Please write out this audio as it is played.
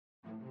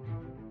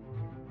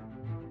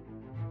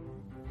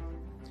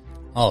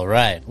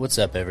Alright, what's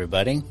up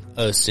everybody?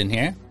 Austin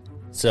here.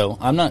 So,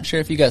 I'm not sure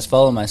if you guys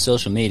follow my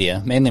social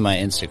media, mainly my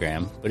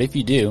Instagram, but if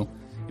you do, you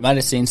might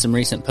have seen some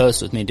recent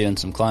posts with me doing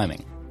some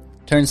climbing.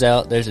 Turns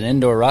out there's an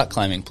indoor rock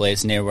climbing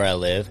place near where I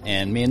live,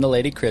 and me and the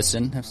lady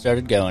Kristen have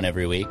started going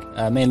every week,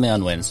 mainly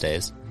on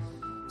Wednesdays.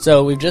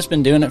 So we've just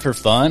been doing it for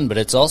fun, but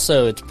it's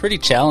pretty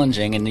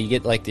challenging, and you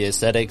get like the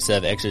aesthetics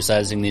of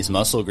exercising these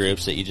muscle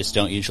groups that you just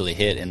don't usually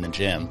hit in the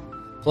gym.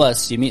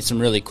 Plus, you meet some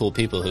really cool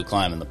people who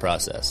climb in the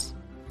process.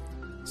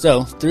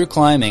 So, through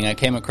climbing, I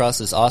came across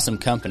this awesome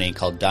company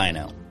called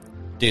Dyno.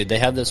 Dude, they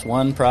have this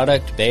one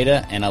product,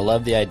 Beta, and I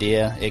love the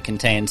idea. It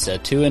contains a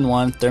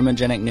 2-in-1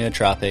 thermogenic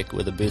nootropic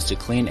with a boost of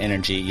clean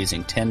energy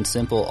using 10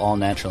 simple,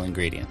 all-natural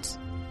ingredients.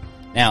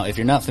 Now, if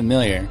you're not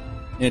familiar,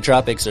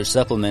 nootropics are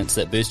supplements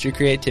that boost your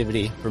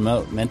creativity,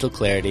 promote mental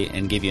clarity,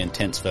 and give you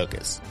intense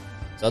focus.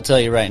 So I'll tell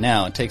you right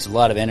now, it takes a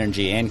lot of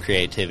energy and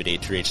creativity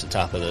to reach the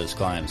top of those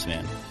climbs,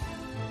 man.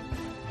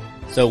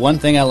 So one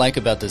thing I like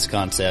about this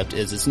concept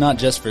is it's not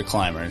just for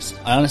climbers.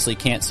 I honestly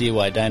can't see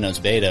why Dyno's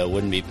Beta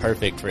wouldn't be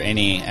perfect for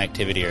any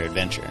activity or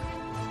adventure.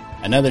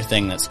 Another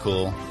thing that's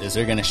cool is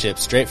they're going to ship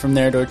straight from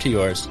their door to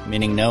yours,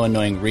 meaning no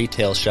annoying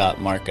retail shop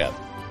markup.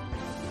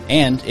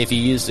 And if you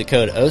use the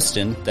code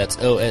OSTEN, that's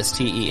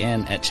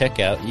O-S-T-E-N, at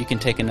checkout, you can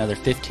take another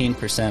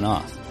 15%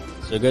 off.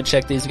 So go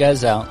check these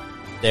guys out.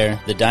 They're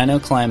the Dyno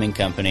Climbing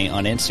Company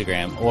on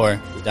Instagram or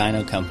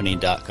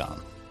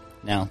thedynocompany.com.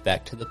 Now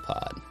back to the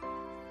pod.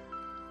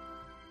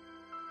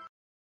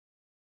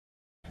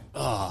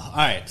 Oh,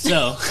 alright,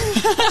 so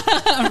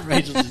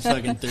Rachel just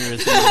fucking threw us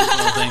into this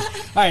whole thing.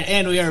 Alright,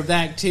 and we are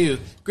back to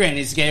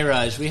Granny's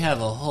Gayrage. We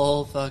have a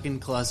whole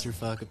fucking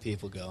clusterfuck of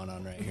people going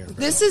on right here, bro.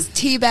 This is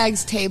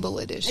Teabag's Table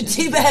Edition.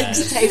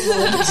 Teabag's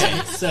Table Edition.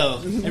 Okay, so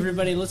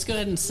everybody, let's go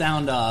ahead and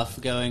sound off,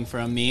 going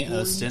from me,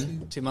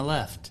 Austin, to my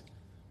left.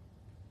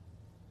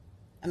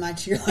 Am I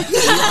to your left? You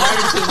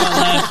are to my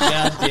left,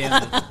 god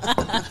damn it.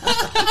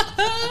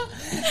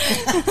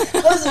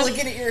 I was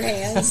looking at your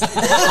hands.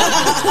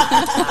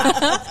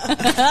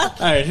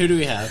 Alright, who do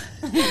we have?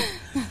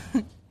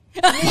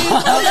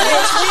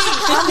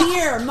 I'm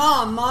here.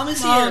 Mom is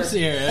here. Mom's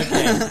here,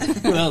 okay.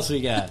 Who else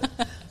we got?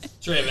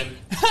 Traven.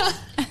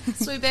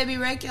 Sweet baby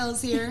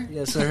Raquel's here.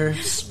 Yes, sir.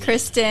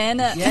 Kristen.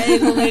 Yay,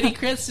 the lady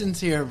Kristen's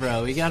here,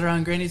 bro. We got her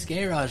on Granny's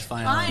Garage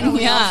finally. And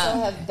we Yeah.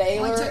 also have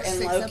Baylor Only took and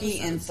 6 Loki episodes.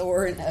 and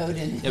Thor and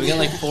Odin. Yeah, we got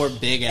like 4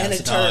 big And ass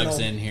a dogs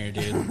turtle. in here,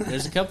 dude.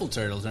 There's a couple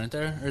turtles, aren't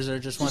there? Or is there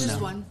just one Just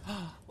now? one.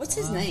 What's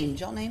his name? Did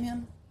y'all name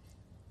him?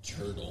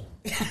 Turtle.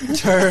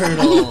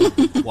 Turtle.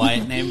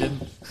 Wyatt named him.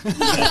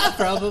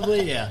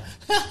 Probably, yeah.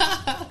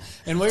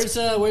 And where's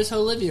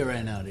Olivia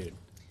right now, dude?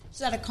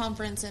 She's at a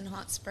conference in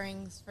Hot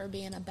Springs for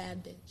being a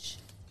bad bitch.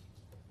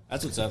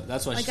 That's what's up.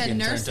 That's why Like she's a getting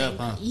turned nursing. up,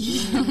 huh?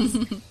 Yeah.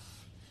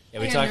 Yeah, we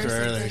Like a talked to her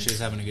nursing earlier. thing. She was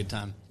having a good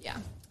time. Yeah.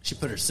 She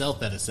put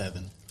herself at a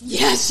 7,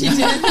 Yeah, she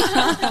did.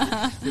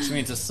 which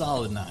means a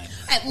solid 9.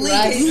 At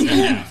Right. least.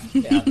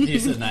 Yeah, he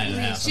said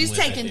 9.5. She's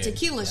taking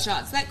tequila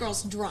shots. That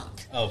girl's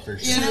drunk. Oh, for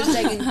She sure. was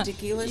taking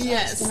tequila shots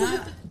Yes.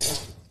 tonight.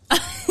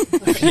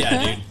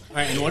 Yeah, dude. All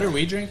right, and what are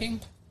we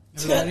drinking?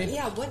 Everybody?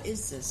 Yeah, what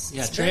is this?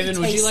 Yeah, It's very Traven,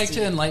 would you like to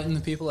tasty. enlighten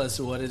the people as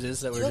to what it is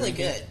that It's we're really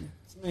drinking? good.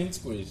 It's main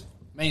squeeze.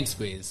 Main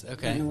squeeze, I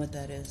okay. don't know what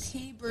that is.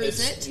 He brews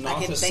It's it. not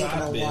I can the think of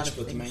side a lot bitch, of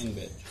but the things. main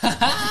bitch.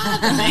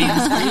 Main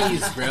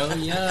squeeze, bro,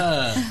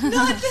 yeah.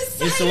 Not the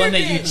It's the one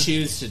that you cider bitch.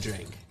 choose to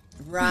drink.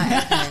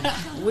 Right. Okay.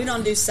 We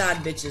don't do side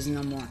bitches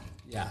no more.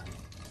 Yeah.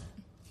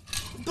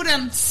 But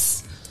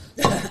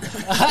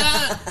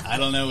I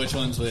don't know which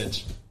one's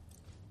which.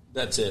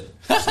 That's it.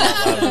 It's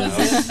not loud enough.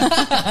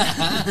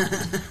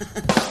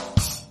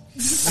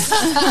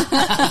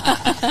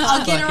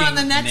 I'll get her on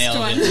the Fucking next nailed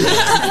one. it.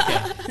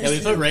 Okay. Yeah, we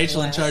put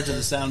Rachel in charge of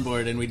the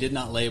soundboard, and we did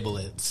not label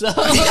it. So,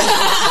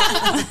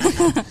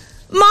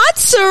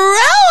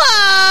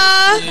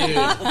 Mozzarella! dude,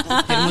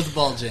 hit him with the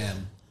ball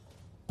jam.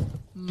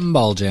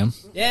 Ball jam.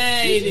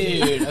 Yay,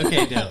 dude.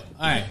 Okay, dope.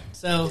 All right.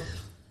 So,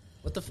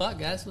 what the fuck,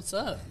 guys? What's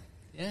up?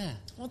 Yeah,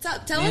 What's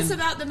up? Tell Man. us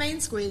about the main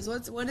squeeze.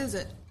 What is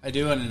it? I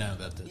do want to know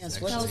about this. Yes.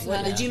 actually.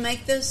 What did you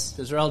make this?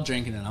 Because we're all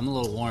drinking it. I'm a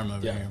little warm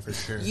over Yeah. here for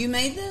sure. You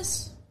made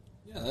this?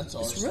 Yeah, that's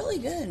ours. It's really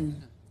good.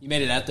 You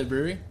made it at the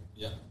brewery?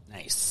 Yeah.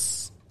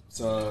 Nice. It's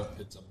a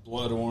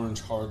blood orange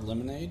hard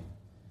lemonade.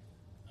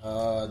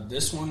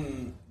 This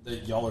one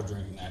that y'all are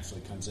drinking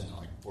actually comes in at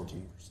like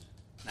 14%.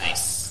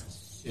 Nice.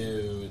 So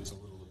it's a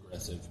little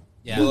aggressive.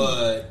 Yeah.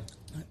 But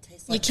It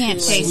tastes You like can't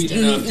Kool-Aid. taste sweet it.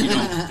 enough, you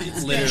don't,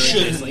 it's Literally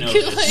shouldn't tastes like know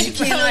Kool-Aid. this. You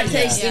cannot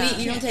taste Yeah.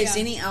 any. You don't taste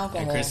any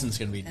alcohol. Yeah, Kristen's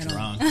going to be at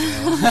all. drunk.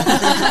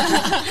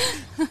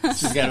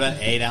 She's got about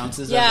 8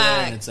 ounces of it.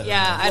 Yeah, And it's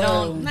yeah. I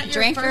don't Not your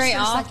drink first very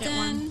or second often.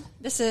 one.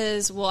 This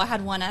is I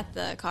had one at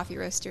the coffee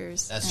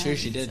roasters. That's true,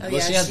 she did. Oh, well, yeah,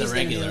 she had the she's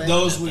gonna regular. do one that.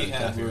 Those at we the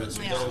had coffee were,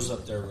 roaster. those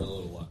up there were a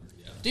little lighter.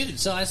 Yeah. Dude,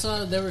 so I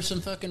saw there were some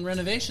fucking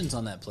renovations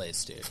on that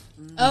place, dude.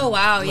 Oh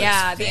wow, Looks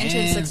yeah. The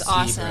entrance looks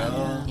fancy, awesome.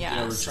 bro. Yeah.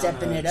 Yeah, we're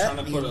Stepping it up.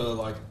 trying to put a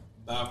like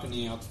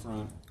balcony out the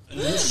front.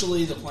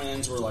 Initially, the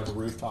plans were like a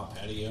rooftop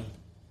patio,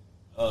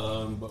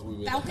 but we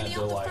would Balcony have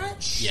to out the like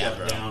front? shut Yeah,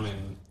 bro. down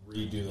and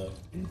redo the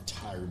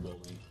entire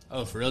building.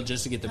 Oh, for real?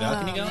 Just to get the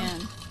balcony going?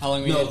 Man. How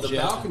long were you No, at the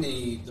jail?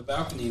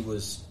 balcony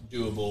was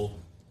doable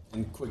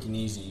and quick and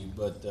easy,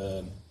 but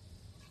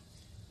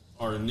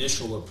our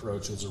initial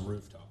approach was a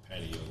rooftop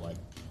patio, like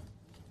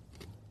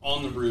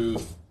on the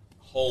roof,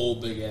 whole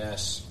big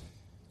ass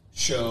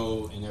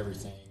show and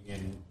everything,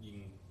 and you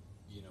can,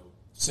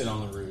 sit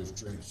on the roof,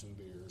 drink some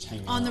beers,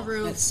 hang On out. the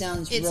roof. That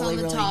sounds It's really, on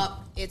the really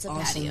top. It's a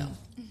awesome. patio.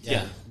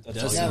 Yeah.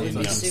 That's That all would you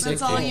be need. super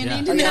That's all cool. you Yeah.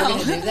 need to Are y'all know.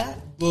 going to do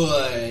that?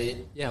 But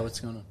Yeah, what's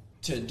going on?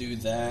 to do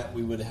that,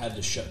 we would have had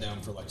to shut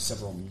down for like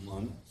several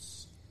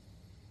months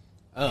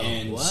Oh,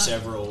 and what?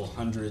 several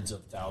hundreds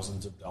of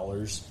thousands of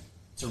dollars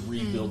to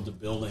rebuild the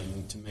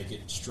building to make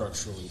it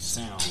structurally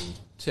sound.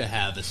 To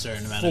have a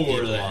certain amount of For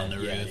people that, on the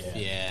yeah, roof.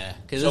 yeah. Yeah.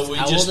 Because So we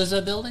how just- old is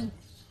that building?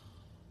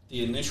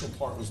 The initial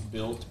part was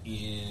built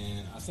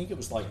in, I think it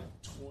was like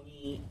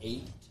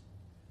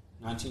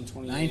 1928.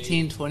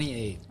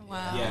 1928.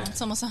 Wow. Yeah.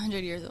 It's almost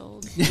 100 years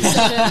old.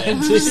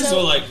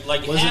 So like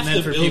Wasn't half meant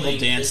the for building people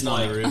dancing is on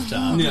like, the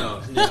rooftop. No.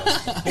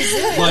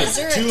 Is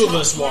there a Two of top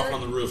us walk part?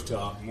 on the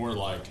rooftop and we're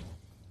like,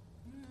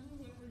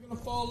 we're gonna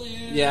fall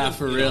in. Yeah,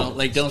 for You real. know,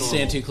 Like, don't it's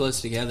stand too normal.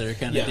 close together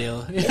kind Yeah. of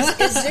deal.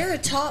 Is there a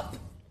top,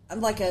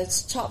 like a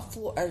top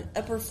floor, or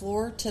upper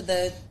floor to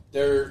the?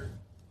 There's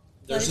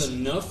Place?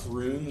 enough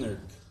room there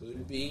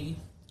could be,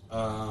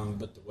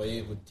 but the way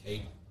it would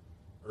take,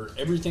 or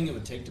everything it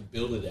would take to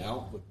build it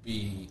out would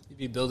be. You'd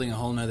be building a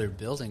whole nother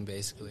building,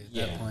 basically, at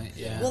that Yeah, point.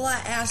 yeah. Yeah. Well, I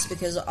asked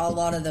because a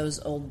lot of those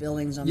old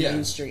buildings on Yeah.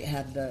 Main Street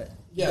have the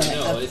No,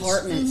 it's-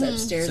 apartments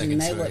upstairs, Second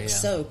and they story, look yeah.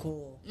 so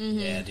cool.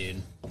 Yeah,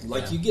 dude.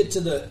 Like you get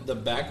to the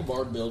back of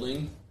our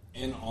building,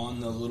 and on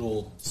the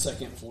little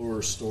second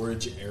floor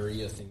storage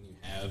area thing you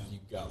have,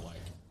 you've got like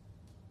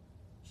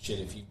shit.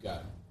 If you've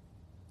got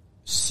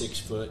 6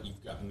 foot,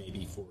 you've got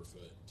maybe 4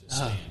 foot to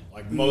stand.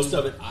 Like most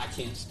of it, I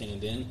can't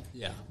stand in.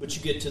 Yeah. But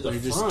you get to the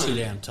You're just front, too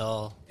damn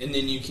tall. and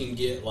then you can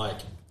get like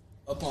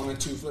up on a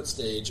 2 foot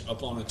stage,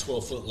 up on a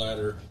 12-foot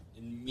ladder,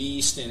 and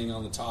me standing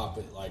on the top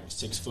at like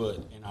 6 foot,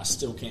 and I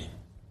still can't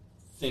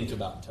think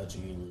about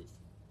touching the roof.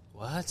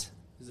 What?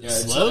 Is it Yeah,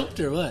 it's sloped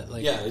or what?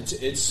 Like, Yeah,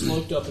 it's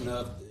sloped up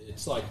enough.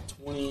 It's like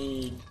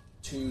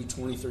 22,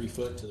 23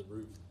 foot to the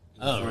roof.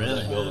 in the Oh, front of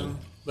that really? building.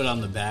 But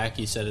on the back,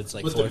 you said it's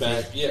like With 4 the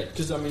back, feet. yeah,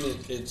 because I mean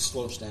it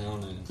slopes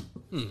down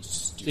and.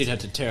 So you'd have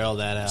to tear all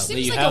that out. Seems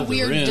but you like have a the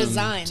weird room,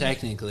 design.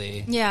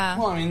 technically. Yeah.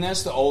 Well, I mean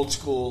that's the old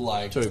school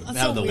like To That's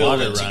have so the weird.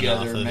 water build it run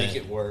together, off of make it.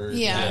 it work.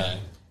 Yeah.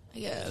 I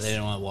Yeah, guess. they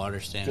didn't want water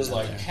standing Because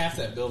like there. half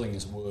that building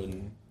is wood,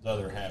 and the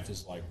other half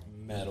is like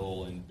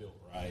metal and built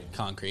right.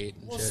 Concrete.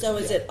 And Well, shit. so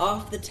is it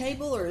off the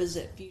table or is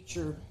it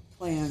future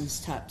plans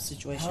type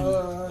situation?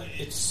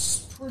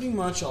 It's pretty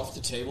much off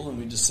the table, and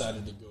we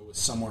decided to go with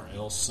somewhere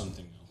else,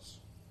 something else.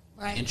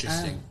 Right.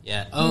 Interesting.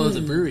 Yeah. Oh,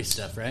 the brewery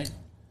stuff, right?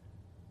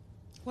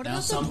 What No,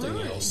 about the Something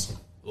brewery? else.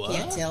 What?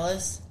 Can't tell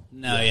us.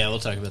 No, yeah, we'll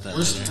talk about that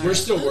later. We're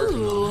still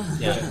working on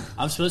it. Yeah.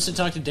 I'm supposed to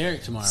talk to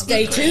Derek tomorrow.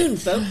 Stay by the way.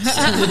 tuned, folks.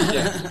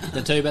 Did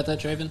I tell you about that,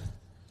 Traven?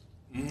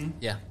 Mm-hmm.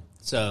 Yeah.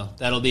 So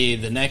that'll be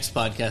the next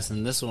podcast,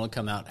 and this one will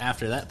come out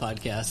after that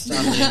podcast,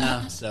 oddly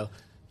enough. So,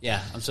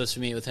 yeah, I'm supposed to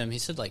meet with him. He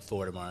said like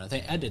 4 tomorrow. I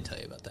think I did tell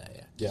you about that.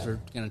 Yeah. 'Cause Yeah. we're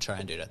gonna try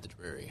and do it at the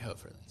brewery,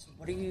 hopefully.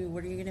 What are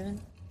you doing?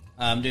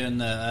 I'm doing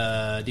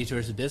the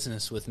Detours of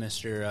Business with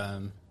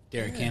Mr.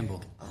 Derek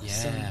Campbell.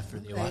 Awesome. Yeah, for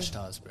the Okay.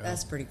 Washtaws, bro.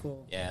 That's pretty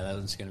cool. Yeah, that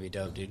one's gonna be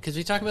dope, dude. Because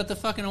we talk about the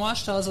fucking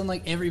Washtaws on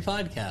like every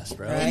podcast,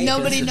 bro. Right.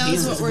 Nobody The knows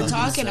pizza's what we're fucking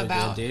talking so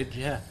about. good, dude.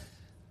 Yeah,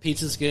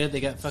 pizza's good.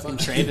 They got fucking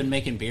Traven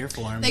making beer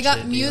for him. They and got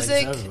shit, dude. Like,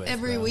 music it's over with,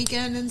 every bro.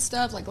 weekend and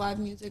stuff, like live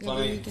music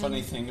every weekend.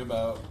 Funny thing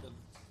about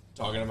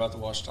talking about the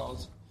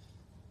Washtaws,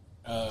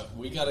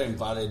 we got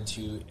invited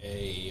to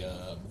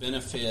a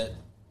benefit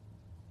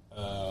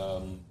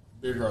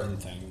beer garden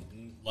thing.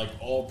 Like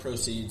all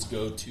proceeds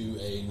go to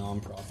a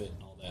nonprofit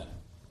and all that.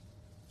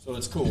 So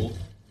it's cool.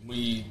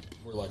 We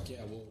were like, yeah,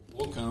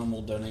 we'll come,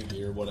 we'll donate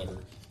beer, whatever.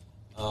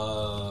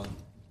 But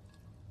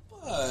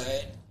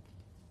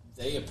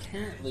they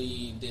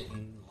apparently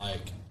didn't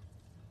like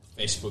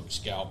Facebook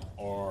scalp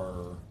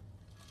our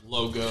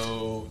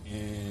logo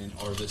and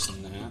our this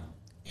and that.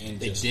 And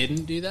They just,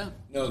 didn't do that.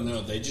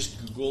 No, they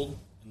just Googled,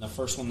 and the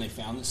first one they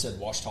found that said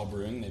Washita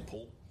Brewing, they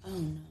pulled.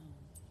 Oh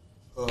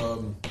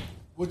no.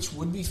 Which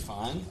would be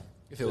fine.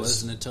 If it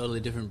wasn't a totally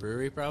different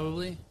brewery,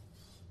 probably.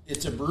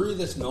 It's a brewery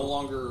that's no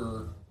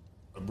longer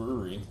a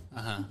brewery.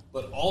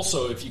 But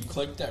also, if you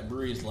click that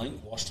brewery's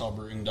link,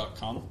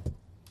 washitabrewing.com,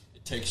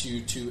 it takes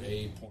you to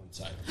a porn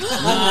site.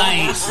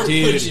 Nice,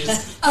 dude. Which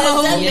is,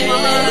 Oh.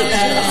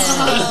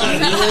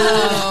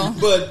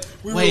 but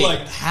we Wait, were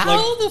like,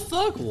 how the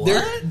fuck?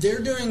 What? they're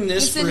doing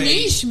this It's for a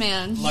niche,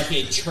 man. like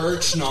a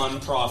church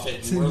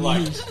nonprofit, and we're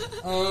like,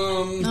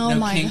 Oh no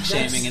my kink god.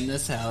 shaming in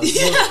this house.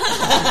 yeah.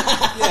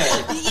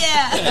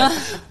 Yeah.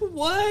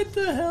 What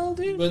the hell,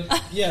 dude?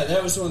 But yeah,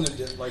 that was one that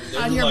did like they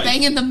Out were here like,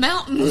 banging the Was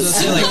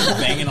mountains. it like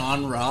banging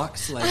on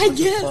rocks? Like, I what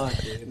the guess. fuck,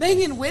 dude?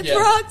 Banging with Yeah.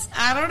 rocks?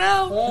 I don't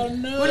know. Oh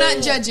no! We're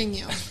not judging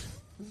you.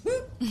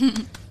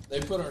 They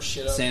put our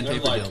shit up. Sandpaper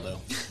they're like,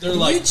 dildo. They're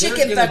like, You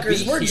chicken they're gonna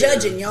fuckers, be we're here.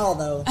 judging y'all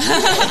though.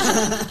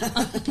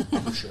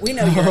 We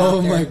know you're Oh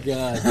out there. my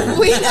god.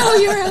 We know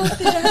you're out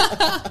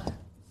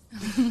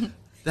there.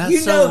 That's You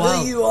so know who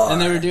wild. you are.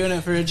 And they were doing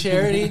it for a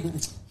charity,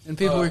 and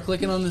people were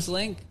clicking on this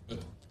link.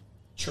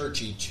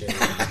 Churchy charity.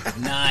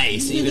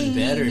 Nice, even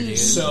better, dude.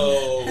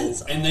 So,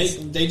 That's and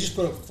awesome. they just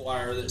put up a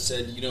flyer that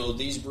said,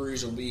 these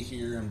breweries will be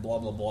here and blah,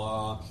 blah,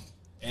 blah.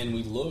 And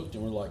we looked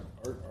and we're like,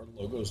 our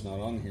logo's not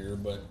on here,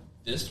 but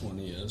this one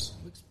is.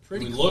 Looks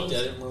pretty We close. looked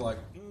at it and we're like,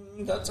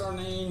 that's our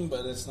name,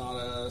 but it's not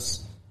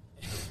us.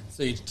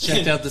 So you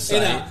checked out the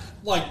site.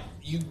 And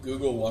you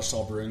Google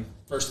Washtaw Brewing,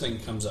 first thing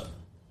that comes up.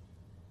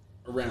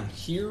 Around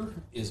here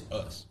is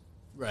us.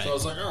 Right. So I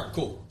was like, all right,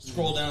 cool.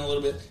 Scroll down a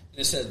little bit, and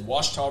it said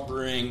Washtaw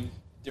Brewing,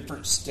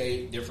 different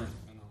state, different.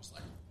 And I was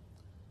like,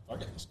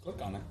 fuck it, let's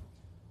click on it.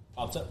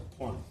 Pops up,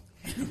 porn.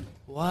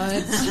 What?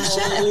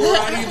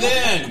 Alrighty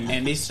then.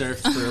 Andy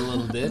surfed for a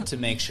little bit to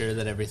make sure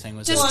that everything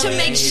was Just to okay.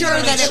 make sure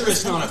that it was.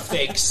 it's not a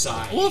fake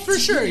site. Well, for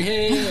sure. Yeah.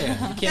 You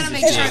can't Gotta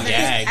make just sure do a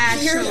that gag.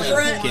 it's Your actually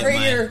front Get for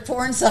mine. your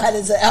porn site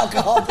is an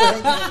alcohol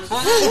drink.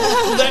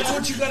 Well, that's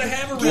what you gotta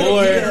have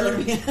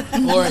around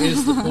here. Or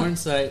is the porn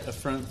site a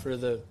front for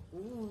the...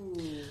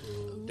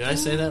 Did I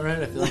say that right?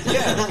 I feel like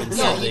I fucking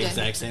said the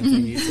exact same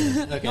thing you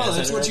said. Okay, No, I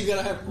that's said it what right. you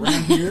gotta have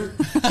around here.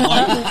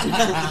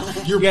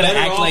 Like, you're You gotta better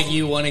act off. like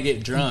you want to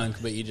get drunk,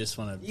 but you just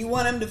want to... You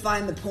want them to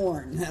find the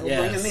porn. That'll Yes.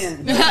 bring them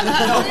in.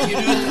 No, you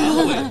do it the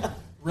other way.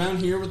 Around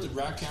here with the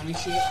Rock County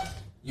shit,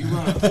 you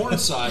run a porn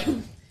site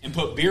and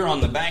put beer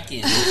on the back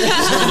end. So they're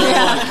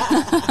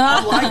like,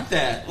 I like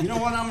that. You know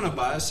what? I'm going to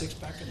buy a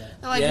 6-pack of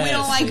that. They're like, Yes, we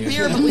don't like dude.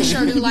 beer, but we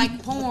sure do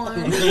like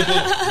porn. Bro,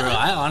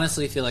 I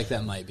honestly feel like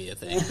that might be a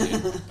thing,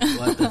 dude.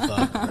 What the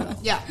fuck, bro?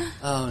 Yeah.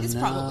 Oh, It's no,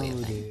 probably a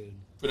thing. dude.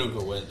 If we don't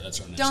go wet,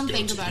 that's our next Don't go-to.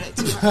 think about it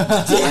too hard.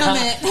 Damn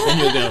it. Then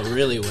you'll go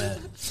really wet.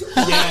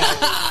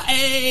 Yeah.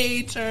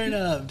 Hey, turn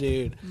up,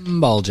 dude.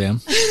 Ball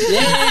jam.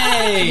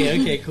 Yay!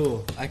 Okay,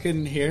 cool. I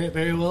couldn't hear it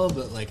very well,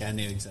 but I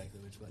knew exactly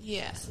which one.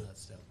 Yeah. So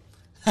that's dope.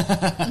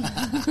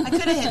 I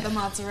could have hit the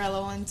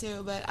mozzarella one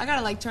too, but I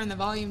gotta turn the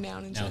volume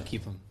down and No, shit.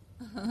 keep them.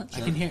 I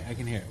can hear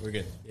it. We're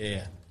good.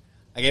 Yeah.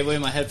 I gave away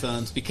my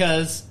headphones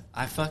because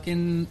I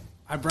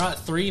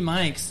brought 3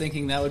 mics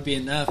thinking that would be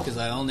enough because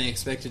I only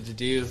expected to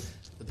do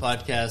the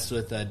podcast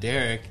with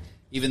Derek,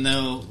 even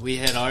though we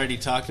had already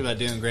talked about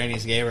doing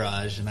Granny's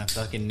Gayrage, and I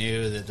fucking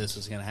knew that this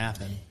was going to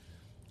happen.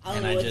 I don't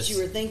And know I what just- you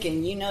were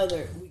thinking. You know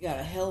that we got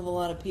a hell of a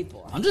lot of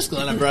people. I'm just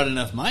glad I brought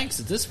enough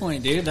mics at this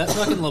point, dude. That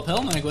fucking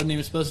lapel mic wasn't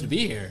even supposed to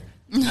be here.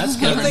 That's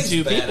covering thing's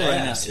 2 people right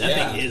now. badass, That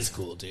yeah. thing is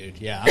cool, dude.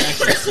 Yeah, I'm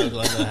actually so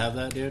glad that I have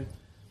that, dude.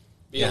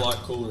 Be Yeah. a lot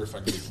cooler if I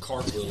could do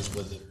cartwheels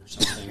with it or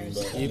something.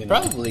 But, You know.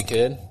 probably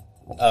could.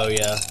 Oh,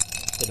 yeah.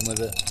 Hit him with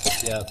it.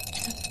 Yeah.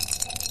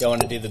 Y'all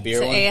want to do the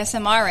beer It's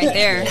one? ASMR right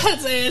there.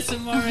 That's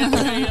ASMR right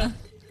there, yeah.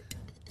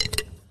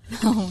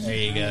 There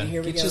you go.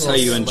 Here we Get go. your That's how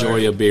you little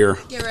enjoy slurp. a beer.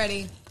 Get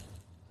ready.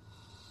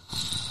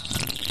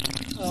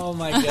 Oh,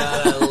 my God.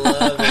 I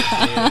love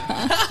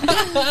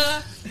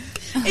it,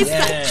 dude.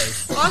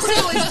 Yes. Austin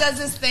always does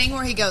this thing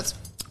where he goes,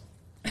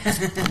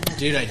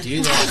 Dude, I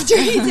do that. after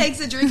he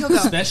takes a drink, he'll go,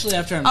 Especially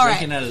after I'm All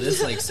drinking right. out of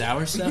this,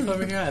 sour stuff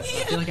over here. I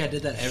feel like I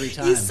did that every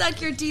time. you suck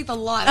your teeth a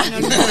lot. I know.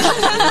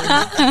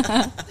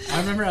 I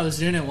remember I was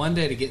doing it one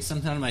day to get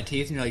something out of my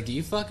teeth, and you're like, do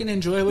you fucking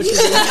enjoy what you're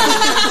doing?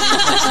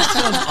 That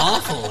sounds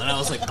awful. And I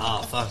was like,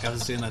 oh, fuck, I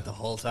was doing that the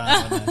whole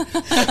time. wasn't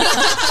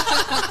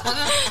I?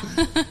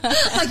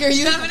 Like, are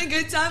you having a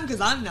good time?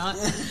 Because I'm not.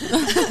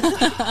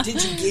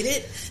 Did you get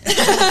it?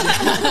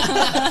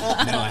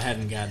 No, I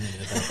hadn't gotten it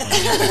at that point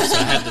either, so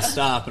I had to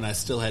stop, and I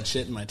still had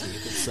shit in my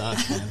teeth. It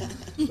sucked, man.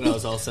 But I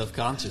was all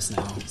self-conscious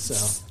now, so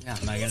yeah,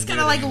 I'm not going to do it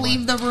Gonna anymore.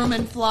 leave the room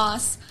and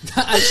floss.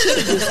 I should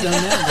have just done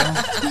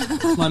that,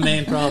 bro. My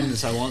main problem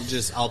is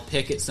I'll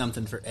pick at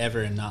something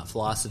forever and not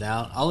floss it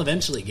out. I'll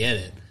eventually get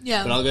it.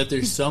 Yeah. But I'll go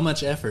through so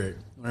much effort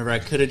whenever I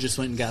could have just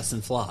went and got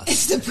some floss.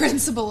 It's the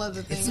principle of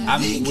the thing. I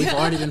think. We've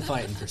already been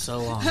fighting for so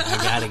long. I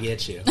gotta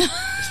get you.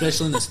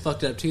 Especially in this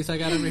fucked up tooth I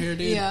got over here,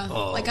 dude. Yeah.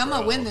 Oh, Like, I'm bro.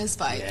 gonna win this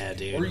fight. Yeah,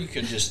 dude. Or you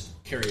could just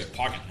carry a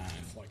pocket knife.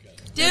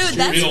 Dude,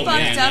 that's real fucked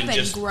man up and and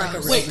just-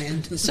 gross. Wait,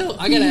 man. So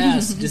I gotta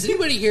ask, does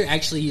anybody here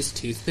actually use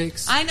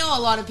toothpicks? I know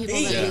a lot of people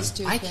that Yeah. use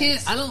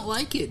toothpicks. I don't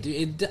like it,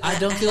 dude. I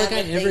don't I feel like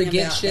have I a ever thing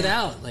get about shit that.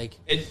 out. Like,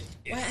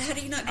 Well, how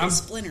do you not get I'm-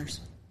 splinters?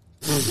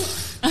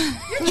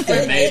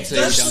 they're made so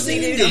you Trust don't me,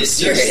 get dude, I'm It's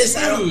serious.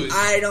 smooth.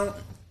 I don't.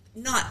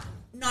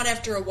 Not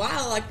after a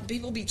while. Like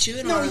people be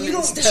chewing No, on them. you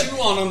don't and stuff. chew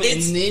on them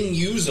It's- and then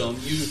use them.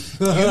 You use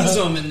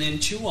them and then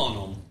chew on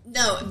them.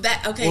 No,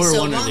 okay. Or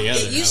so one or long, the other,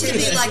 it used I to would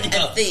be say. like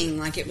a thing,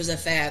 like it was a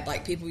fad.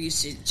 Like people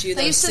used to chew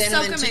They those used to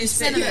cinnamon soak 'em in toothpicks.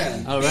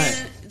 cinnamon. Oh,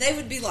 right. And they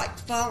would be like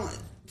falling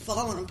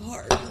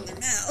apart in their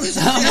mouths.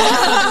 throw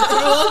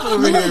up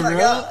over here, my bro.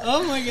 God.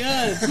 Oh my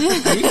god.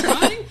 Are you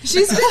crying?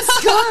 She's been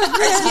scarred. I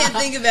just can't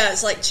think about it.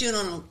 It's like chewing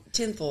on a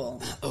tinfoil.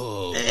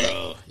 Oh,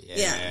 bro. Yeah.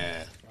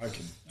 Yeah. I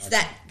could.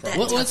 That What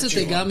type was of it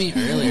that chew. got me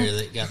earlier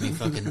that got me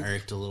fucking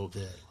irked a little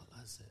bit?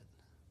 What was it?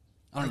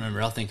 I don't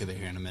remember. I'll think of it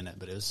here in a minute,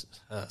 but it was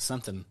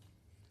something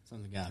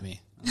Something got me.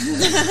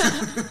 He's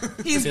I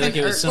feel been like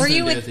it was hurt. something you to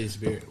do with- with these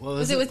beer. What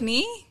Was it with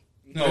me?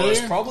 No, it was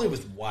Earlier? probably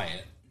with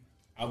Wyatt.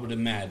 I would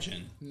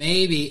imagine.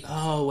 Maybe.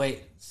 Oh,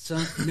 wait.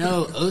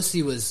 No,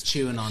 OC was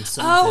chewing on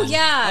something. Oh,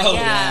 yeah, Oh,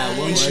 yeah.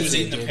 When she was was it,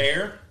 eating the dude?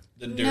 pear,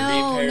 the dirty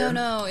No, pear.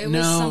 no. It No.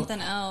 was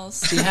something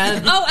else. She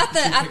had... Oh, at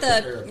Picked the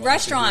pear the up,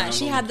 restaurant,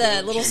 she on had pool. the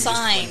little She was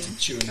sign. like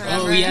chewing Oh,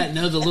 Remember? yeah,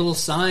 no, the little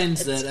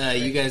signs that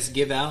you guys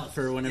give out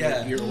for whenever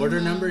Yeah. your order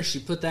number, she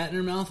put that in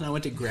her mouth, and I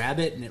went to grab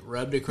it, and it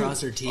rubbed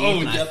across her teeth, Oh,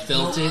 and I yep.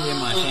 felt it in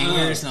my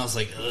fingers, and I was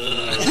like,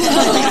 ugh.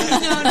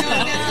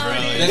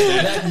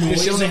 That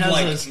noise She only of has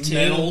like those two.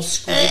 metal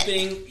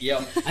scraping.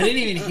 Yep. I didn't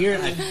even hear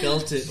it, I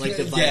felt it, like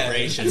the Yeah.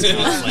 vibrations, and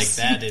I was like,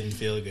 that didn't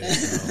feel good.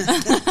 So,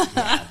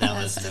 yeah, that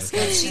was no What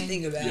good. did she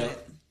think about Yep.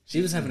 it?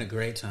 She was having a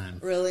great time.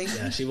 Really?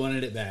 Yeah, she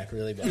wanted it back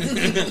really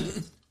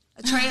bad.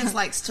 Trans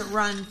likes to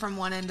run from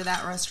one end of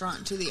that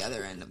restaurant to the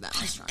other end of that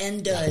restaurant.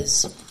 And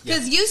does.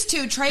 Because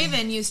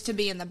Traven used to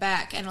be in the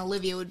back and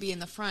Olivia would be in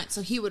the front.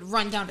 So he would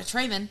run down to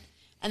Traven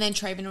and then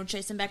Traven would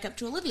chase him back up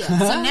to Olivia.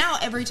 So now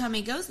every time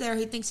he goes there,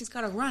 he thinks he's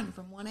got to run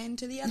from one end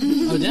to the other.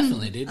 Oh,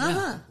 definitely, dude. Yeah.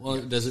 Uh-huh.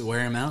 Well, does it wear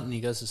him out and he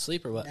goes to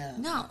sleep or what? No.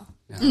 No,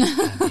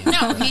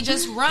 No, he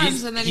just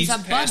runs and then he's a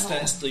past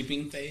that butthole.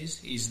 sleeping phase.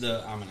 He's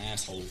the I'm an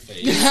asshole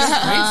phase. Crazy, bro.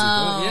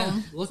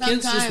 Yeah. Well,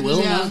 kids just Sometimes,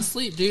 will yeah. not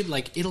sleep, dude.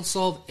 Like, it'll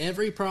solve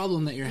every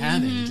problem that you're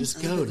having. Just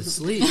go to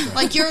sleep, bro.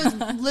 Like you're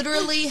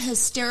literally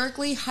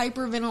hysterically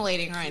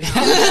hyperventilating right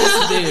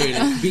now.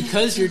 dude,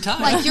 because you're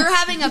tired. Like you're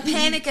having a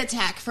panic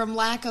attack from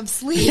lack of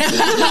sleep.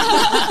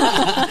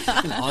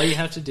 And all you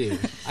have to do,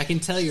 I can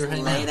tell you right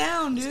Lay now,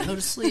 down, dude. go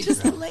to sleep,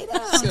 Just bro. lay down.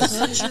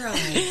 Close your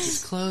eyes.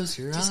 Just close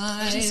your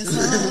eyes. Just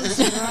close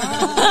your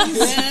eyes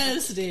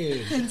Yes,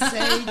 dude. and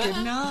say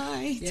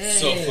goodnight.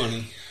 Yes. So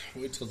funny.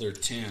 Wait till they're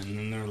 10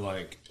 and they're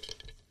like,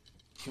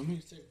 "Can we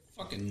take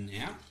a fucking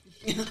nap?"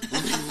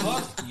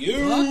 Fuck you.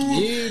 You,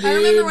 dude. I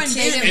remember when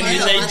David And then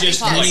went they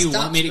just And like, you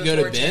want me to go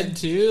to Stops bed before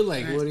too?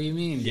 Like, what do you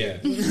mean? yeah,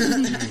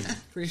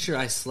 Pretty sure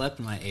I slept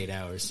my 8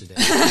 hours today.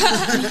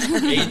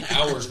 8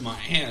 hours my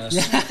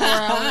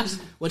ass.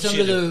 What time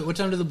do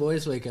the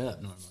boys wake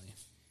up normally?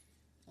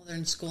 Well, they're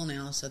in school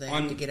now, so they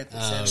On- have to get up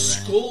at Oh,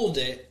 7.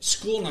 right.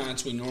 School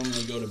nights we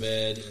normally go to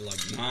bed at like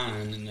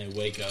 9 and they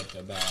wake up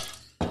about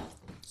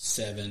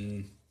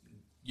 7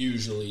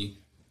 usually.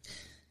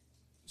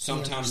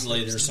 Sometimes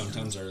later,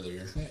 sometimes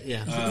earlier.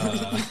 Yeah.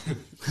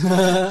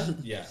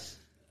 Yeah.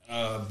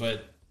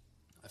 But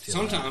I feel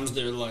sometimes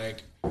they're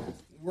like,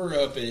 we're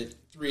up at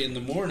 3 in the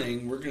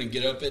morning. We're going to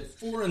get up at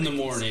 4 in the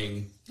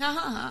morning.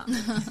 That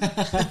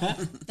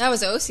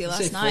was OC say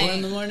last 4 night.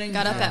 in the morning?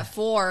 Got up Yeah. at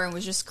 4 and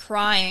was just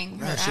crying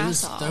her Bro, she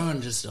was ass off.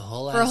 throwing just a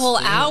whole For a whole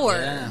fit. hour.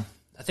 Yeah.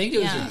 I think it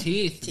was Yeah. her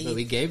teeth, but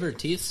we gave her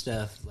teeth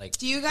stuff. Like,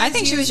 Do you guys I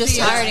think she was use just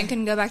the, tired and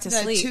couldn't go back to the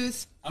sleep.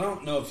 tooth? I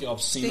don't know if y'all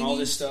have seen all Thingy?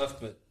 this stuff,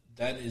 but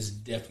that is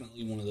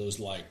definitely one of those,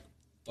 like,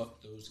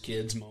 fuck those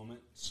kids moments.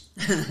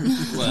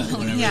 what?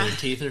 Whenever Yeah. their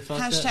teeth are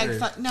fucked up? Hashtag or-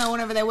 fuck. No,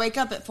 whenever they wake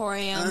up at 4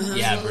 a.m. It's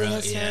Yeah, really bro,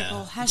 hysterical.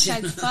 yeah.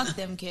 Hashtag fuck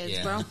them kids,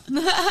 Yeah. bro.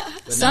 But now,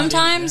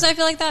 Sometimes dude, I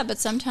feel like that, but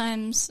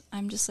sometimes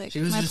I'm just like, she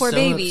was my just poor so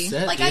baby.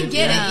 upset, Like, I dude.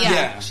 get it,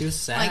 yeah. She was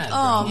sad. Like,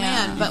 oh bro.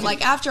 man. But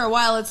like after a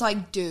while, it's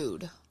like,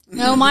 dude.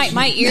 No,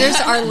 my ears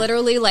are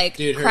literally like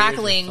Dude, her ears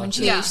crackling are when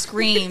fucked she up.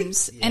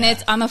 screams, and Yeah.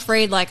 I'm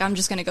afraid like I'm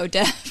just gonna go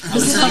deaf. I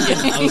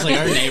was like,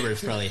 our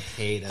neighbors probably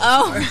hate us.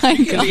 Oh my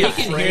You god! be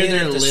can afraid hear their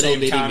at the little same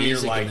bitty time you're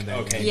music like, in the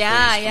background. okay,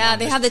 Yeah, please, yeah, come on,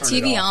 they just have the turn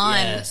it TV off. on.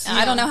 Yes.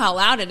 I don't know how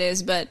loud it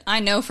is, but I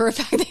know for a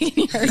fact they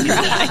can hear her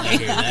I cry.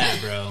 hear that,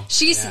 bro.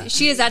 She Yeah.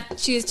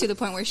 is to the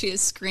point where she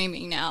is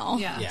screaming now.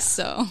 Yeah. Yeah.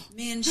 So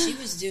Man, she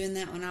was doing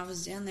that when I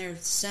was down there.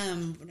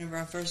 Whenever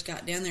I first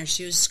got down there,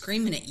 she was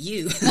screaming at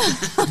you,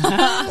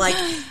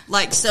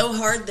 like so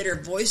hard that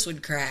her voice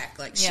would crack.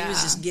 Like she was Yeah.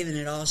 just giving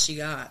it all she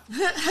got.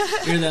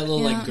 Hear that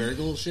little like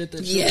gurgle shit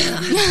that she Yeah,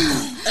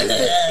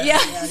 yeah.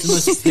 It's the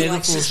most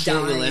pitiful she's shit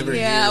you'll dying. ever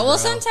Yeah, hear, well,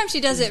 bro. sometimes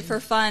she does it for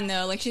fun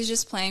though. Like she's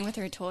just playing with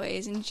her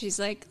toys, and she's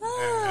like,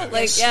 ah,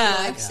 like she yeah,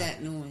 likes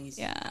that noise.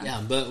 yeah.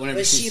 Yeah, but whenever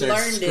But she she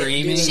starts learned it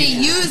screaming, doing She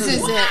Yeah. uses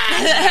it.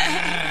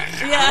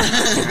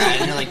 right,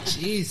 and you're like,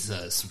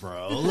 Jesus,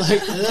 bro.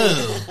 Like,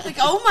 ugh. Like,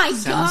 oh my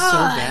Sounds so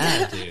god.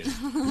 bad, dude.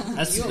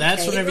 That's You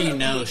that's okay, whenever you bro?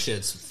 know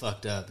shit's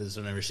fucked up, is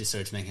whenever she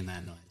starts making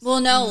that noise. Well,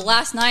 no,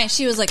 last night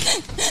she was like,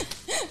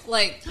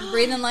 like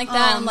breathing like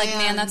that. Oh, I'm like, man.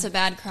 man, that's a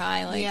bad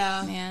cry. Like,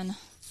 Yeah. man,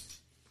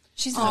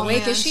 she's not Oh,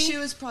 awake, man. is she? She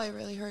was probably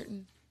really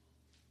hurting.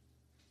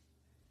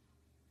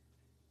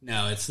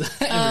 No, it's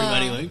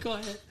everybody went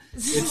quiet.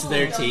 It's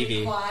their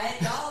TV.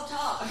 Quiet, y'all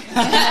talk.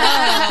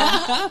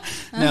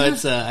 No,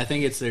 it's I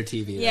think it's their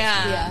TV.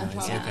 Yeah.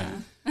 That's Yeah. okay.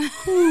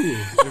 Whew,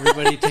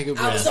 everybody take a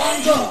breath.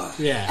 on guard.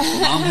 Yeah,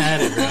 mom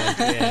had it, bro.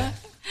 Yeah,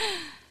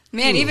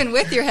 Man, even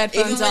with your Even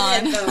headphones with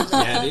on. headphones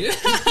on. yeah, dude.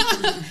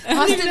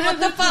 Austin, what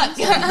the fuck?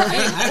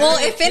 Well,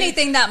 if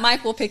anything, that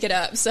mic will pick it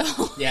up. So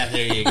Yeah,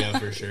 there you go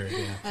for sure.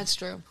 Yeah. That's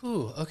true.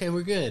 Ooh, okay,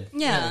 we're good.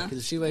 Yeah. Because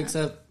if she wakes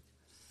up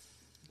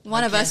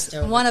One of us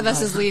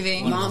is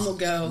leaving. Mom will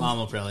go. Mom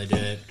will probably do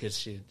it because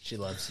she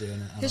loves doing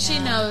it. Because she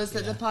knows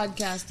that the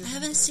podcast is... I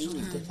haven't seen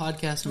her. The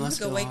podcast I'm must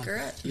gonna go wake on. her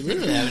up. You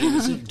literally haven't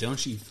even seen.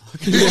 Don't you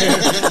fucking dare!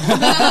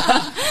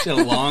 It's a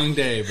long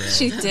day, bro.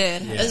 She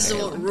did. Yeah. This is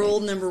rule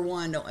number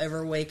 1: don't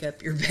ever wake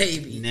up your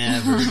baby.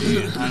 Never,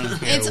 dude. I don't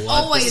care. It's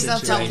what always the a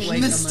situation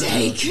fucking is.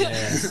 mistake.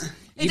 Yeah.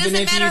 It Even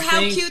doesn't if matter you how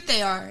think- cute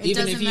they are. It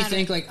Even doesn't if you matter.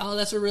 think like, oh,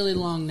 that's a really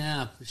long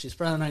nap, she's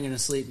probably not going to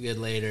sleep good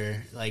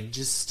later. Like,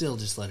 just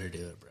let her do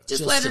it, bro.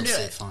 Just She'll let her still do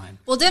sleep it. Fine.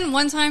 Well, then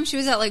one time she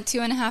was at like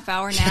 2.5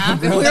 hour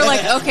nap, and we were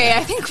like, okay,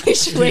 I think we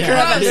should wake her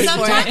up at Bro, this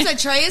sometimes point.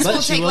 Atreus But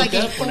will she take like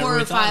woke a up whenever 4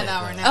 we or thought 5 it,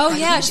 hour though. nap. Oh Like,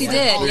 yeah, she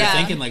did. We Yeah, were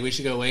thinking like we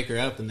should go wake her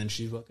up, and then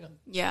she woke up.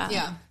 yeah.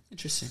 Yeah.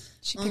 Interesting.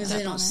 She As long picked as up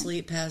they on don't it.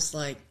 sleep past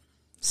like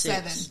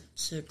 6.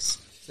 6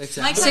 6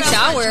 No,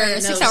 hour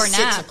 6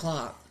 nap.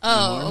 o'clock.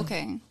 Oh,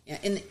 okay. Yeah,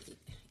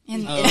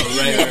 Oh,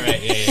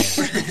 right.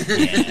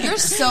 Yeah. You're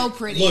so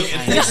pretty. Look,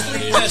 if they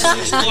sleep past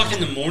 6 o'clock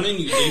in the morning,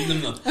 you leave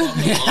them the fuck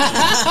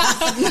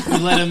alone.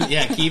 You let them,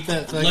 keep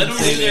that fucking Let 'em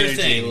do same their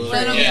energy. thing. a little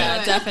Let bit. 'em Yeah,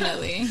 do it.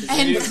 definitely.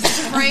 And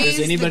praise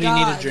Does anybody the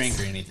need a gods. drink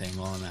or anything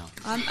while I'm out?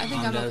 I think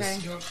Mom I'm does. okay.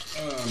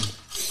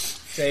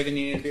 Traven, you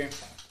need a beer?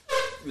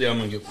 Yeah, I'm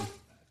gonna get one.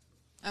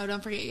 Oh,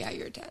 don't forget,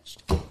 you're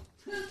attached.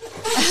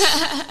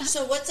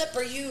 So what's up?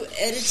 Are you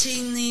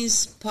editing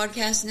these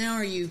podcasts now?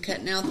 Are you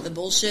cutting out the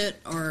bullshit,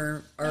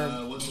 or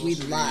are we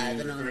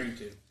live and on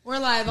We're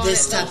live on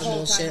this it type the of whole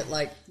bullshit? time.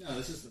 Like, No,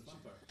 this is the fun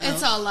part.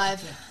 It's all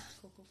live.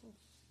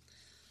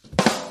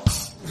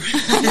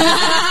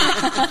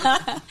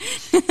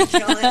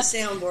 get on that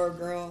soundboard,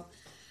 girl.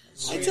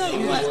 I tell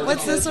you what.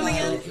 What's this one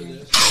again?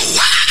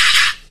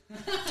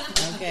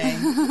 Okay.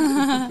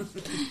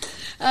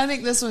 I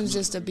think this one's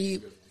just a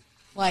beep.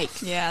 Like,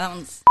 Yeah, that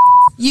one's.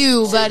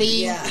 you, buddy.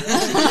 Yeah.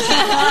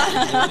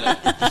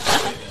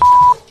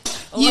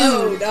 You.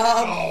 Oh,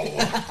 dog.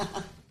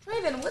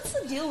 Raven, what's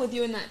the deal with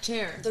you in that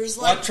chair? There's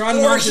Well, like I'm trying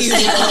to 4 mark this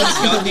humans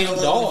goddamn on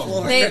the dog.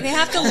 floor. They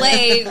have to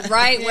lay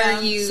right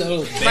where you,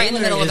 So right in Baylor the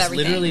middle of is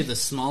everything. literally the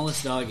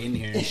smallest dog in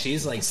here. and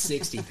She's like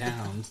 60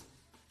 pounds.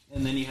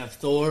 And then you have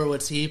Thor.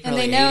 What's he? and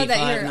Probably they know 85,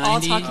 that you're all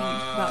 90. talking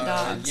about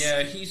dogs.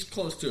 Yeah, he's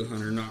close to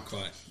 100, not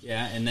quite.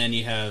 Yeah, and then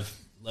you have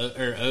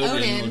Odin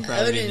Odin. would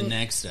probably be the Odin.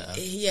 next up.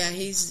 Yeah,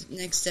 he's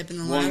next step in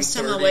the line. 130. Last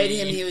time I weighed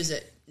him, he was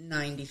at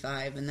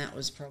 95, and that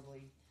was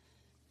probably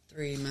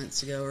 3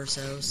 months ago or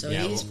so. So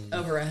Yeah, he's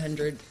over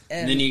 100.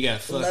 And then you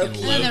got fucking Loki. Loki.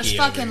 And then there's over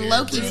fucking here,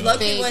 Loki. bro. Loki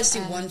Big was to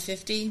ass.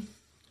 150.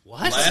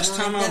 What? Last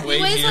time I He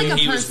weighed weighs him, like a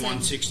he was person.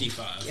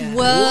 165. Yeah.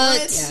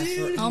 What?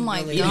 Yeah, for- Oh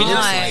my really- He looks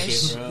like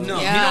gosh. it, bro. No,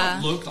 Yeah.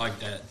 he don't look like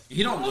that.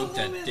 He don't look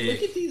that Look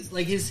thick. at these.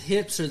 Like his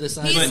hips are the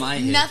size He's of my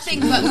hips. nothing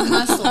but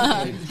muscle.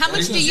 How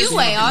much do you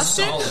weigh,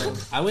 Austin? Solid.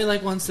 I weigh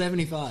like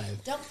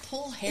 175. Don't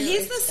pull hair.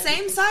 He's the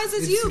same size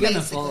as It's you, gonna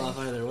basically. fall off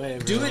either way,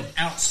 bro. Do it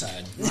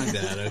outside. My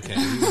bad. Okay.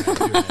 You're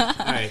right.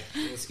 All right.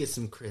 Let's get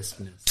some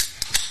crispness.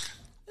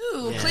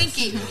 Ooh, Yes.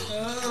 clinky.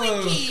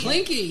 Clinky.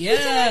 Clinky,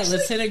 yeah.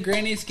 Let's hit a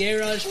Granny's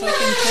Gayrage fucking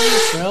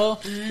clink, bro.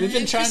 We've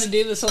been trying to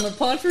do this on the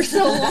pod for so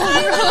long.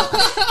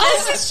 I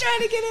was just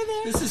trying to get in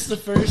there. This is the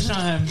first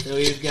time that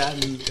we've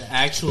gotten the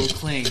actual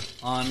clink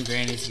on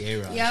Granny's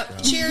Gayrage, Yep. bro.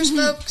 Cheers,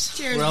 folks.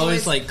 Cheers, We're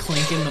always boys. like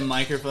clinking the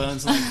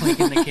microphones and like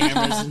clinking the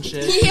cameras and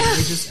shit. Yeah.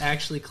 We just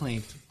actually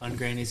clinked on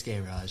Granny's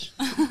Gayrage.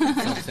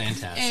 Felt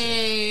fantastic.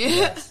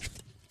 Hey.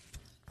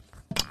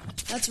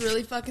 That's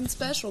really fucking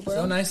special, bro.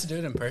 So nice to do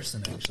it in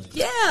person, actually.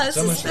 Yeah, it's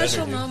So a much better,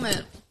 special dude.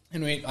 moment.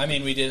 And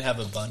we did have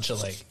a bunch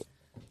of like,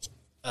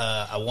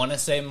 I want to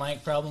say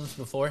mic problems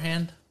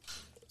beforehand.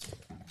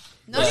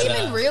 Not But,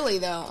 even really,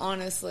 though,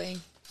 honestly.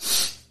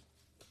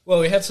 Well,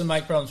 we had some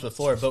mic problems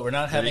before, but we're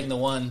not having the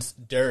ones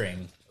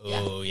during.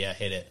 Oh, yeah,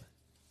 hit it.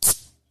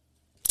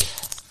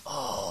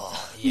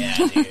 Oh, yeah,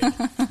 dude.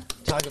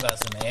 Talk about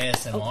some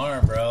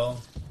ASMR, bro.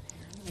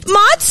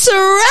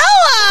 Mozzarella!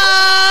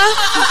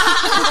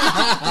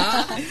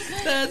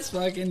 That's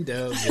fucking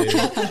dope, dude.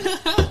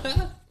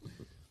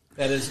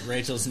 That is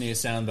Rachel's new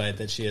soundbite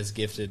that she has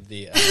gifted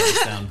the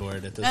soundboard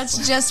at this That's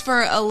point. just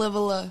for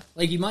Olivia.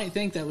 Like, you might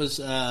think that was,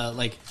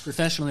 like,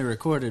 professionally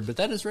recorded, but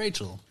that is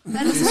Rachel.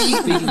 That is me.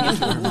 Speaking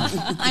into her mic.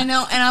 I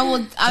know, and I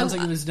will. Sounds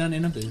like it was done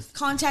in a booth.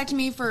 Contact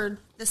me for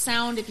the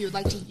sound if you would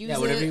like to use it. Yeah,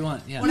 whatever you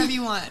want, yeah. Whatever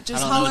you want. I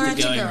Just don't know holler what at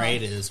the your going girl.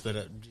 rate is,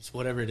 but just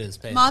whatever it is,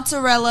 pay.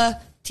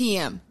 Mozzarella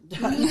TM.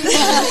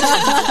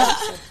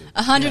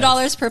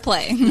 $100 per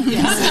play.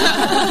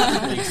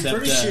 Except,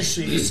 Pretty sure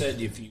she said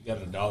if you got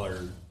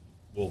 $1,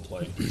 we'll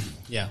play.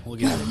 yeah, we'll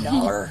get it.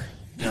 dollar.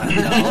 What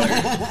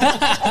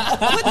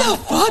the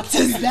fuck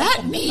does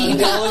that mean?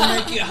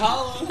 Make you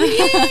holler.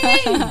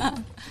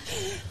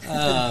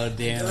 Oh,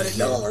 damn it.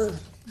 $1.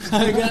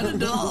 I got $1.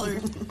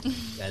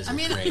 Guys I are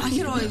mean, crazy. I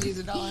could always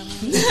use $1.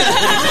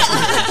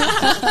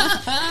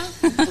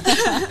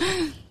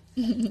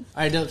 All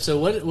right, dope. So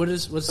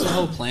what's the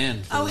whole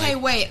plan? For Oh, hey,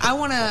 wait. I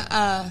want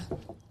to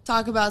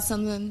talk about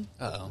something.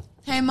 Uh-oh.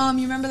 Hey, Mom,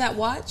 you remember that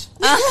watch?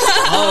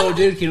 Oh,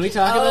 dude, can we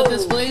talk about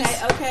this, please?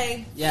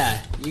 Okay. Yeah,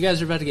 you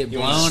guys are about to get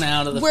blown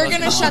out of the We're fucking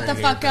going to shut water the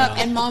here, fuck up,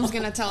 bro. and Mom's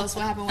going to tell us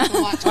what happened with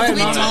the watch. All right, We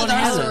Mom, told no,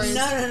 our no, stories.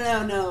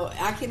 No.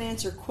 I can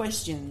answer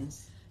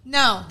questions,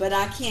 No. but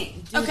I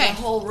can't do Okay. the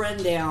whole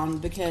rundown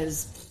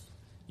because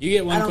You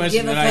get I one don't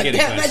question, give a then I fuck get a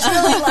that much.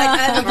 question. Really, like I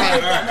haven't All right,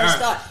 played that all right, much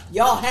all right. thought.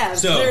 Y'all have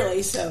So-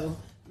 clearly, so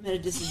I'm at a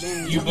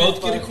disadvantage. You on both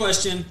that get a part.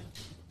 question.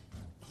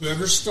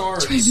 Whoever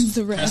starts Traven's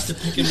the ref. has to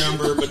pick a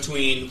number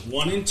between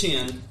 1 and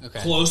 10. Okay.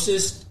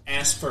 Closest,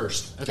 ask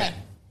first. Okay.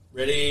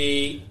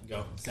 Ready,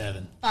 go.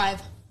 7.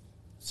 5.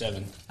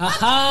 7.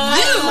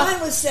 Mine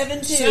was 7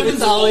 too.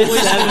 It's always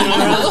 7,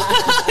 bro.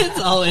 It's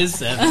always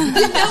 7. You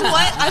know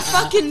what? I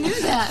fucking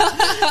knew that.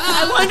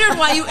 I wondered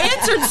why you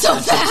answered so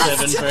 7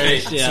 fast.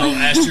 first, So yeah.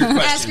 ask your question.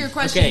 Ask your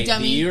question, Okay,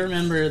 dummy. do you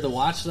remember the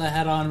watch that I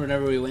had on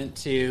whenever we went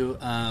to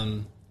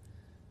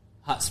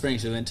Hot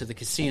Springs? We went to the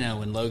casino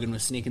when Logan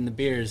was sneaking the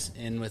beers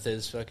in with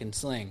his fucking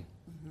sling.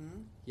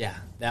 Mm-hmm. Yeah,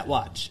 that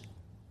watch.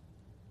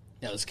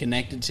 That was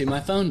connected to my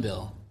phone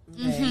bill.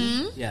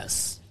 Okay.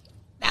 Yes.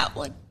 That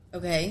one.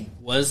 Okay.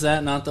 Was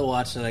that not the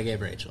watch that I gave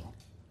Rachel?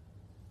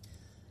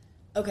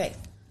 Okay.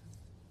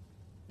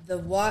 The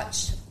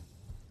watch.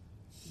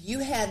 You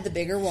had the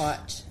bigger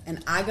watch,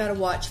 and I got a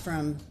watch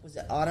from, was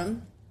it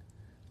Autumn?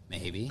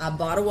 Maybe. I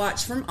bought a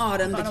watch from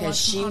Autumn Bought a because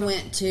watch from she Autumn.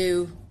 went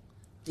to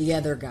the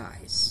other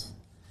guys.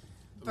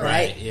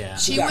 Right, yeah.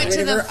 She She got went rid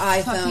to of the her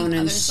fucking iPhone, and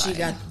other she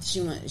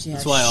side. went.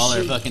 That's why all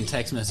their fucking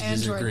text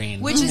messages are Android.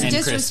 green. Which is And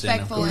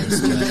disrespectful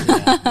Kristen, of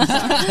and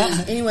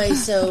course. Anyway,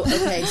 so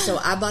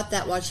I bought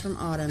that watch from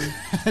Autumn, and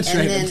Raven's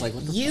then like,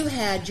 what the you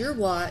had your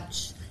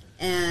watch,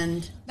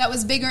 and That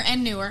was bigger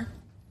and newer.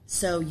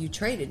 so you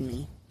traded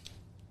me,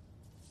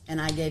 and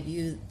I gave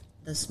you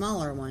the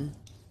smaller one,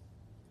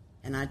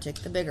 and I took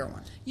the bigger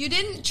one. You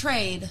didn't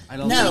trade I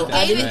don't No, think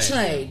I that's didn't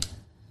right. trade.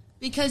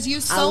 because you I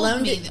sold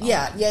loaned me. it. Though.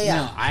 Yeah.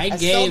 No, I sold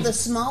gave- the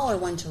smaller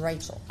one to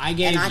Rachel. I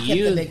gave and I kept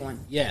you the big one.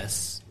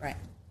 Yes. Right.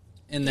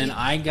 And then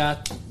I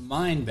got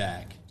mine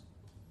back.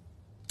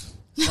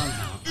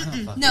 Somehow. I don't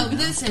fucking No, know.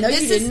 listen. No,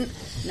 this you is didn't.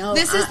 No,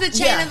 this is the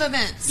chain yeah. of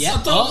events. Yeah. I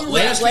thought we were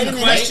asking Wait a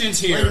minute. questions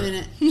here. Wait a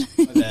minute.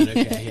 My bad,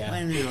 okay, yeah.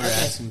 Wait a minute, We were okay.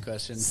 asking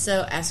questions.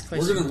 So ask a We're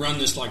question. going to run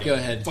this like Go a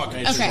ahead.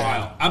 fucking Okay.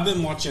 trial. I've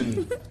been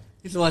watching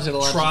He's watching a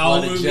lot trial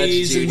of Judge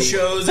movies and Judy.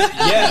 shows.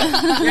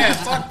 Yeah,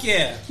 fuck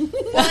yeah. Well,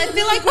 I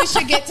feel like we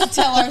should get to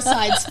tell our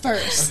sides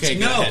first. Okay,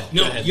 go ahead,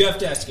 go No, ahead. you have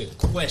to ask a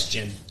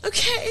question.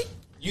 Okay.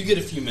 You get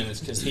a few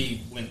minutes because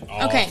he went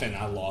off Okay. and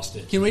I lost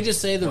it. Can we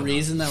just say the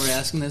reason that we're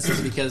asking this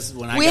is because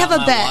when I We got have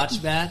a my bet.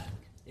 watch back,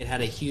 it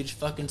had a huge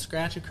fucking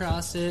scratch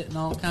across it and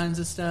all kinds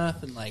of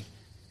stuff, and like,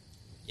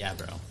 yeah,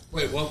 bro.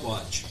 Wait, what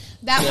watch?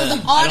 That Yeah, was I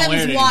don't wear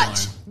Autumn's it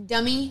watch,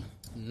 dummy.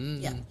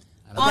 Yeah.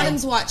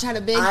 Autumn's watch had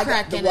a big I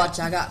crack got the in watch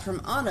it. I got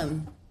from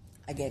Autumn.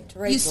 I gave to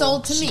Rachel. You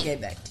sold to she me. gave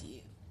back to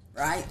you.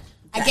 Right?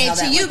 I That gave how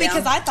to that you went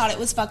because down? I thought it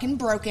was fucking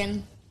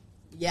broken.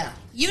 Yeah.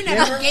 You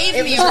never gave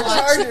it me was a her watch,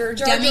 charger.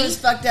 Charger dummy. was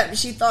fucked up and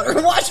she thought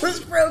her watch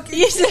was broken.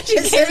 You said she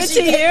And gave it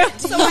to you.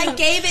 So I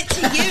gave it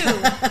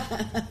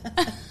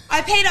to you.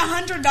 I paid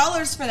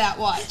 $100 for that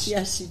watch.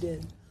 Yes, she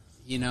did.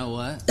 You know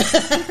what?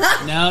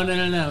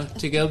 No.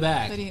 To go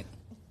back, But he-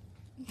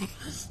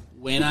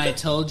 when I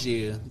told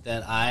you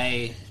that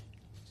I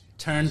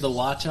turned the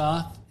watch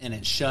off and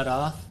it shut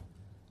off,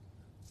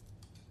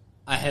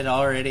 I had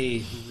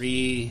already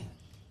You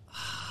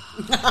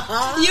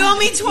owe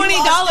me $20,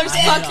 already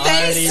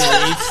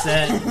fuckface.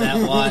 reset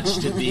that watch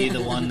to be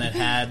the one that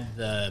had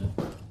the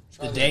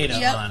data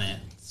Yep. on it.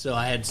 So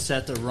I had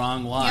set the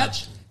wrong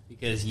watch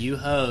because you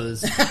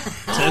hoes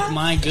took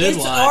my good It's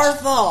watch our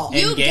fault.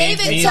 and You gave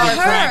gave me it the to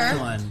cracked her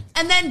one.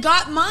 and then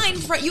got mine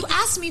for you.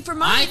 Asked me for I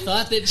mine.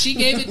 thought that she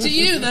gave it to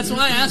you. That's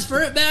why I asked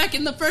for it back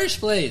in the first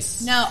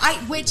place. No,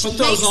 which Put makes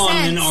those on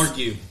sense. and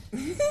argue.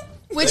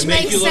 Which They make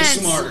makes you look sense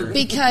smarter.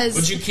 because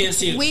But you can't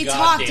see a we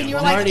goddamn talked and you were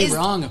I'm like, already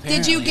wrong,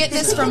 "Did you apparently, get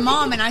this so." from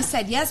Mom?" And I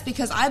said yes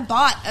because I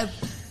bought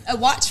a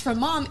watch from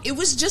Mom. It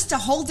was just a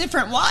whole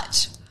different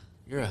watch.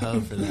 You're a hoe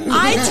for that.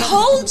 I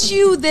told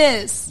you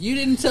this. You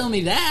didn't tell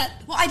me that.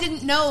 Well, I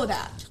didn't know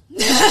that.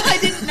 I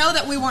didn't know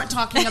that we weren't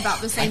talking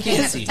about the same I thing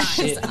can't at the see time.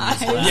 shit in this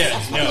glass.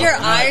 Yeah, no. Your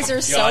no. eyes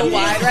are so God,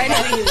 wide right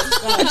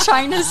now. I'm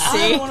trying to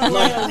see.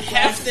 Like,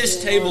 half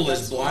this table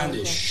is blind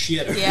as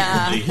shit.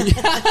 Yeah.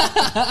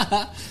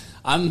 apparently.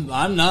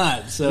 I'm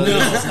not, so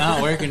it's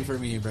not working for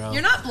me, bro.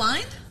 You're not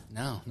blind?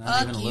 No, not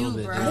Fuck even a little you,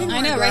 bit. bro. Dude. didn't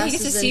I know, wear right? He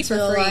gets to glasses see for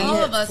until free. I All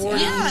hit of us, 40.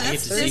 yeah. I get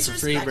That's to see for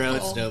free, bro.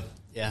 It's disrespectful. dope.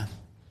 Yeah.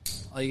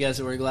 All you guys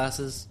that wear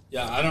glasses,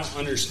 Yeah, I don't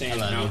understand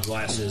I love how you.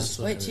 glasses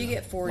Wait till you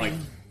get 40. like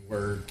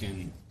work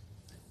and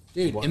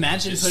dude. what-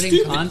 Imagine it's putting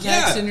stupid.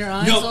 contacts Yeah. in your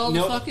eyes no, all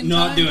no, the fucking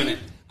not time. doing it.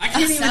 I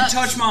can't even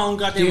touch my own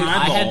goddamn Dude,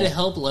 eyeball. I had to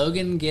help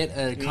Logan get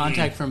a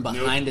contact from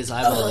behind his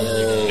eyeball the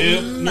other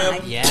day.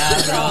 Nope.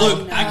 Yeah, bro.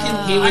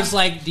 Look, He was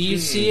like, "Do you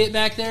see it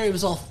back there?" It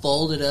was all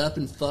folded up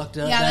and fucked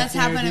up. Yeah, back that's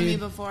there, happened to dude. me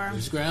before. It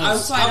was I,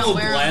 gross. why I I don't will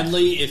wear 'em.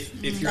 gladly,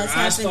 if your That's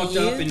eyes happened fucked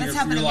to up you? and That's you're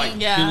happened to like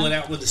me. Yeah. peel it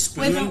out with a We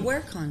spoon. don't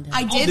wear contacts.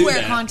 I I'll did do wear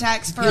that.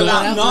 contacts for But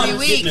about I'm not 3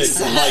 weeks.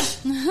 getting like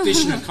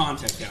fishing a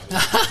contact out.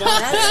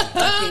 That's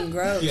fucking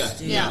gross, Yeah.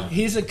 dude. Yeah.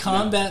 He's a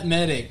combat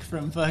medic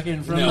from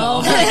fucking from. No.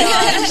 Oh my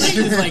gosh!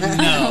 He's like,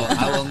 no,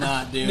 I will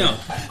not do No, it.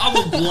 I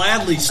will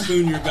gladly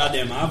spoon your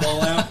goddamn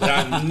eyeball out, but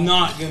I'm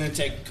not going to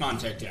take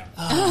contact out.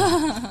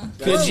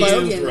 Poor That's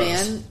Logan,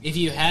 gross. man. If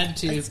you had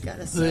to That's gotta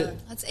put suck.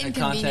 That's a contact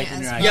inconvenient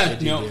in your as eye, Yeah,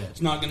 could you no, do it?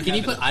 it's not going to Can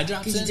happen. you put eye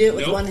drops Could in? you do it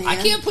with Nope. one hand? I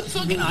can't put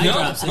fucking eye No,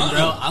 drops in, uh-uh.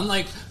 bro. I'm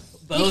like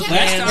both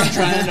can't. hands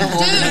trying to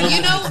hold it. Dude,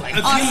 you know,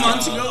 A few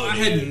months ago, I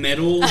had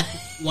metal,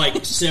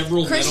 like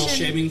several metal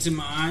Kristen- shavings in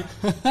my eye,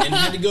 and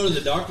had to go to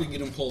the doctor to get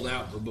them pulled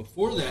out. But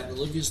before that,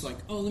 Olivia's like,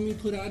 "Oh, let me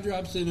put eye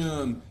drops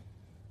in."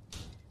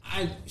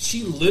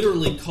 She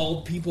literally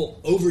called people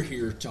over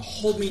here to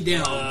hold me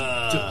down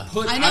to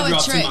put I know eye a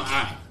drops in trick. my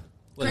eye.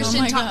 Christian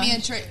Oh my taught me a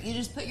gosh. trick. You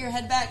just put your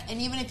head back, and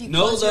even if you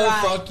No, close the your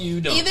eye, fuck you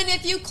don't. even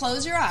if you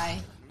close your eye,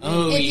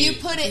 Oh, if you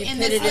put it in put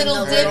this it in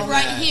little the dip little-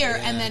 right Yeah, here,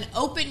 yeah. and then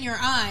open your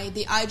eye,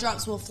 the eye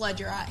drops will flood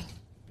your eye.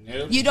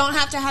 Nope. You don't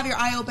have to have your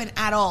eye open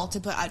at all to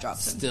put eye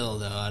drops in. Still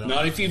though, I don't.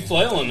 Not if you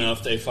flail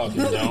enough, they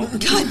fucking don't.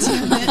 God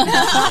damn it!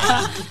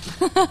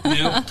 Nope. Yeah,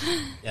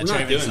 We're not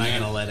Traven's doing not that.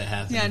 gonna let it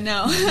happen. Yeah,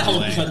 no. I'll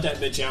way. cut that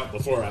bitch out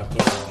before I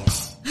put it on.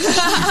 Did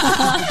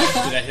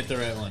I hit the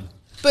right one?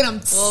 But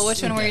I'm. Well,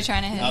 which one were you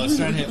trying to hit? I was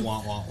trying to hit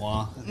wah wah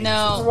wah.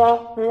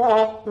 No.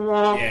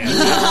 Yeah.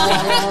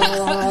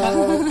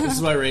 This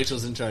is why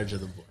Rachel's in charge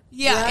of the board.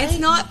 Yeah, Right? it's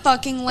not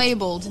fucking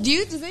labeled.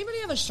 Does anybody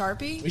have a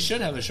Sharpie? We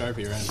should have a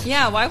Sharpie around here.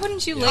 Yeah, why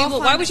wouldn't you label?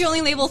 Why would you only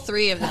label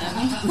 3 of them?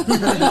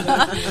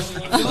 I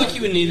feel like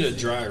you would need a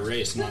dry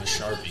erase, not a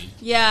Sharpie.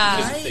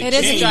 Yeah, Right. it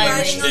is a dry Right.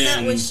 erase. Writing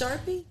on that with Then-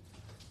 Sharpie?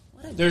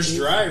 What a There's goof.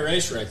 dry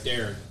erase right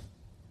there.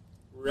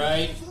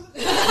 Right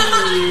Wait,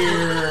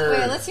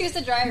 here. let's use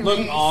the dry erase. Look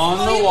on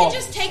Oh, the you wall.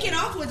 can just take it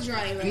off with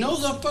dry erase. No,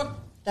 the fuck.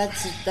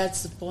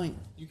 That's the point.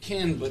 You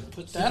can, but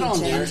put that can on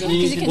there. change it.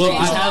 You can Well,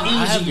 change I it.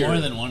 have Easier. more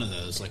than one of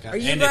those. Like, Are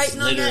you and it's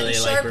writing on that in literally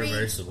like Sharpie?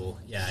 reversible.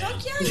 Yeah, I am.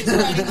 Fuck yeah, he's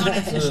writing on it.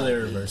 It's literally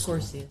reversible. Of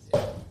course he is. Of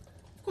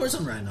course,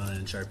 I'm writing on it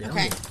in Sharpie. Okay.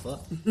 I don't give a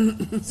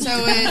fuck. So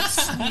it's.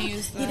 let me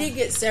use He the- did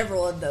get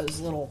several of those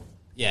little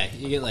Yeah,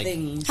 you get like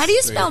things. How do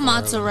you 3 or spell 4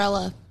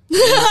 mozzarella?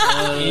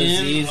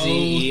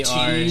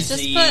 O-Z-Z-E-R.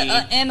 Just put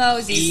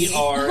M-O-Z-Z.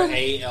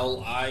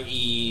 ERALIEBO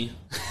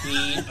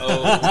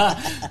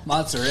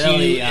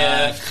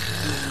Mozzarella.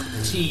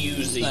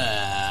 QFTUZ.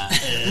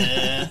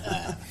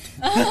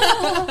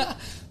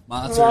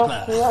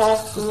 Mozzarella.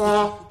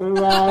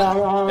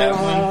 That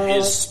one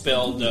is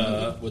spelled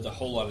with a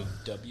whole lot of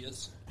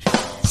W's.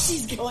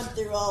 She's going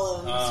through all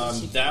of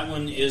them. That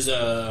one is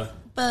a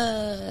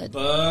Bud.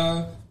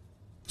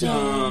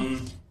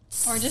 dumb.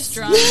 Or just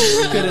drum.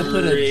 You could have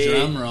put a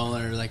drum roll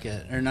or like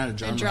or not a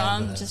drum A roll.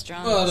 drum, but just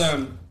drums.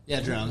 But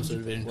yeah, drums would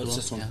have been cool. What's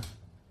this one? Yeah.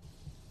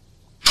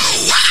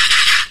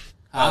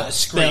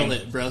 Scream. Spell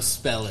it, bro.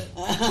 Spell it.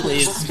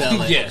 Please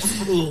spell it. Yes.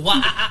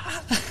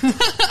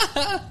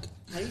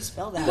 How do you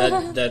spell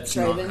that? That's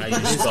not Traven? how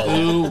you spell it.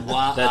 Ooh,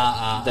 wah,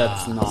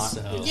 That's not.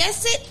 So,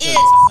 Yes, it it's is.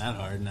 not that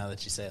hard now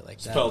that you say it like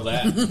that. Spell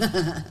that.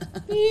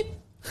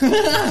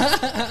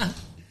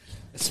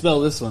 Spell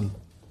this one.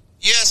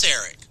 Yes,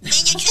 Eric. When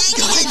you're trying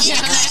to have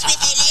intercourse with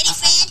a lady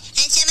friend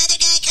and some other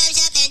guy comes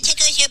up and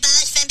tickles your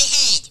balls from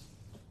behind.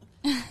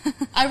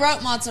 I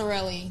wrote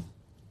mozzarella.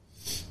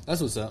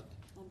 That's what's up.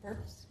 On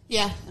purpose?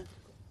 Yeah.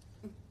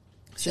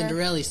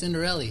 Cinderella.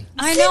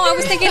 I know, I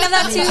was thinking of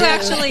that too,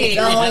 actually.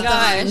 Oh my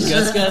gosh.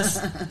 Gus.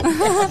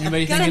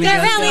 Anybody thinking of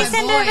Cinderella, Gus?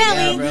 Cinderella.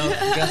 Yeah, bro.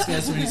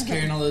 Gus when he's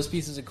carrying all those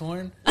pieces of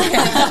corn. Oh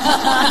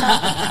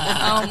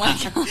my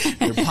god.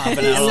 They're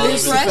popping out all over the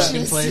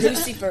fucking place.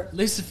 Lucifer.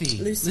 Lucifer.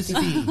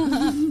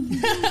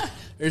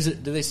 Or is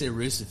it, do they say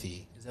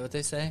Rucifer? Is that what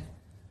they say?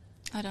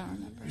 I don't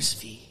remember.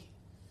 Rucifer.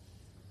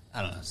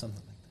 I don't know, something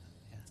like that.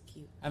 Yeah.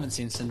 Cute. I haven't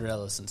seen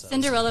Cinderella since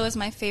Cinderella was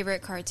my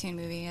favorite cartoon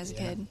movie as a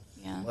kid.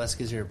 Yeah. Well, that's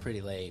because you're a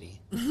pretty lady.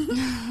 Is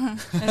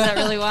that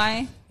really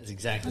why? That's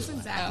exactly why.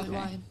 Exactly Okay.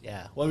 why.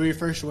 Yeah. What were your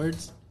first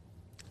words?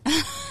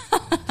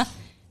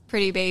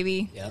 Pretty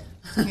baby. Yep.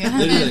 Yeah.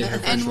 Literally her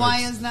first And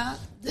why words. is that?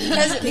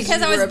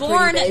 Because I you were was a pretty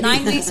born baby.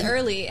 9 weeks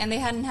early, and they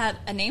hadn't had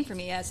a name for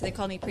me yet, so they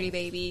called me Pretty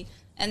Baby,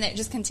 and it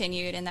just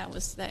continued, and that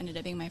ended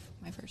up being my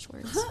first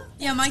words.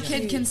 Yeah, my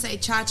kid can say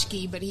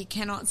tchotchke, but he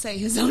cannot say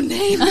his own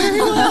name very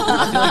well.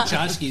 I feel like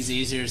tchotchke's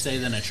easier to say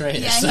than Atreus.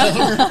 Yeah, So.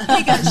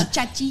 he goes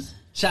chachi.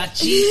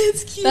 Chachi.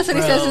 It's cute. That's what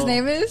he Bro. says his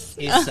name is?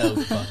 He's so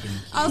fucking cute.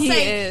 I'll He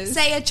say is.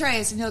 say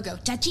Atreus, and he'll go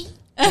chachi.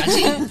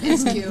 Chachi?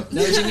 It's cute.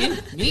 Know what you mean?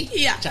 Me?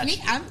 Yeah, Chachi.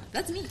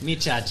 that's me. Me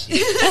Chachi.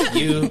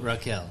 You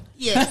Raquel.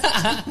 Yes.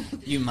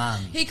 You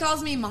Mommy. He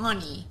calls me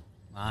Mani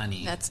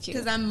Money. That's cute.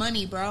 because I'm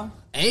money, bro.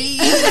 Hey!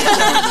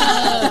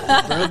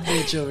 Broke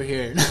bitch over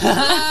here.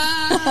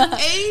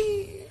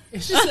 Hey.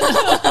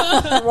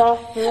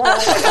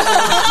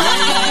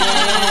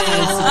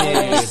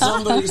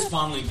 Somebody's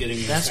finally getting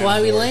this. That's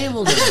why we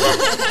labeled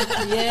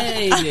it.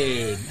 Yay,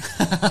 dude.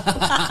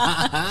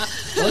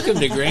 Welcome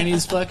to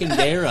Granny's fucking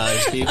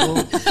Gayrage,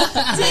 people.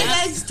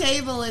 Teenage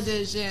Table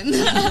Edition.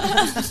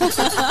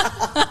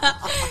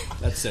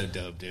 That's so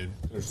dope, dude.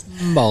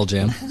 Ball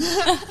jam.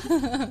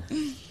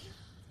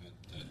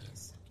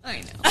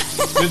 I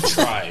know. Good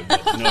try,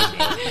 but no go.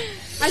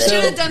 I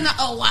should have done the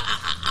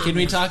Can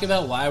we talk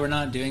about why we're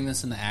not doing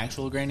this in the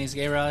actual Granny's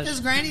Gayrage? Because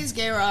Granny's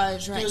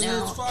Garage right Because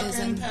now it's is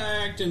fucking an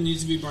packed and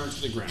needs to be burnt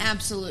to the ground.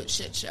 absolute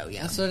shit show.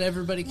 Yeah. That's what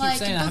everybody keeps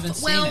saying. I haven't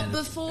seen it.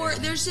 Before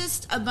there's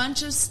just a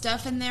bunch of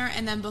stuff in there,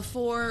 and then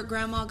before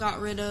Grandma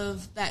got rid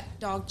of that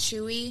dog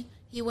Chewy,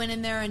 he went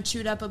in there and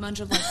chewed up a bunch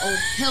of like old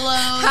pillows.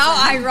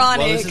 How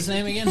ironic. What was his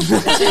name again?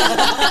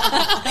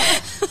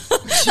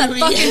 That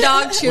fucking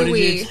dog Chewy. What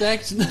did you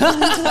expect?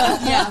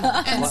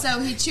 Yeah, and so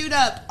he chewed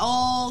up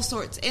all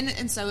sorts,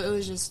 and so it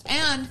was just.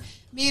 And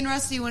me and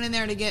Rusty went in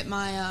there to get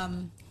my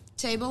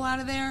table out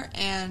of there,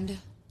 and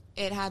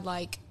it had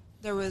like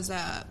there was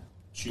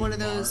one of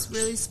those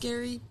really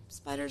scary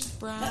spiders,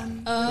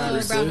 brown. Brown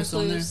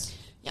recluse.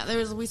 Yeah,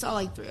 we saw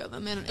like 3 of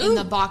them in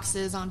the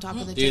boxes on top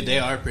of the table. Dude, they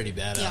are pretty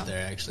bad Yeah. out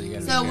there, actually. You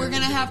gotta So be we're gonna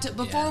careful, have dude. to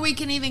before we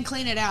can even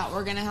clean it out.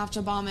 We're gonna have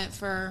to bomb it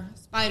for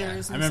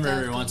spiders. I And remember stuff,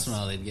 every once in a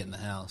while they'd get in the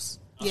house.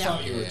 I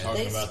thought you were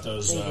talking They- about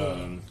those. they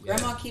do.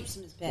 Grandma keeps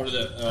them as What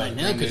are pets. the? I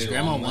know, because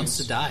Grandma wants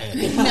to die.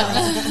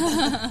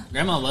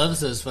 Grandma loves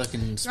those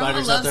fucking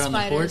spiders out loves there on the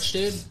spiders. porch,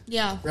 dude.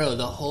 Yeah. Bro,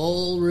 the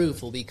whole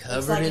roof will be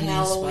covered like in these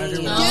Halloween. spider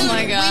Dude, webs. Oh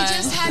my We God.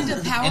 just had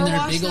to power And they're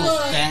wash big old those.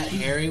 fat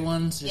hairy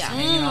ones just Yeah.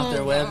 hanging off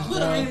their webs, But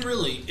bro. I mean,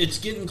 really, it's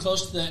getting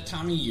close to that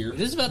time of year.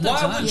 It is about that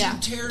Why time. would Yeah. you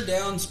tear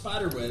down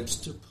spider webs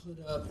to put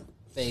up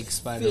Fake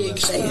spider big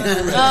webs. spider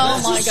webs?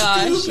 Oh my That's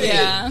gosh, stupid.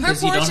 yeah. Her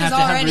Because you porch don't is have to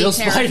have already real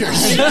terrifying.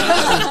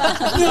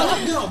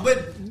 spiders. No,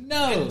 but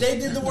No. they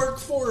did the work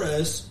for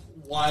us.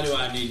 Why do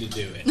I need to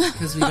do it?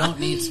 Because we don't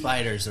need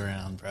spiders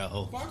around,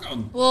 bro. Fuck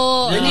 'em.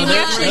 Well, No, I mean, those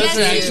actually, are that's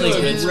actually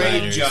true. good Great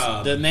spiders.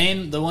 job.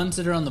 The ones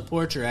that are on the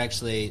porch are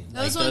actually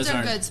Those like, ones are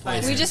aren't good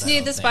spiders. We poisonous, just I need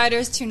don't the think.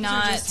 spiders to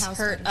not just house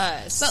hurt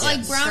us. But like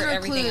Yes. brown Hurt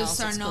everything recluse else,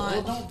 are it's not.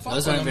 cool. Don't fuck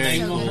Those with aren't them. very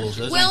They cool. won't-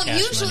 Those Well, aren't cash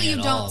usually money you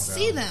at don't all, bro.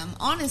 see them.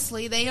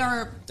 Honestly,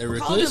 they're They're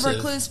called a reclusive.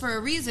 recluse for a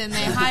reason.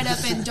 They hide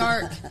up in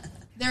dark.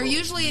 They're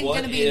usually What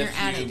going to be in your if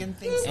attic you- and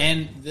things.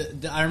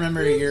 And I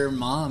remember your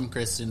mom,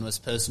 Kristen, was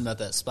posting about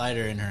that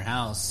spider in her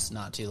house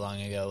not too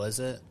long ago, was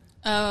it?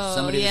 Oh,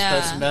 Somebody yeah.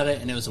 was posting about it,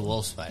 and it was a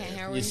wolf spider. Can't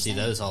hear what You you're see saying.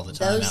 those all the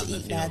time Those out in the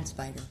eat field. bad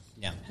spider.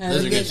 Yeah, those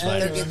are good They're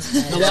spiders. good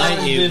spiders. They'll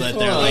bite you, but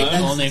they're like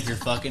Before. only if you're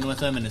fucking with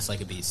them, and it's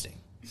like a bee sting.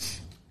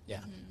 Yeah,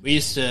 we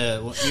used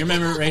to. You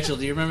remember, Rachel?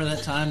 Do you remember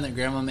that time that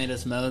Grandma made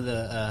us mow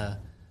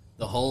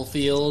the whole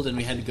field, and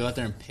we had to go out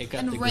there and pick up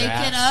And the rake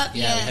grass? it up?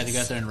 Yeah, we had to go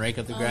Yes. out there and rake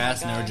up the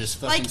grass, and there were just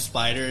fucking Like,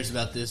 spiders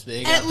about this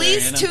big. out At there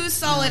least in 'em. 2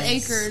 solid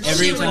acres.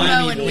 Every she would time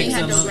mow you and we pick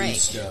had to some rake.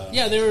 Stuff.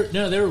 Yeah, they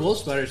were wolf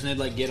spiders, and they'd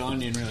like get on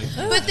you and really.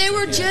 But they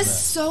were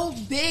just so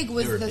big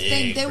was They were the big,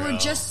 thing. They bro. were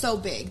just so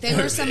big. They They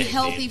were were some big,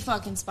 healthy dude.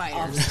 fucking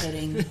spiders.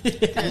 Offsetting.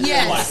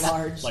 Yes.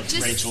 Large. Like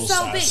Just Rachel's so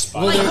size big.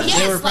 spider. Well, Like,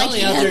 they were yes,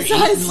 probably like out there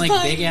yes-sized eating like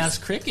spiders. big ass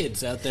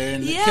crickets out there,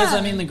 and Yeah. because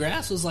I mean the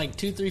grass was like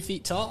 2-3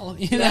 feet tall.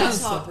 You know,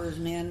 Grasshoppers,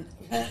 man.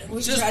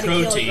 We Just tried to kill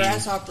a protein.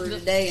 grasshopper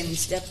today and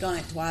stepped on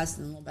it twice,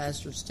 and the little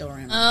bastard's still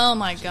around. Oh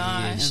my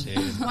gosh. Jeez,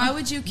 dude. Why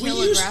would you kill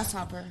We a used-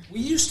 grasshopper?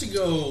 We used to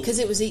go. Because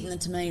it was eating the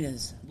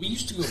tomatoes. We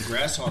used to go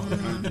grasshopper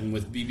hunting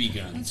with BB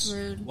guns. That's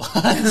rude.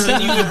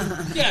 And you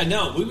would, yeah,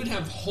 no, we would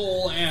have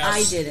whole ass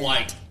I didn't.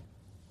 like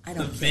I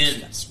don't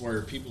events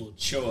where people would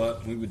show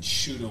up and we would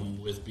shoot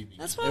them with BB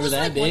guns. That's what They I were was that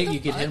like, what big, the you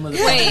could fuck? hit them with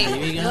a Wait,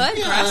 fucking BB gun. what?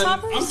 Yeah,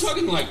 Grasshoppers? I'm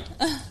talking like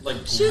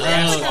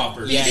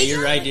grasshoppers. Yeah,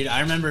 you're right, dude.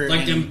 I remember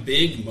Like in- them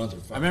big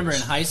motherfuckers. I remember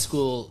in high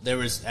school there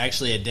was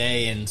actually a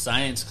day in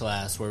science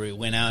class where we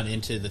went out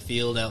into the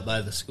field out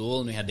by the school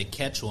and we had to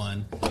catch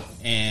one,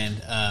 and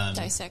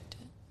Dissect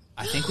it.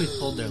 I think we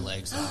pulled their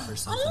legs off or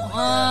something like that.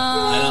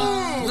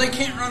 Well, they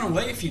can't run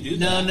away if you do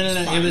No, that. no, no, It's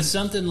no. It fine. was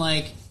something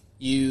like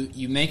you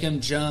make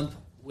them jump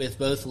with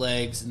both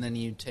legs, and then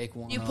you take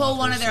one. You off pull or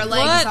one of their something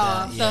legs like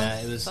off. that. The Yeah,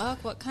 it was.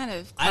 fuck? What kind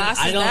of class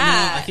I is don't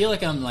that? know. I feel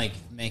like I'm like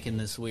making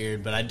this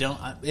weird, but I don't.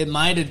 It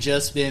might have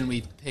just been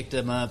we picked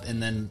them up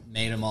and then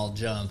made them all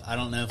jump. I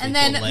don't know if And we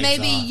then pulled legs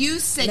maybe off. you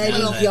sick Maybe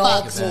little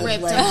y'all fucks pulled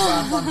ripped legs them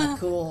off. off on the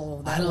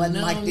cool. I That don't wasn't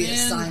know, like the man.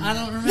 assignment. I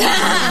don't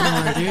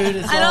remember anymore, dude.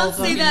 It's I all don't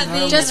see fucking that being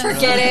garbage, Just bro.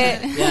 forget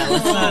it. Yeah,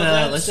 let's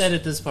not. Let's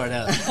edit this part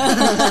out. Cut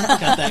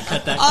that. All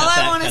cut I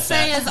that, want to cut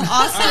say that. is All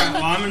Austin. right,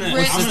 well, I'm gonna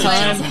What's the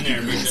time? jump in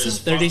there because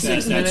fuck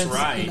 36 that, minutes? That's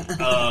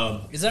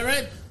right. Is that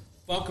right?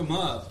 Fuck them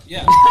up.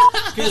 Yeah.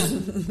 Because,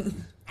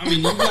 I mean,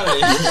 you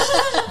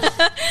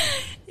gotta.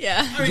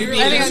 Yeah. I mean,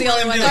 I think I'm the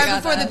only one that Right got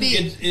before that. the beat.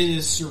 It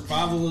is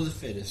survival of the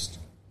fittest.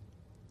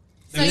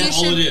 So you That's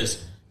all should- it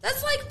is.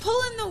 That's like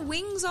pulling the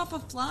wings off a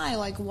fly.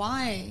 Like,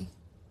 why?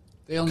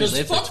 They only Because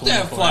live for fuck 24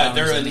 that fly. hours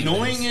They're anyways.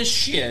 annoying as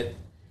shit.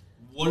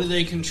 What do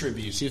they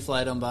contribute? Shoe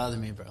fly don't bother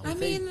me, bro. I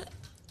mean,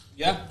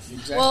 Yeah,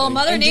 exactly. Well,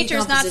 Mother And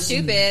Nature's not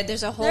decomposition. stupid.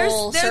 There's a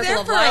whole They're circle there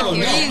of for life a Oh, no,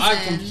 here. reason. I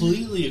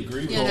completely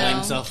agree with You that. know?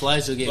 Flying soft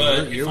flies will get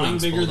But your if I'm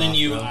wings bigger pulled than off,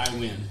 you, bro. I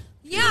win.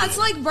 Yeah, it's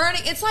like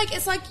burning. It's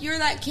like you're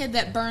that kid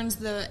that burns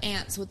the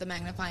ants with the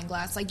magnifying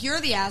glass. Like you're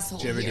the asshole.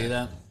 Did you ever here. do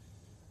that?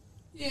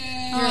 You're the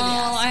Oh,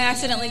 asshole. I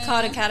accidentally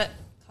caught a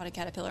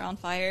caterpillar on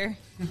fire.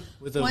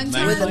 With a One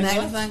time- With a magnifying glass?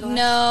 magnifying glass?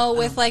 No,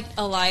 with like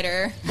a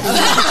lighter. You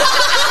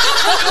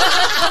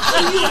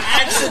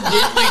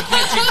accidentally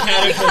catch a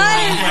caterpillar.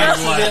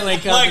 Accidentally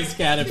caught Like- this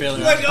caterpillar.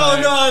 Like, on oh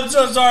fire. no, I'm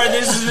so sorry.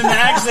 This is an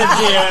accident.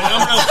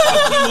 I'm gonna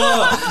fuck you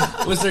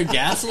up. Was there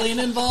gasoline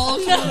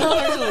involved? Like,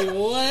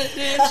 what,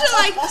 dude?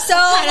 like So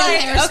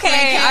like,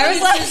 okay, I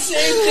was like,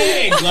 Same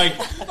thing. Like,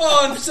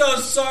 oh, I'm so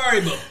sorry,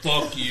 but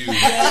fuck you.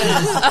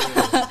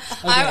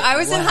 I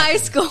was in high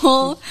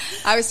school.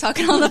 I was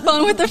talking on the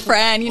phone with a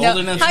friend. You know Old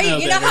enough how to know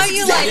you know how better.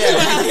 you like.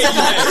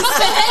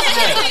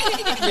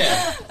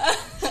 Yeah.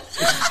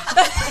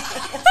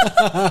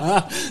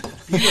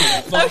 You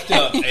done fucked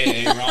up,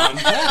 Ron.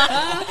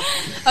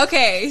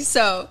 Okay,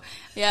 so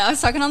yeah, I was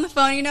talking on the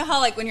phone. You know how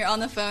like when you're on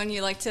the phone,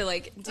 you like to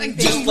like do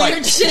things. Just like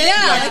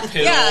Yeah, like a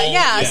pill.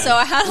 yeah. So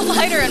I had a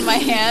lighter in my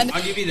hand,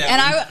 I'll give you that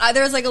and one. I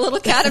there was like a little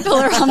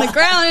caterpillar on the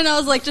ground, and I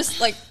was like just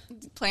like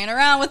playing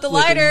around with the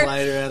Flipping the lighter,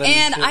 lighter at him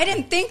and and I shit.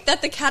 didn't think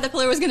that the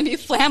caterpillar was going to be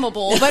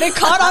flammable, but it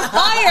caught on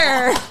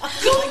fire.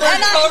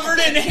 They're covered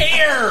in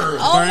hair.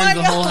 Oh Burned my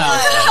the god! whole house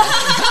down.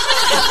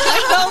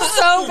 I felt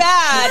so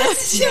bad.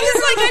 She was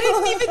like, I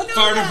didn't even know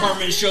Fire that.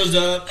 department shows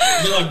up.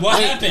 They're like, what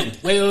happened?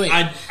 Wait.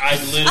 I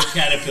lit a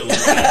caterpillar.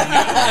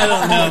 I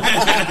don't know.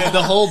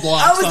 The whole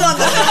block. I was on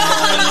the-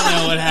 I don't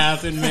know what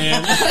happened,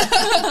 man.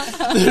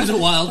 There's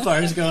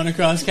wildfires going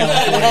across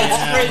California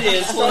now.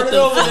 It started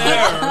over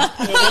there.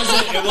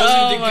 It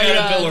wasn't the my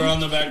caterpillar on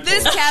the back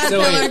This porch. So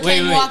caterpillar wait.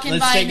 came walking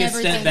Let's by take and a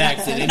everything. step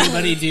back. Did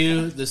anybody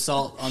do the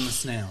salt on the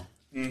snail?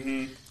 No.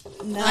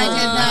 I did not.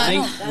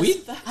 I think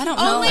we. I don't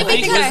know. Only I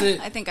think because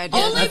I think I did.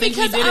 Only I think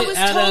we because did I it was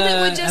at, told it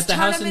would at just the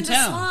turn house him in into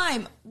town.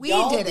 slime. We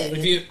Y'all did did it.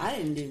 If you- it. I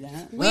didn't do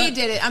that. We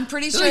did it. I'm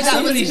pretty sure Like,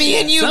 that was me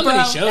and you, somebody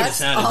bro. showed us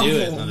That's how to do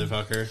it, awful.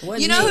 motherfucker.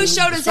 Wasn't You know who me.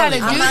 showed us how to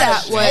do I might that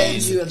have told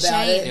was you about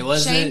Shane. it. It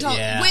wasn't- Shane told,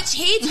 yeah. which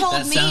he told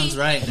That me. sounds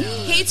right now.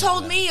 He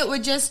told me it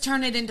would just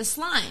turn it into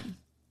slime.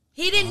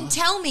 He didn't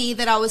tell me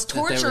that I was they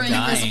were torturing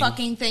this dying.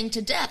 fucking thing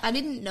to death. I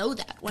didn't know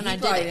that when I You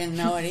did probably it. didn't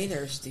know it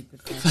either,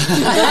 stupid thing.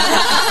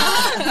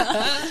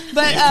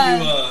 But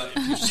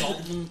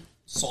If you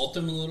salt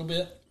them a little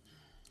bit.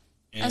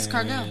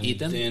 Escargot. Eat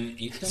them? Then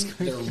eat them.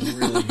 They're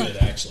really good,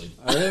 actually.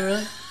 Are they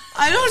really?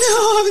 I don't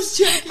know. I was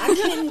joking. I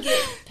couldn't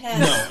get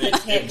past No, it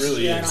texture.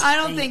 really is. I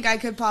don't think I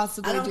could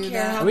possibly I don't do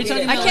care that. how Are we good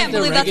talking it I about can't like the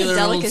believe that's a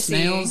regular old delicacy.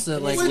 snails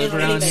that like It's live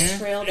literally around the here?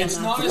 trail down It's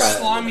my not throat. as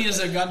slimy as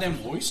a goddamn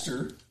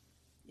oyster.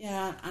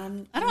 Yeah, I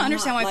don't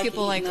understand why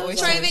people like those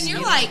oysters. Traven,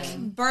 you're like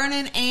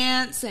burning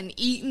ants and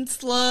eating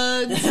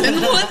slugs. And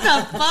what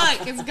the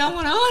fuck is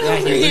going on over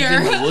You lived in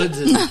here? the woods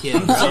as a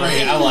kid.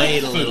 Sorry, I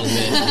played a little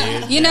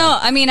bit, dude. You know,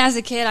 I mean, as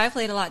a kid, I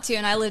played a lot too,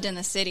 and I lived in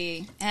the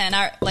city, and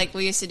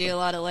we used to do a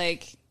lot of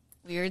like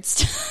weird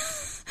stuff.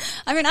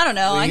 I mean, I don't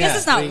know. What I you guess got?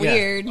 it's not What you got?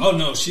 weird. Oh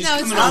no, she's No,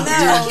 it's coming not on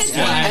that. weird.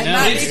 Yeah, I know,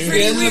 might be dude.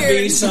 pretty It's gonna weird.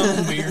 be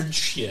some weird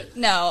shit.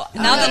 No,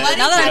 now that let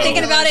I'm it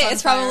thinking go. about it, On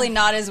it's fire. probably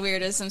not as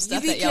weird as some You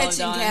stuff be that y'all have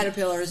catching done.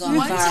 caterpillars on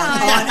One fire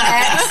time- on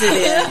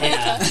accident.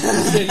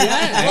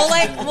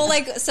 Well,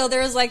 like, so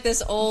there was like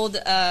this old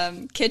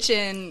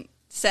kitchen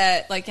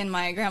set, like in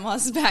my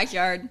grandma's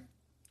backyard,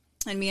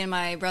 and me and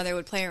my brother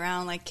would play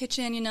around like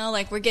kitchen, you know,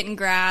 like we're getting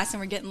grass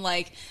and we're getting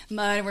like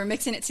mud and we're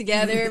mixing it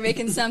together,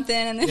 making something,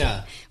 and then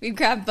Yeah. we'd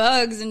grab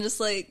bugs and just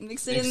like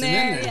mix it Mix in it in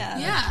there. there. Yeah,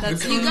 Yeah,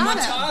 that's you gotta.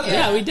 Matata.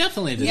 Yeah, we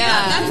definitely did Yeah.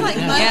 that. That's like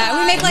mud yeah.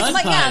 We make like Mud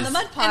mud, pies. the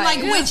mud pie And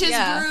like witches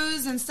yeah.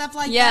 brews and stuff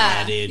like Yeah,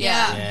 that. dude.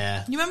 Yeah.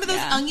 Yeah. You remember those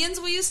Yeah. onions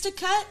we used to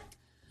cut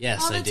Yes,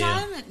 all I the do.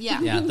 time?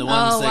 Yeah. Yeah, the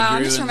ones Oh that wow, grew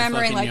I'm just in the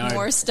remembering fucking like yard.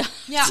 more stuff.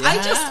 Yeah,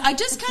 Yeah. I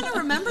just kind of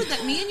remembered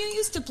that me and you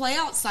used to play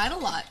outside a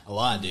lot. A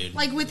lot, dude.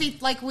 Like we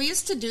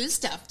used to do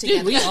stuff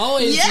together. Dude, we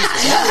always Yeah.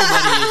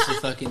 everybody used to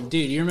fucking,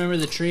 dude, you remember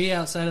the tree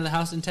outside of the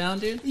house in town,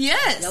 dude?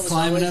 Yes. That was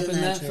Climbing always up in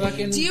in that that tree.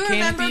 fucking Do you canopy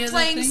remember of that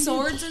playing thing, dude?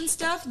 swords and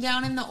stuff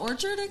down in the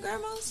orchard at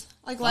Grandma's?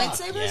 Like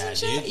lightsabers yeah, and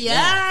shit? dude.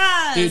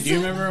 Yes. Dude, do you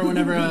remember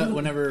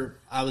whenever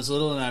I was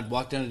little and I'd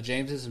walk down to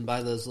James's and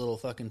buy those little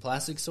fucking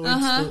plastic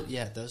swords?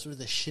 Yeah, those were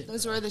the shit.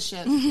 Those bro. were the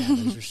shit. Yeah,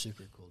 those were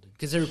super cool, dude.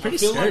 Because they were pretty I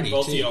feel sturdy, like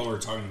both too. of y'all were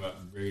talking about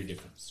very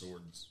different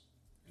swords.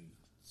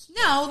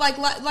 No, like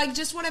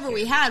just whatever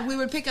we had. We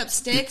would pick up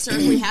sticks, or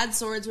if we had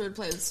swords, we would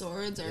play with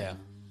swords, or Yeah.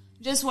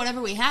 just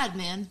whatever we had,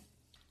 man.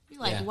 Be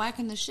like Yeah.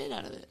 whacking the shit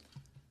out of it.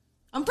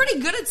 I'm pretty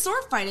good at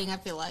sword fighting, I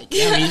feel like.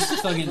 Yeah, we used to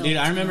fucking, dude,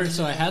 I remember,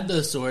 so I had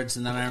those swords,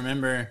 and then I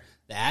remember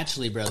the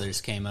Ashley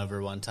brothers came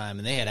over one time,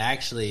 and they had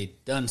actually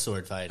done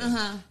sword fighting,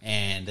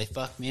 and they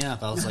fucked me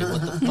up. I was like,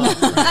 what the fuck,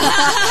 bro?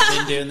 I've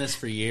been doing this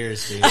for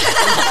years, dude.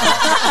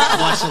 I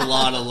watched a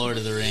lot of Lord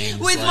of the Rings.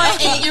 With like,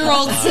 my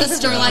 8-year-old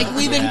sister, like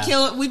we've been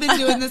Yeah. we've been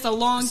doing this a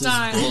long this is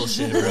time.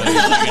 bullshit, bro. You're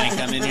not gonna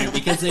come in here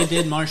because they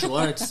did martial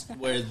arts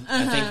where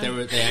I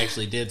think they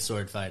actually did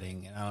sword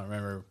fighting, and I don't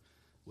remember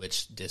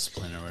which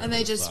discipline or whatever. And they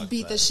the just fuck,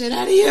 beat but- the shit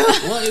out of you.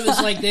 Well, it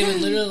was like they would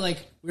literally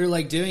like we were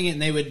like doing it,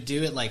 and they would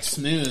do it like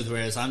smooth,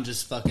 whereas I'm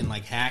just fucking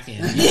like hacking,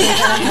 you know what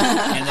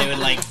I mean? And they would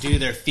like do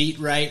their feet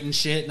right and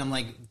shit, and I'm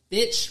like,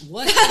 Bitch,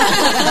 what?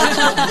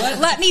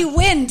 Let me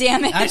win,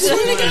 damn it. I swear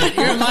to God,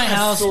 you're in my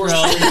house, bro.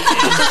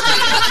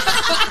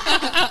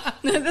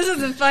 This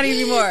isn't funny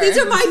anymore. These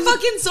are my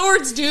fucking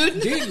swords, dude.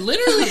 Dude,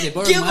 literally, they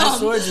borrowed my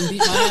swords and beat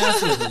my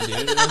ass with them,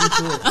 dude. It wasn't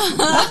cool.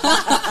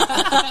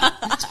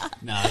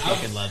 No, I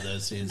fucking love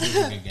those dudes. Those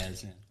are good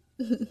guys,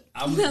 man.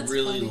 I would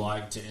really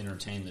like to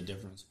entertain the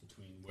difference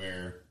between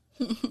where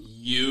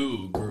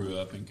you grew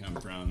up and come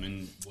from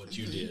and what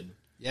you did.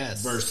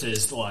 Yes.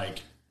 Versus, like,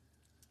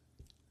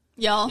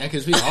 Y'all. Yeah,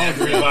 because we all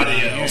grew up everybody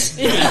around else.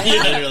 here.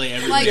 Yeah, literally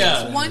everybody Like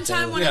else. one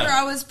time, whenever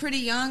I was pretty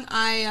young,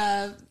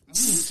 I'm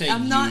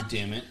not.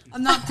 Damn it.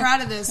 I'm not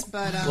proud of this,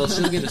 but Well,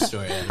 she'll get a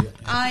story out of it.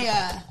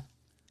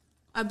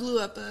 I blew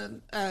up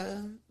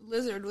a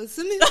lizard with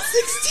some in the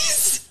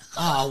 60s.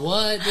 Oh,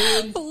 what,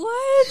 dude?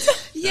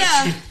 What?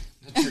 Yeah.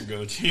 That's your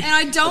go-to. And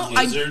I don't,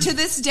 Lizard. to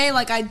this day,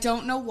 like, I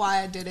don't know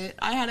why I did it.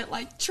 I had it,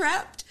 like,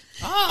 trapped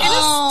in a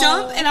Oh.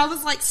 stump, and I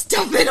was, like,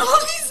 stumping all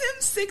these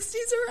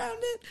M60s around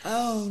it.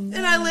 Oh, no.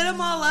 And I lit them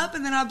all up,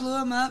 and then I blew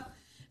them up.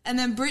 And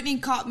then Brittany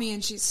caught me,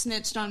 and she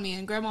snitched on me,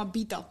 and Grandma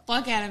beat the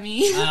fuck out of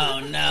me. Oh,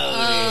 no,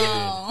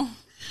 Oh.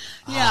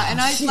 Yeah, and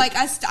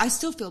I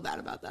still feel bad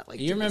about that. Like,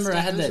 dude. You to this remember day.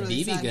 I had It was that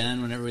really BB sad.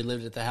 gun whenever we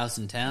lived at the house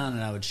in town,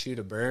 and I would shoot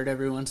a bird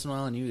every once in a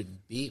while, and you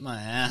would beat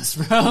my ass,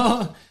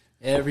 bro.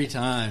 Every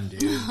time,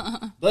 dude.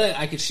 But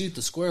I could shoot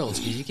the squirrels,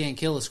 because you can't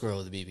kill a squirrel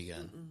with a BB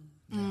gun.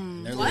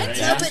 They're little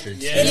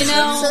bastards. Yeah, You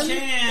know,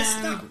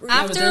 It's not real.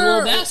 but they're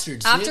little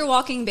bastards, dude. After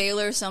walking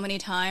Baylor so many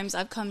times,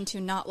 I've come to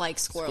not like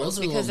squirrels Squirrels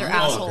are because they're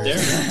little assholes. They're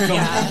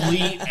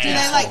complete Do they,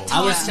 like, assholes. I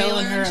was Yeah.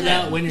 telling her Baylor and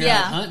about shit. when you're Yeah,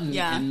 out hunting,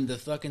 yeah. and the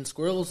fucking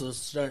squirrels will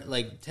start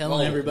like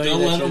telling Oh, everybody they'll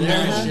that let you're them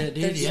there know. and shit,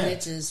 They're dude. Yeah.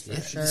 snitches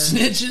for sure.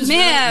 Snitches,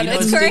 Man, bro. You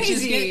know it's what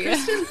crazy. snitches get,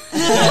 Kristen?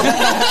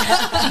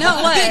 No,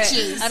 what?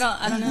 Bitches. I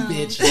don't know.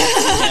 Bitches.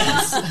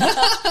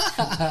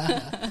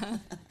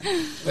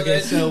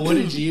 Okay, so what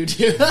did you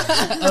do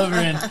over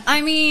in?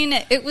 I mean,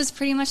 it was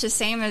pretty much the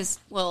same as,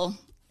 well,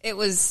 it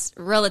was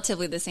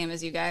relatively the same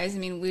as you guys. I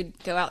mean, we'd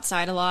go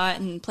outside a lot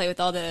and play with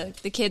all the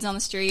kids on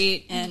the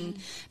street and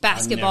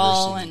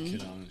basketball I've never seen a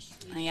and kid on the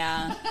street.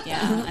 yeah.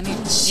 I mean,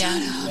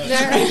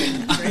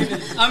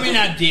 yeah. I mean,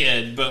 I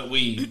did, but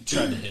we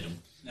tried to hit him.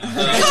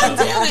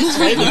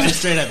 They lived just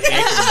straight up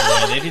acres,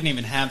 bro. They didn't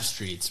even have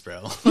streets,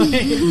 bro.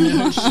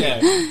 No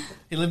shit.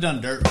 He lived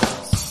on dirt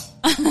roads.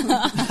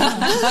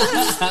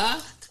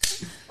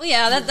 Well,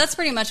 yeah, that's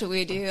pretty much what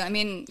we do. I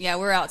mean, yeah,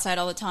 we're outside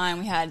all the time.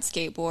 We had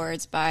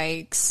skateboards,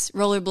 bikes,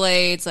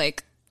 rollerblades,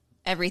 like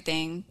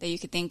everything that you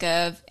could think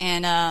of.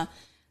 And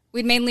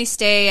we'd mainly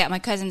stay at my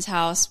cousin's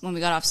house when we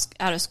got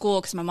out of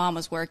school because my mom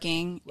was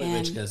working. Wait, and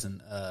which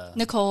cousin?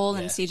 Nicole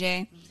and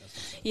CJ.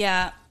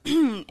 Yeah.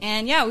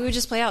 And yeah, we would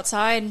just play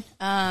outside.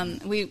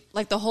 We,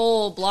 like the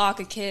whole block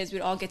of kids,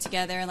 we'd all get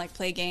together and like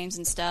play games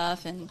and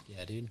stuff. And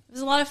Yeah, dude. it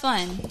was a lot of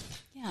fun.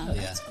 Yeah.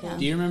 Yeah.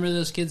 Do you remember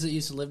those kids that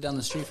used to live down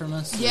the street from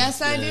us?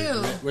 Yes, I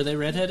do. Were they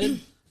redheaded?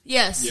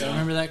 Yes. Do you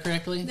remember that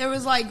correctly? There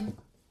was like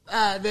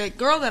the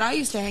girl that I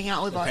used to hang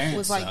out with Their parents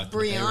was like sucked, but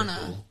they were Brianna,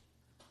 cool.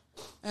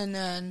 and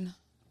then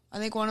I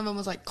think one of them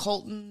was like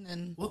Colton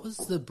and What was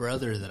the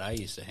brother that I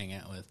used to hang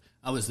out with?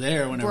 I was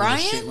there whenever Brian?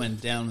 this shit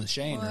went down with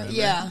Shane. Remember?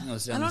 yeah. I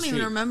was I down the don't even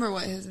street. remember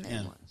what his name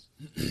Yeah.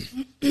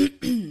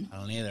 was. I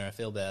don't either. I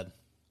feel bad.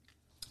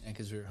 Yeah,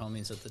 because we were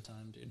homies at the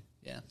time, dude.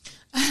 Yeah.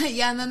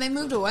 Yeah, and then they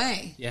moved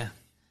away. Yeah.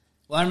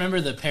 Well, I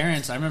remember the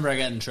parents. I remember I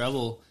got in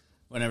trouble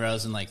whenever I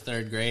was in like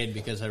third grade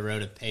because I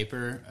wrote a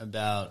paper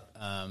about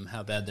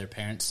how bad their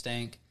parents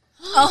stank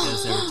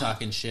because they were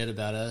talking shit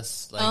about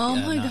us, like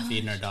not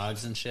feeding our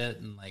dogs and shit.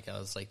 And like I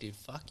was like, dude,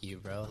 fuck you,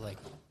 bro. Like,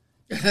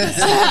 and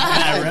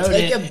I wrote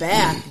Take it. a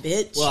bath,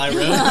 bitch. Well, I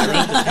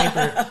wrote the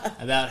paper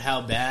about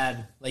how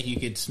bad, like you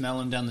could smell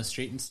them down the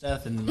street and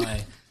stuff. And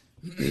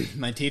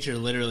my teacher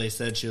literally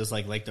said, she was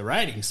like the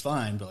writing's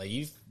fine, but like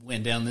you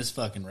went down this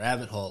fucking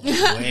rabbit hole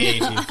like, way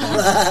too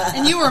far.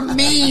 And you were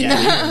mean. Yeah,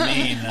 you were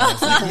mean. And I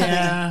was like,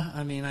 yeah,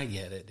 I mean, I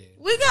get it, dude.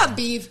 We got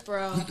beef,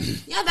 bro.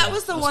 Yeah, that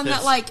was the one that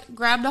pissed. like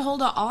grabbed a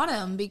hold of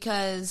Autumn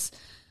because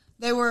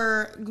it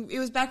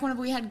was back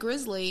whenever we had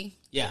Grizzly.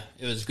 Yeah,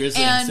 it was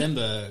Grizzly and And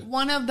Simba.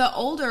 one of the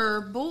older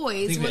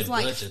boys think we was had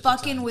like Butch at the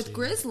fucking time, with too.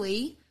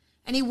 Grizzly,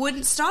 and he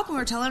wouldn't stop. And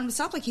we were telling him to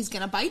stop, like he's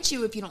gonna bite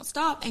you if you don't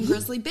stop. And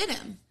Grizzly bit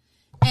him.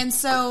 And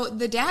so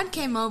the dad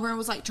came over and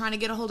was like trying to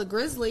get a hold of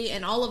Grizzly,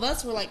 and all of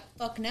us were like,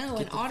 "Fuck no!"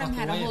 And the Autumn fuck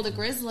had a away hold from of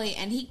Grizzly,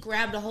 and he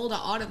grabbed a hold of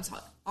Autumn's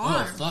arm.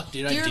 Oh, fuck,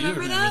 dude, I do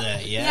remember that. Yeah,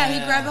 he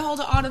Yeah. grabbed a hold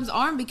of Autumn's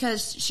arm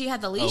because she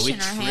had the leash we in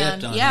her tripped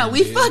hand. on Yeah, him,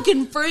 we dude.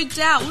 fucking freaked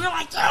out. We were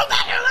like, "You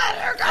better let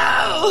her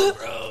go!"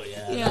 Bro,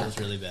 yeah, Yeah. that was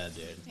really bad,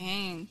 dude.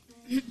 Dang.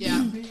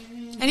 Yeah.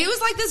 And he was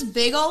like this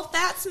big old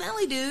fat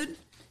smelly dude.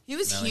 He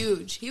was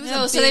huge. He was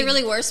Oh, a so they big-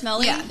 really were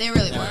smelly? Yeah, they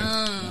really were.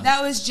 were.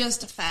 That was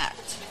just a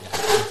fact.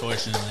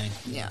 Unfortunately.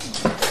 Yeah.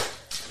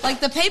 Like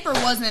the paper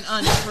wasn't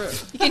untrue.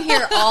 You can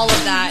hear all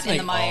of that in Like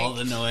the mic. all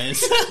the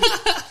noise.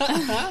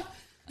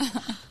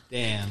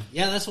 Damn.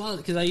 Yeah, that's wild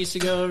because I used to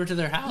go over to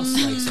their house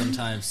like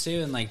sometimes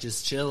too and like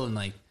just chill and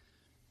like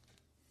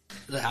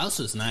the house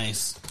was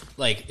nice.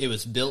 Like it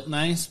was built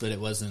nice, but it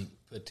wasn't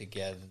put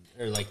together,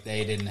 or like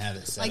they didn't have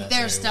it set Like up their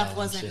very stuff well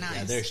wasn't and shit. nice.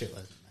 Yeah, their shit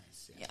wasn't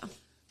nice. Yeah.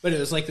 But it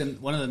was like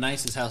one of the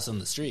nicest houses on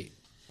the street.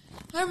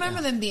 I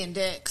remember them being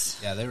dicks.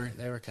 Yeah, they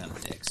were kind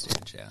of dicks,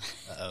 dude. Yeah.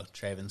 Uh-oh,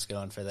 Traven's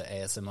going for the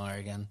ASMR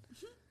again.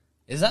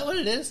 Is that what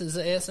it is? Is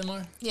it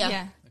ASMR?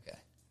 Yeah. Okay.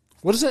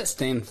 What does that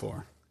stand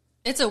for?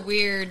 It's a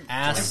weird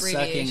Ass sucking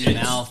abbreviation.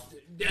 mouth.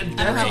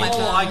 That's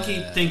all I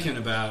keep thinking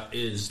about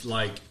is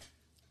like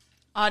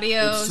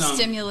Audio It's some-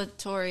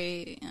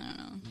 stimulatory. I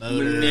don't know.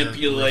 Motor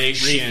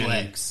Manipulation.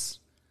 reflex.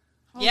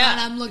 Hold Yeah. on,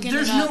 I'm looking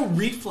There's it up. no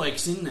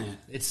reflex in that.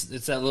 It's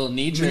that little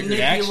knee-jerk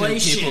reaction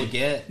people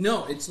get.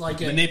 No, it's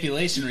like a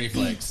Manipulation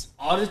reflex.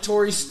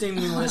 auditory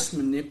stimulus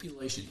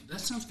manipulation.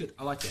 That sounds good.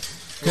 I like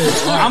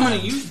that. I'm going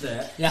to use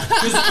that. Yeah.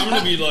 Because I'm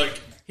going to be like,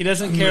 He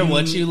doesn't care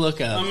what you look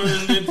up. I'm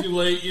going to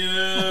manipulate you. You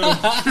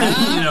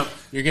know,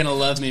 You're going to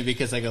love me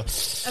because I go,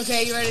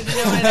 Okay, you ready to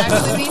know what it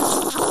actually means?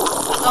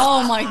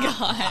 Oh my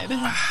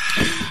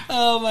god.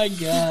 oh my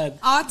God.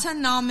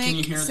 Autonomic Can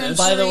you hear this? sensory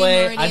By the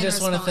way, I meridian just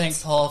want to response.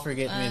 thank Paul for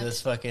getting me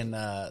this fucking,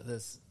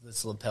 this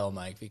lapel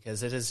mic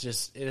because it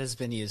has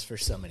been used for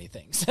so many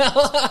things.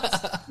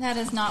 That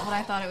is not what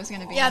I thought it was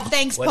going to be. Yeah,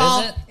 thanks, What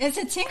Paul. is it? It's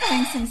a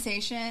tingling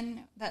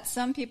sensation that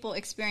some people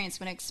experience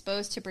when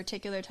exposed to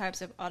particular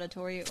types of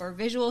auditory or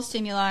visual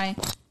stimuli,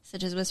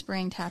 such as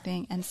whispering,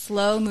 tapping, and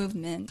slow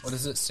movement. What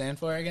does it stand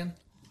for again?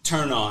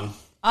 turn on.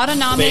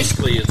 Autonomic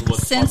Basically is what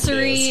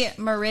sensory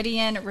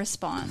meridian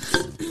response.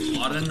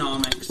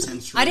 autonomic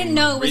sensory. I didn't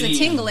know it was a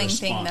meridian tingling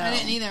thing, response. though. I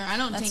didn't either. I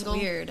don't That's tingle.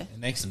 weird. It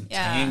makes them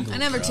Yeah. tingle. I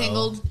never bro.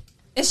 tingled.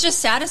 It's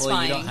just Well,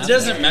 satisfying. you don't have It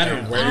doesn't that.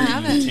 matter where I you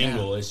haven't.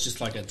 tingle. It's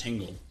just like a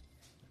tingle.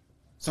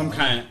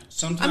 Sometimes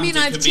I mean, it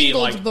I've could be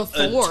tingled like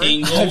before. A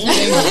tingle.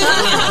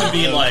 It could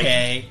be like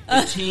Okay.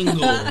 a tingle.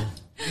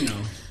 You know.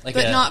 Like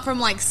But a, not from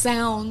like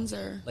sounds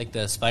or. like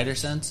the spider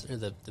sense or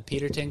the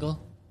Peter tingle.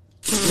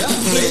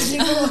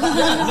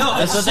 Yeah, no,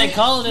 That's what they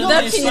call it in The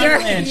the Peter-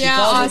 Spider-Man. She Yeah,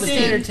 calls it Austin. the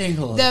Peter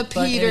tingle. The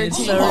Fucking, Peter it's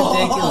tingle. so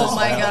ridiculous. Oh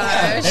my bro.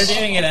 gosh. They're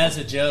doing it as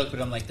a joke, but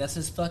I'm like, that's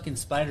his fucking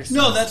spider sense.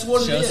 No, that's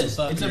what it Show is.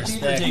 some fucking It's a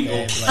Peter respect, tingle.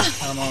 babe. Like,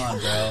 come on,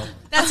 bro.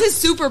 That's his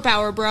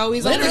superpower, bro.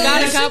 He's only Literally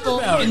got a his couple.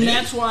 superpower. And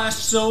that's why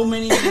so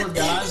many more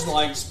guys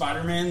like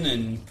Spider-Man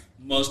than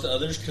most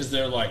others, because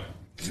they're like,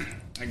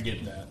 I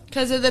get that.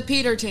 Because of the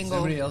Peter Does tingle.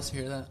 anybody else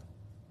hear that?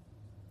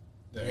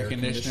 The Air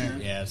conditioner?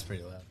 Yeah, it's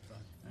pretty loud. Fuck.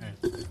 All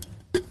right.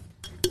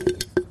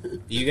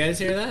 Do you guys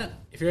hear that?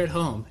 If you're at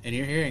home and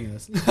you're hearing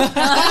this, it'll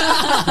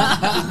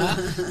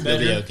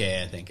be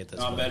okay, I think, at this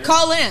Not point. better.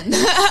 Call in.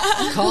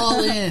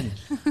 Call in.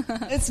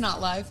 It's not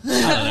live. I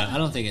don't know. I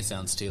don't think it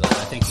sounds too loud.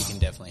 I think you can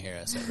definitely hear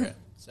us over it,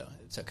 so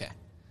it's okay.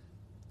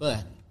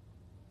 But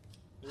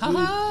What do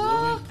we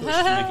push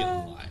to make it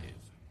live?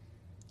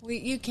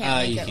 You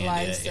can't you make it can't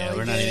live. do it. Silly Yeah,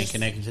 we're not even goose.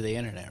 connected to the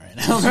internet right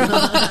now.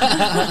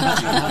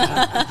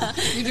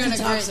 You're doing a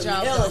Talk great some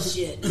job. hella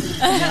shit.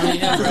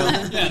 Yeah,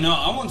 bro. Yeah, no,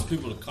 I want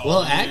people to call.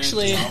 Well, in.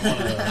 actually, I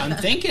wanna- I'm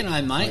thinking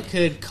I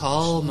could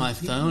call my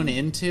phone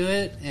into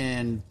it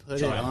and put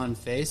Try it it. on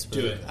Facebook.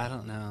 Do it. I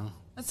don't know.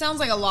 That sounds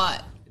like a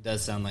lot. It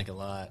does sound like a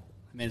lot.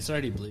 I mean, it's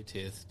already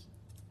Bluetoothed.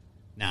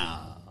 No.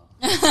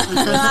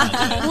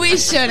 We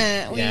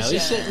shouldn't. Yeah, we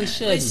should. We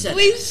should.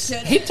 We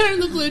should. He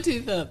turned the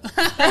Bluetooth up.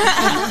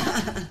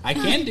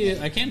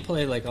 I can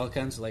play like all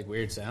kinds of like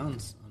weird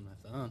sounds on my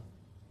phone.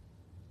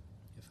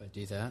 If I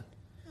do that,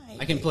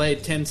 I can play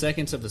 10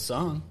 seconds of a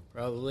song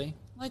probably.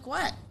 Like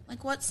what?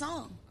 Like what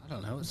song? I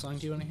don't know. What song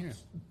do you want to hear?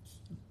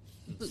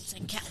 Boots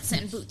and cats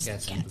and boots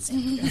Cats and and cats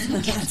and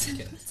cats and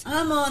cats.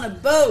 I'm on a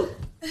boat.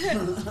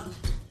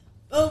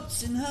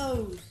 Boats and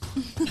hoes.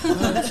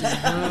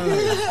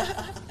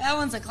 That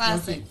one's a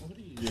classic. What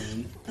are you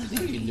doing? What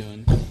are you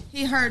doing?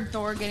 He heard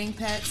Thor getting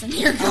pets, and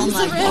here Oh comes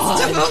my the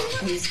rest of god.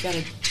 them. He's got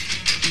a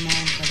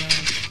mom for dog.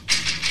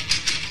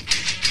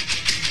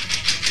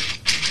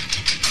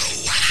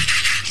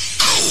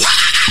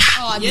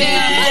 Oh,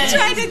 damn. I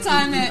tried to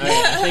time it.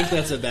 I think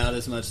that's about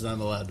as much as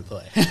I'm allowed to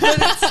play.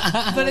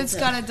 But it's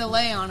got a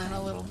delay on it a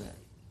little bit.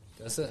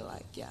 Does it?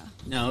 Like, yeah.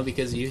 No,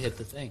 because you hit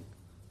the thing.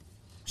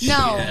 She No.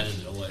 had a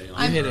delay on You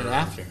I'm- hit it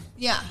after.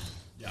 Yeah.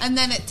 And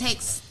then it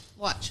takes,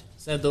 watch.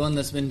 Is that the one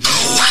that's been?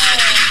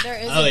 There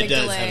is Oh, a it big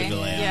does delay. have a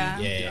delay. Yeah.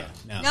 Yeah.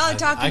 No, Now they're I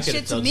talking could've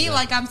shit to told you me that.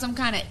 like I'm some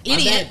kind of My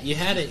idiot. bad. You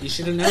had it. You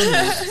should have known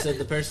that. Said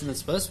the person that's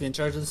supposed to be in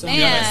charge of the sound.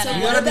 Man. So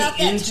You what gotta about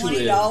be that into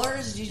it.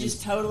 $20? You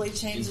just totally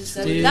changed the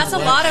subject. Dude, That's a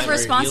lot of whatever.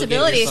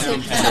 responsibility You'll get your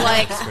to phone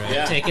like. back, bro.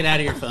 Yeah. Take it out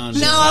of your phone.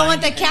 No, I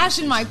want the cash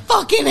in my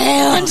fucking I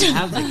hand. don't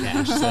have the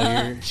cash, so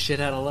you're shit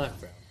out of luck,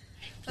 bro.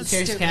 Who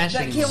carries stupid. cash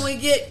But anymore? can we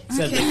get...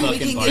 Said the we fucking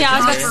can bartender. get Yeah, I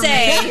was about to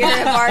say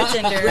you're a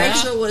bartender.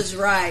 Rachel was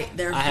right. I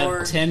Therefore,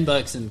 have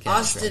 $10 in cash.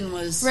 Austin right?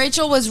 was...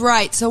 Rachel was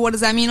right. So what does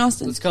that mean,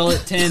 Austin? Let's call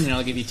it 10, and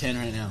I'll give you 10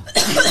 right now.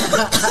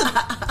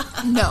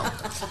 No.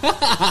 Well,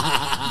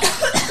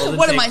 then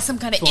What am take I, some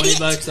kind of $20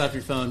 idiot? off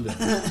your phone bill.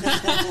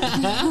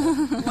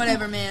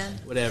 Whatever, man.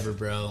 Whatever,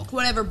 bro.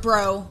 Whatever,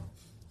 bro.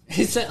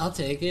 He said, "I'll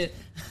take it."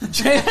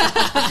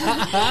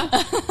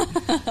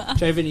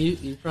 Traven,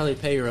 you probably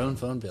pay your own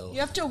phone bill. You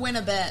have to win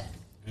a bet.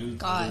 And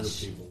Gosh. other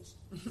people's.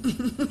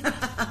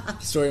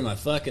 Story of my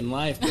fucking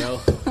life,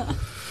 bro.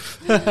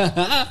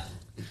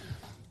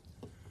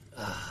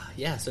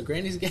 Yeah, so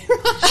Granny's Gayrage.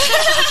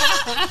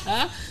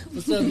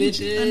 What's up,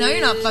 bitches? I know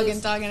you're not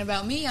fucking talking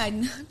about me.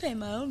 I pay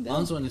my own bill.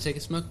 Mom's wanting to take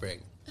a smoke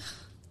break.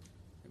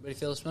 Everybody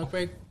feel a smoke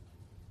break?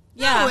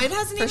 Yeah, No, it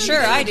hasn't for even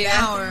sure. been I an do.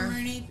 hour.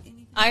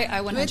 I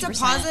Do we have 100%. to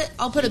pause it?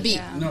 I'll put a beep.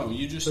 Yeah. No,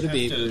 you just Put a have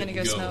beep. to I'm gonna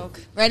go smoke.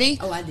 Ready?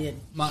 Oh, I did.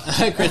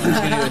 Kristen's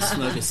gonna go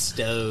smoke a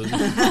stove. All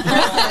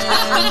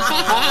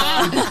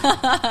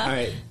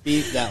right,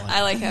 beep that one.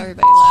 I like how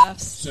everybody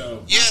laughs.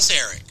 So, Yes,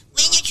 Eric.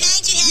 When you're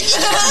trying to have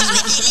intercourse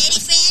with a lady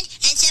friend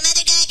and some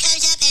other guy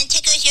comes up and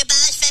tickles your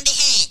balls from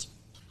behind.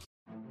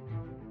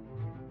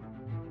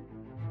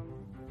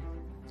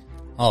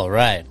 All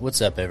right, what's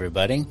up,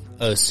 everybody?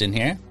 Austin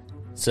here.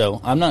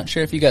 So, I'm not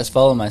sure if you guys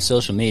follow my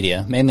social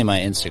media, mainly my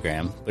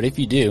Instagram, but if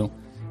you do, you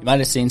might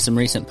have seen some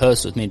recent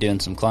posts with me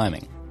doing some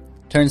climbing.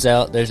 Turns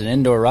out there's an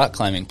indoor rock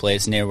climbing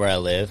place near where I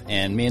live,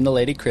 and me and the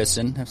lady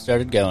Kristen have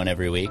started going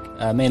every week,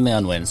 mainly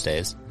on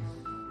Wednesdays.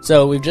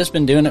 So we've just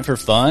been doing it for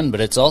fun, but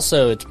it's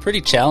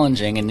pretty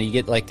challenging, and you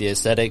get like the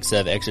aesthetics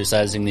of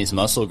exercising these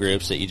muscle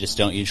groups that you just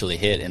don't usually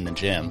hit in the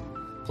gym.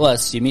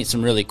 Plus, you meet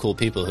some really cool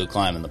people who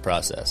climb in the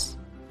process.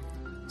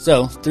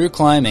 So, through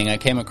climbing, I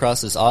came across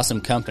this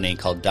awesome company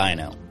called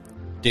Dino.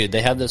 Dude,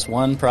 they have this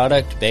one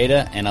product,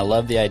 Beta, and I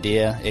love the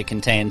idea. It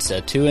contains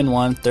a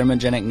 2-in-1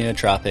 thermogenic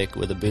nootropic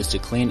with a boost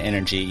of clean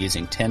energy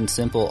using 10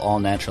 simple,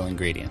 all-natural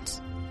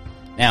ingredients.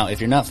 Now, if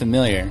you're not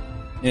familiar,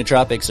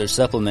 nootropics are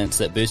supplements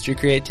that boost your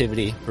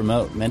creativity,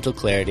 promote mental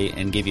clarity,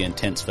 and give you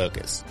intense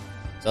focus.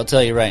 So I'll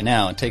tell you right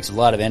now, it takes a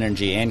lot of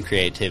energy and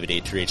creativity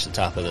to reach the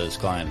top of those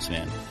climbs,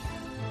 man.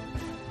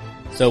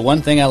 So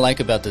one thing I like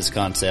about this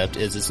concept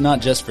is it's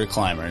not just for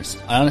climbers.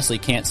 I honestly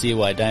can't see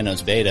why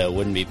Dino's Beta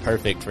wouldn't be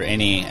perfect for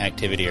any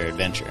activity or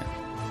adventure.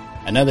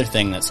 Another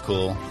thing that's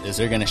cool is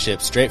they're going to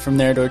ship straight from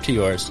their door to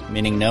yours,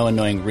 meaning no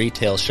annoying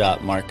retail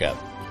shop markup.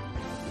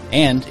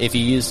 And if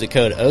you use the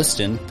code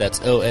OSTEN, that's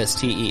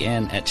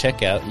OSTEN, at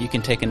checkout, you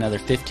can take another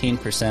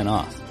 15%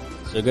 off.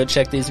 So go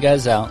check these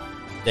guys out.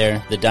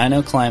 They're the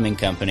Dino Climbing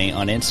Company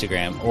on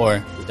Instagram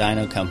or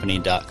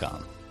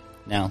thedinocompany.com.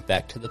 Now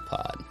back to the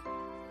pod.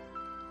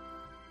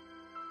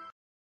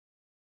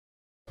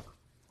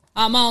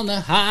 I'm on the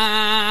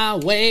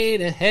highway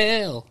to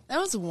hell. That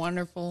was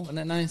wonderful. Wasn't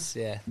that nice?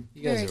 Yeah.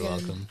 You guys Very are good.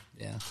 welcome.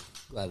 Yeah.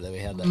 Glad that we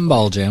had that.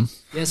 Ball jam.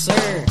 Yes,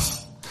 sir.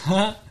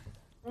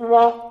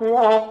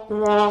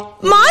 Mozzarella!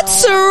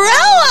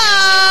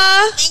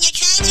 When you're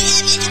trying to have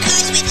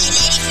intercourse with a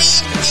lady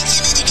friend and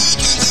some other guy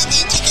comes up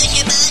and tickles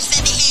your balls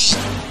from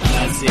behind.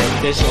 That's the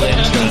official what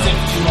happens intro.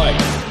 if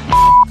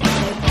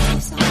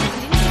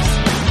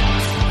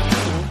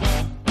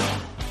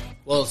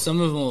you Well,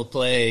 some of them will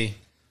play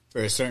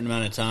for a certain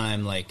amount of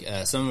time. Like,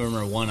 some of them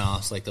are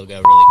one-offs. Like, they'll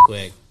go really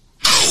quick.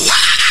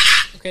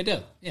 Okay,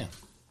 dope. Yeah.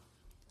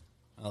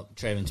 Oh,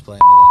 Traven's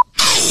playing with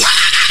it.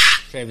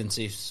 Traven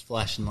sees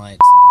flashing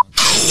lights.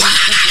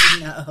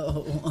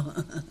 No.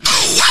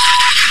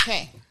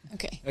 Okay.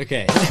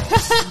 Okay. All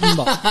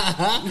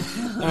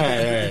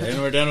right. And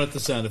we're done with the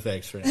sound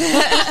effects for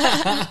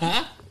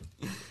now.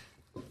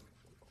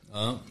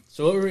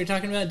 So what were we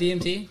talking about?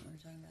 DMT?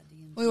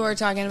 We were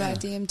talking about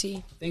DMT.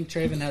 I think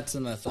Traven had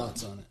some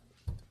thoughts on it.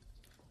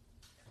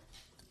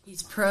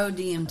 He's pro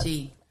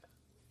DMT.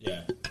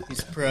 Yeah.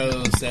 He's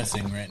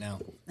processing right now.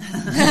 I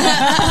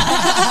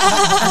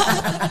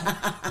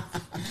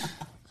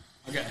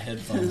got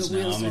headphones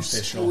now. I'm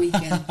official.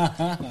 Squeaking.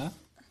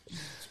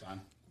 It's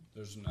fine.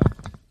 There's enough.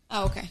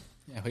 Oh, okay.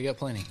 Yeah, we got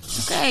plenty.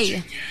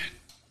 Okay.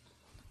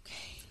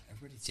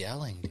 Everybody's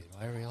yelling, dude.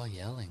 Why are we all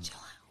yelling?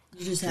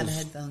 You just have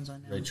headphones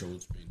on now. Rachel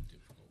was being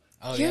difficult.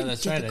 Oh, You're yeah,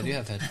 that's right. I do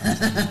have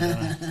headphones on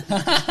now,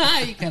 don't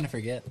I? You kind of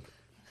forget.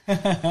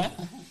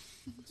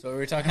 So, were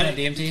we talking about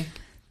DMT?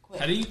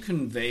 How do you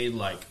convey,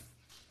 like,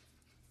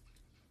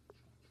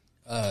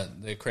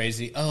 The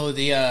crazy... Oh,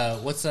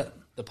 what's that?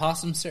 The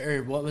possum...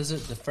 Or what was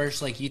it? The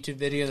first, like, YouTube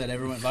video that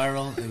ever went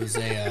viral? It was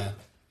a...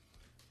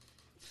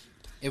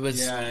 It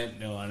was... Yeah, I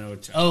know what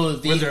you're... Oh,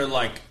 the... Where they're,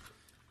 like...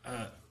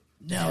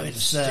 no,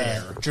 it's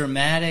stare.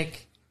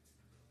 dramatic...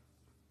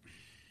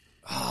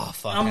 Oh,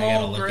 fuck, I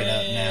gotta look it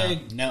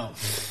up now. No.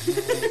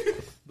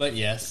 But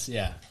yes,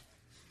 yeah.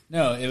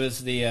 No, it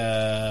was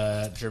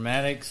the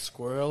dramatic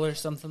squirrel or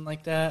something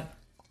like that.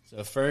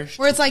 So first...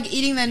 Where it's like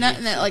eating the nut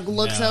and it like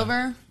looks No.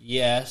 over.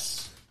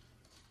 Yes.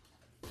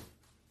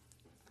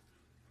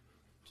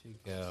 To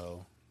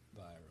go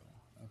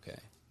viral. Okay.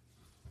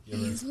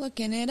 He's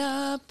looking it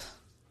up.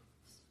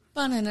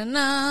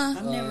 Ba-na-na-na.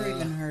 I've never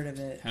even heard of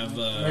it. Have,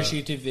 First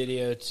YouTube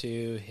video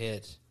to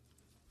hit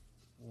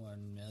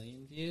 1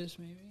 million views,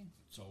 maybe?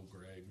 it's old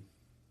Greg.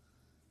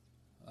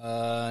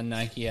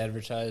 Nike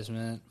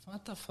advertisement.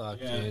 What the fuck,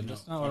 Yeah, dude? no,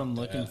 That's not what fuck I'm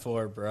looking that.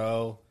 for,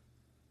 bro.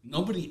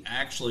 Nobody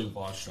actually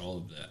watched all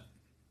of that.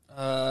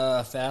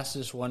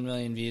 Fastest 1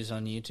 million views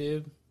on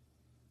YouTube.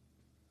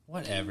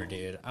 Whatever,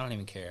 dude. I don't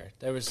even care.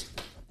 There was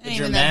the Ain't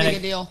even that big a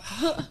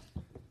dramatic... deal.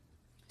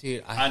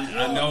 Dude,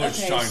 I know what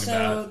you're talking so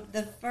about.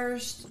 the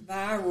first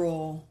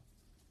viral,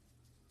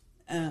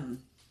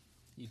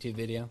 YouTube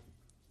video.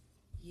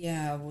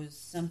 Yeah, it was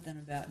something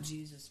about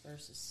Jesus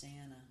versus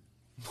Santa.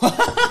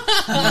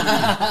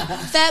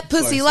 Fat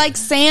pussy like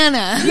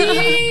Santa.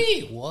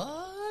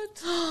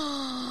 What?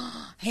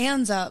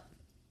 Hands up.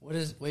 What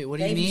is? Wait, what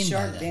do Baby you mean by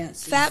Shark that?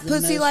 Dance. is Fat the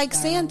pussy most like viral.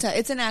 Santa.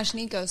 It's an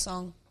Ashnico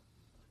song.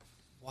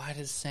 Why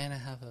does Santa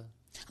have a?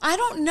 I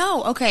don't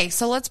know. Okay,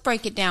 so let's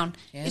break it down.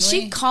 Can Is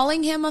we? she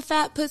calling him a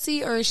fat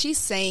pussy, or is she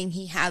saying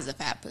he has a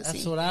fat pussy?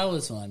 That's what I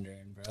was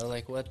wondering, bro.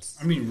 Like, what's?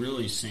 I mean,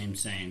 really, same.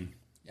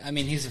 I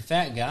mean, he's a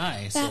fat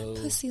guy, Fat so.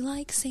 pussy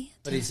like Santa.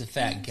 But he's a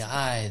fat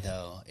guy,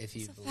 though. If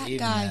you Fat believe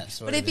guy. in that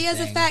sort But of if he has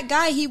a thing. fat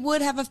guy, he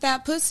would have a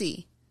fat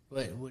pussy.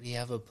 But would he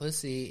have a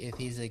pussy if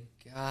he's a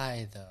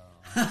guy, though?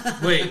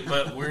 Wait,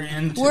 but we're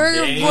in We're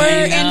today.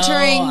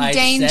 entering I said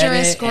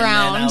dangerous it,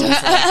 ground. And then I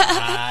was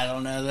like, I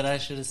don't know that I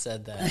should have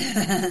said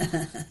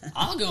that.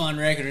 I'll go on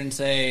record and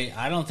say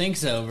I don't think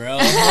so, bro.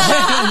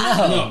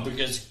 No,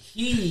 because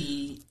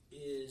he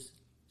is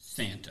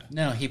Santa.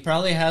 No, he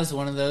probably has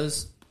one of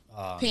those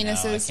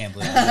Penises. No, I can't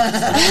believe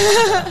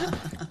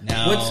that.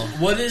 No,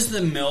 What is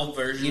the male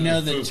version? you know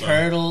of the fupa?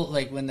 turtle,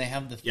 like when they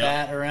have the Yep.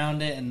 fat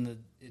around it and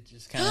it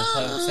just kind of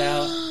pokes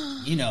out.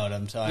 You know what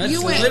I'm talking That's You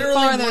about. went literally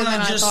farther what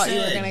than I I just thought you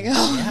were said. going to go.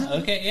 Yeah,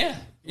 okay, yeah.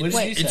 What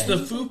did you say? It's the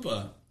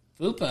fupa.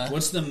 fupa.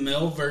 What's the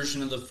male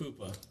version of the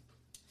fupa?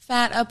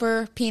 Fat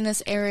upper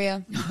penis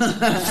area.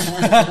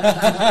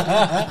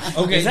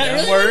 Okay, Is that that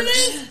really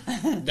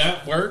works.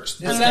 That works,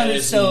 but that sounded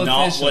is so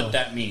not official. what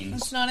that means.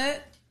 That's not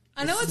it.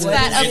 I know it's What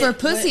fat is it? upper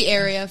pussy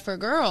area for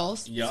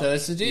girls, Yep. So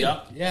it's a dude.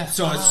 Yep. Yeah.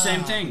 So it's the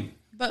same thing.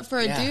 but for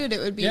a Yeah. dude, it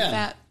would be Yeah.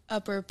 fat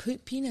upper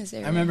penis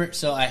area. I remember.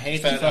 So I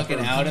hate to Fat fucking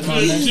upper. out him on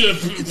this.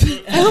 Almost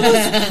There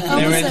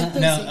said was, pussy.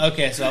 no,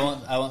 okay,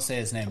 so I won't say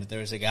his name, but there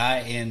was a guy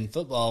in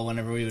football.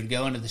 Whenever we would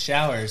go into the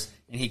showers,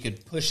 and he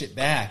could push it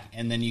back,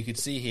 and then you could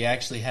see he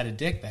actually had a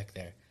dick back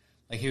there.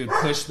 Like he would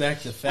push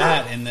back the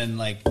fat, and then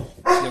like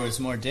there was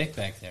more dick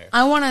back there.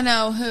 I want to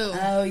know who.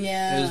 Oh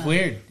yeah, It was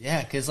weird,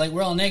 yeah, because like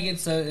we're all naked,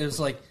 so it was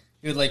like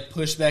he would like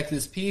push back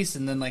this piece,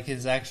 and then like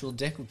his actual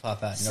dick would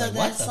pop out. And you're So like,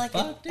 what that's the like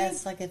fuck, dude?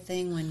 that's like a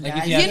thing when Like,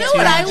 guys. if you have You know too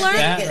what I much learned?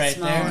 fat Get right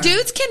smaller. there.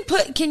 Dudes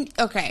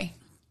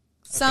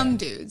some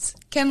dudes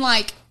can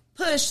like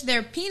push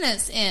their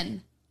penis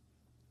in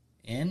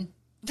In?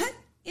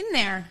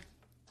 there.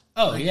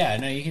 Oh yeah,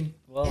 no, you can.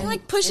 Well, And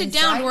like push it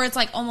down Inside? where it's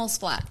like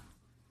almost flat.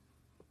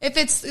 If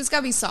it's got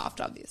to be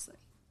soft, obviously.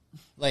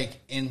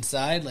 like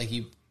inside, like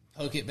you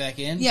poke it back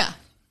in. Yeah,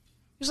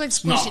 just like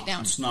squish it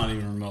down. It's not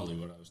even remotely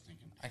what I was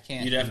thinking. I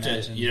can't. You'd have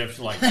imagine.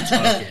 to like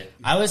tuck it.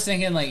 I was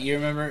thinking, like, you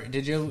remember?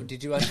 Did you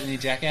watch any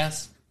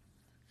Jackass?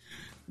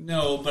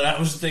 No, but I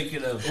was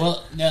thinking of.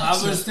 Well, no, I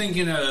so- was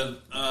thinking of.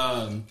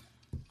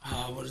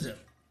 What is it?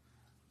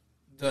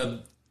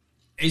 The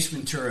Ace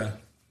Ventura,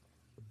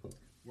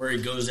 where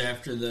he goes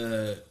after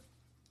the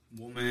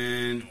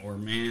woman or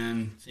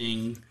man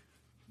thing.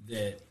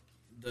 That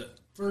the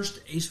first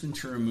Ace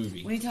Ventura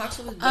movie. when he talks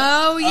with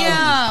Oh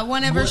yeah,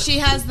 whenever what- she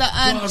has the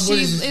God, what she is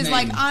his is name?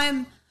 like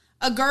I'm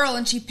a girl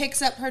and she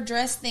picks up her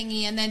dress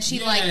thingy and then she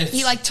Yes.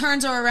 he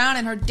turns her around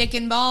and her dick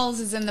and balls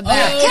is in the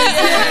back.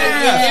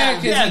 yeah,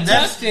 because Yeah, he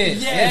that's- tucked it.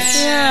 yes.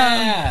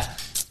 Yeah.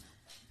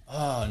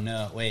 Oh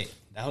no! Wait,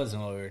 that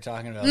wasn't what we were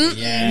talking about. but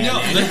Yeah.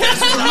 No,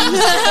 that's what I'm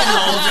saying the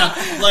whole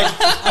time. Like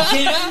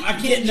I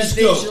can't getting a just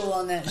go. visual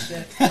on that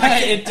shit.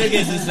 It took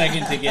us a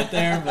second to get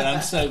there, but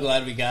I'm so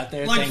glad we got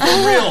there. Like Thank for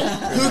you. real,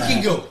 who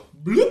can go?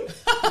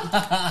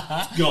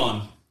 Bloop,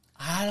 gone.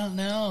 I don't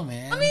know,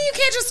 man. I mean, you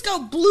can't just go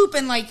bloop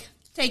and like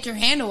take your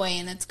hand away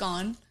and it's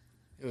gone.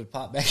 it would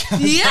pop back up.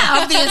 Yeah,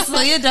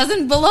 obviously it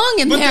doesn't belong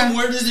in But there. then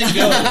where does it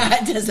go?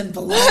 That doesn't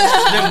belong.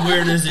 Then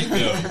where does it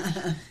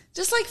go?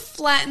 Just like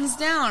flattens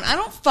down. I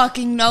don't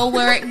fucking know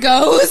where it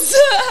goes.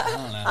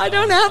 I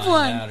don't have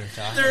one.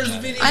 There's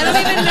videos. I don't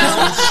even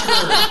know.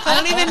 I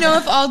don't even know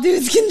if all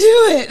dudes can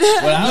do it.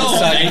 What I was No,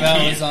 talking they about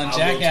can't. was on I will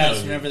Jackass tell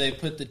you. whenever they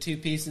put the two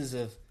pieces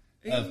of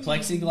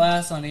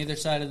plexiglass on either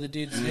side of the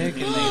dude's dick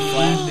and they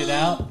flattened it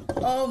out.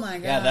 Oh my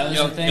god. Yeah, that was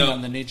Yep, the thing yep.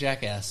 on the new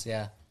Jackass.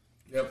 Yeah,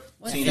 Yep.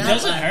 What's Seen it that?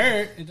 doesn't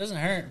hurt. It doesn't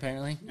hurt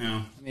apparently.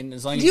 No. I mean,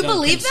 as long as You you don't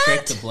believe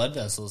constrict that? the blood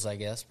vessels, I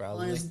guess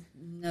probably. There's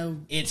no.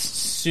 It's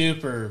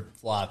super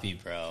floppy,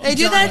 bro. They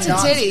do that to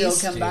Dogs still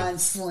titties. come by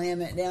and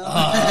slam it down.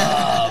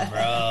 Oh,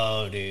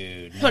 bro,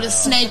 dude. Put no. a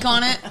snake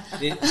on it.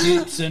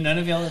 Dude, so none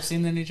of y'all have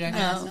seen the new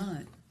Jackass? It's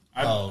not.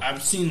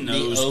 I've seen The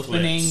those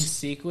opening clips.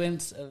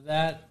 sequence of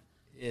that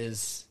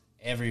is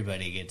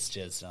everybody gets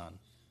jizzed on.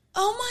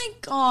 Oh my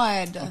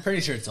god. I'm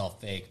pretty sure it's all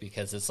fake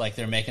because it's like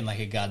they're making like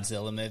a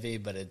Godzilla movie,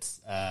 but it's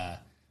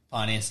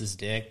Pontius's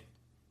dick,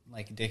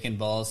 like dick and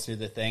balls through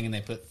the thing, and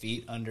they put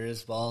feet under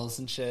his balls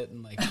and shit,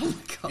 and like,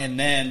 and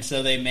then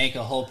so they make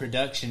a whole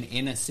production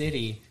in a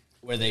city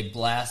where they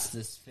blast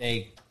this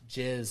fake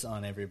jizz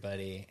on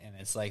everybody, and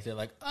it's like they're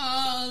like,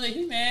 oh, the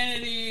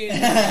humanity,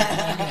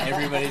 and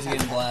everybody's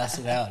getting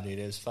blasted out, dude.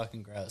 It was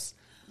fucking gross.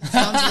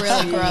 Sounds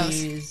really gross.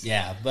 Jeez.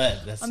 Yeah,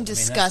 but that's I'm that's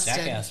disgusted.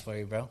 Jackass for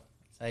you, bro.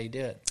 That's how you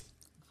do it.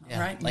 Yeah,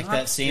 Right, like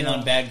that scene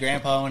on Bad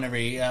Grandpa whenever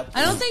he. I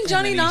don't think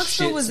Johnny and then he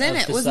Knoxville shits was in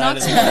up it. the Was side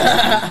of Knoxville?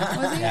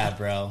 the- Was he? Yeah,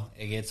 bro,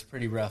 it gets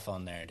pretty rough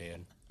on there,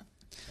 dude.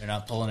 They're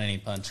not pulling any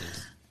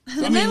punches.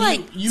 Didn't they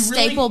like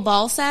staple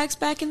ball sacks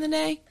back in the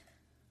day?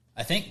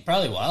 I think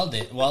probably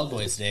Wild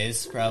Boys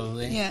days,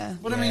 probably. Yeah.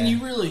 But I mean,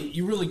 you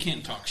really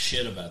can't talk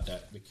shit about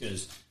that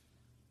because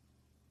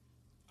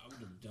I would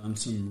have done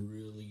some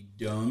really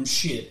dumb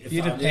shit if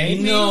You'd have I'd paid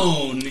me?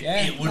 known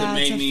Yeah. it would have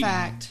That's made a me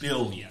fact.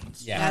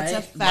 billions. Yeah. That's a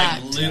Right.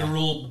 fact. Like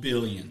literal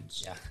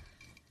billions. Yeah.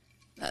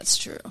 That's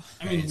true.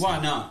 I mean,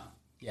 why not?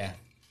 Yeah.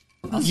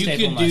 You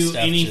Staple could my do stuff to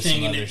anything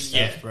some in other it. stuff,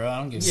 Yeah. bro. I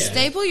don't give a Yeah. shit.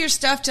 Staple your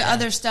stuff to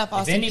other stuff, If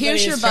Austin. anybody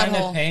Pierce your is trying to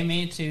butthole. pay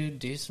me to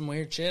do some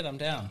weird shit, I'm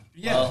down.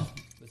 Yeah. Well,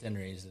 within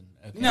reason.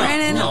 Okay. No.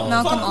 Brandon, Malcolm,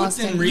 fuck within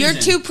Austin. reason.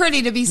 You're too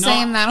pretty to be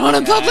saying that on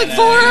a Yeah, public I know,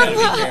 forum. you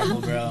gotta be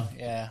careful, bro.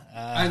 Yeah.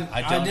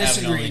 I don't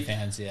disagree. have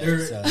an OnlyFans yet.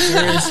 There So.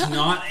 there is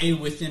not a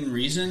within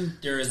reason.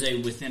 There is a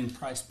within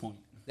price point.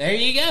 There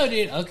you go,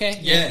 dude. Okay.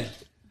 Yeah.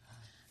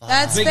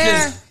 That's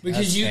fair.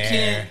 Because That's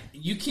fair.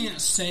 you can't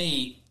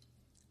say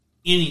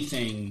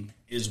anything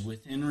is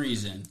within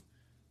reason,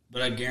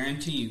 but I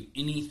guarantee you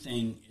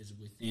anything is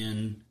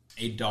within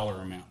a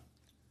dollar amount.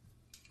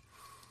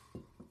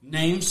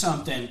 Name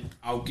something,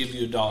 I'll give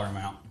you a dollar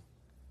amount.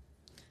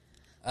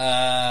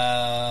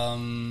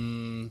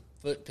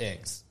 Foot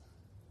pics.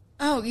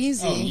 Oh,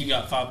 easy. Oh, you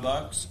got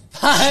 $5?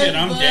 Shit,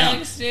 I'm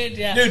down. Dude,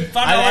 yeah. Dude, $5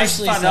 I is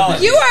actually $5. said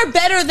that- You are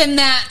better than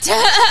that.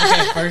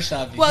 Okay, first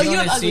off, if Well, you you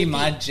want have to see ugly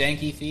my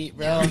janky feet,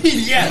 bro,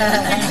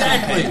 Yeah,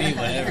 exactly. maybe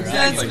whatever.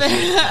 Exactly.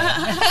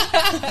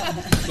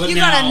 But You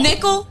now, got a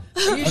nickel?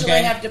 You usually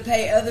Okay. have to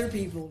pay other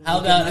people. to How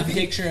look at about a my feet.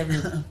 picture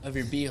of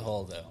your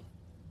beehole, though?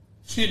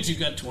 Shit, you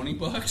got $20?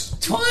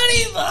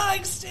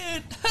 $20,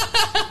 dude.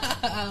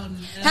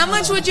 How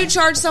much would you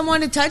charge someone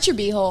to touch your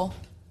beehole?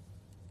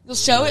 You'll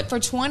show it for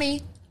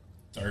 20.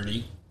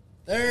 30.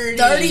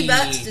 30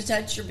 bucks to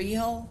touch your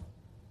beehole?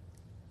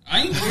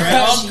 I ain't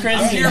proud. Kristen.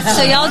 I'm here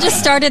So y'all just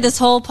started this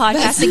whole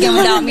podcast again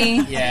without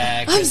me?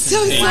 Yeah, I'm so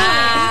sorry.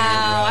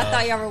 Wow, I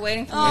thought y'all were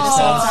waiting for me to So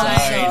say sorry,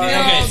 something. dude.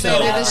 Okay, Oh, so-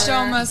 baby, the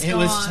show must It go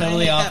was on.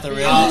 totally off the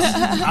rails.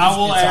 I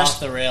will It's ask. off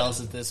the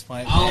rails at this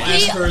point. I'll man.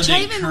 ask her the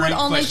Traven would current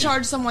only question.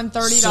 charge someone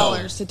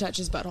 $30 to touch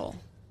his butthole.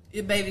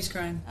 Your baby's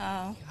crying. Oh,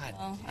 God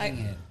well, dang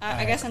it.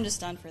 I guess I'm just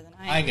done for the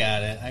night. I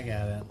got it.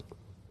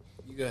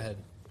 You go ahead.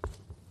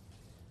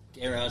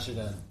 Gayrage, you're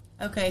done.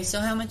 Okay, so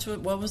how much?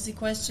 What was the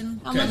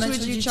question? How much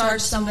would you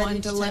charge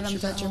someone to let them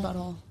touch your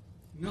butthole?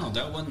 No,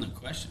 that wasn't the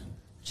question.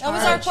 That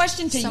was our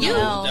question to Someone you.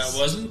 else. That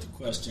wasn't the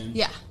question.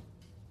 Yeah.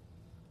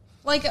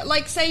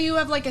 Like, say you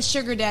have like a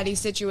sugar daddy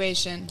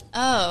situation,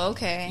 Oh,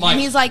 okay. Like- and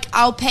he's like,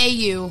 "I'll pay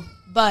you,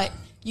 but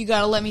you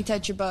gotta let me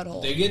touch your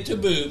butthole." They get to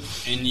boop,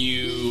 and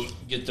you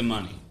get the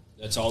money.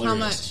 That's all there How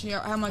is. much?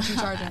 How much you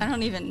charging? I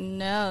don't even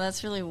know.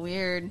 That's really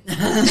weird.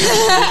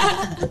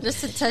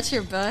 Just to touch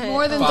your butt.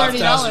 More than $30,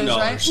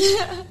 right?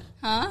 $5,000.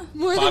 Huh?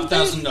 More than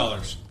 $30.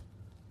 $5,000.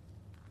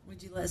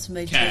 Would you let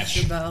somebody Cash.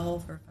 touch your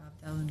butthole for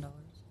 $5,000?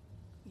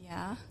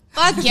 Yeah.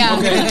 Fuck yeah.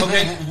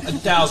 Okay,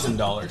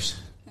 $1,000.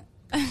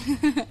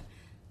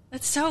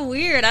 That's so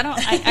weird.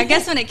 I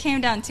guess when it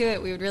came down to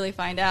it, we would really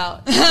find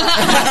out.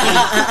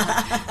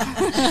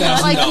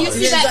 Like you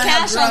see Depends that on how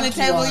cash on the drunk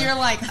you table, are. you're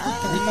like,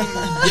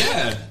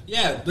 oh.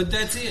 Yeah, but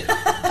that's it.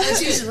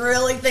 She's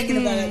really thinking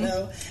about it,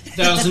 though.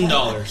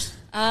 $1,000.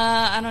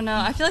 I don't know.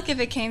 I feel like if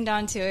it came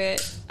down to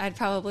it, I'd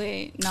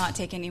probably not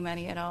take any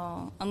money at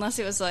all, unless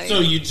it was like So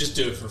you just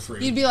do it for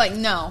free. You'd be like,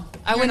 no,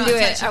 I you're wouldn't not do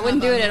it. touching I my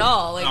wouldn't do it butthole. at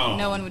all. Like Oh.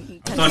 no one would.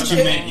 I touch thought my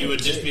you meant butthole. you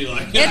would just be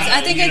like,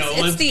 I think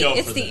let's it's go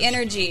the for this.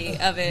 energy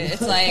of it.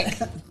 It's like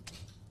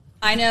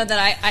I know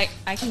that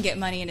I can get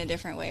money in a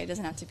different way. It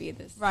doesn't have to be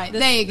this. Right,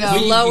 this- there you go. this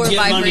But you lower can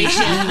get money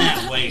vibration. in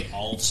that way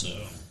also.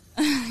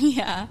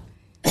 Yeah.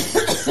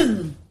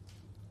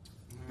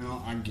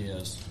 Well, I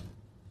guess.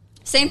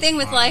 Same thing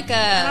with like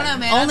I don't know,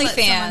 man. I'd let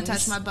someone OnlyFans.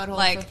 touch my butthole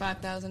Like, for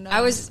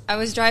 $5,000. I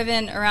was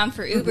driving around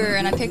for Uber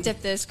and I picked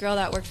up this girl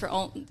that worked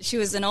for she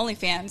was an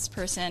OnlyFans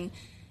person,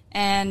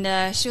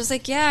 and she was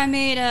like, "Yeah, I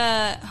made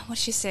what'd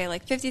she say,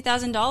 like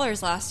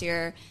 $50,000 last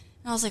year?"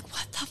 And I was like,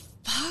 "What the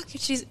fuck?"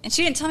 And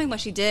she didn't tell me what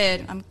she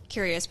did. I'm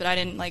curious, but I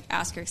didn't like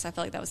ask her because I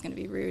felt like that was going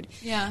to be rude.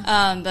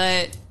 Yeah.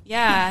 But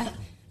yeah,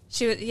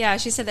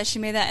 she said that she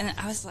made that, and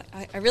I was like,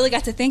 I really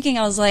got to thinking.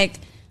 I was like,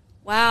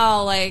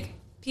 wow, like.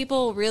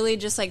 People really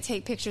just like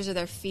take pictures of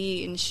their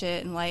feet and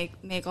shit and like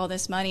make all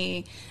this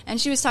money.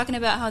 And she was talking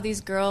about how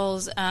these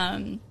girls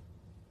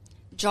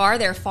jar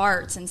their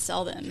farts and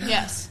sell them.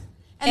 Yes.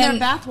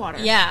 And their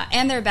bathwater. Yeah,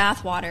 and their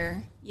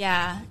bathwater.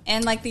 Yeah.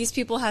 And like these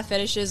people have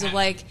fetishes of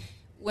like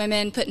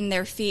women putting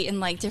their feet in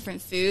like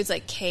different foods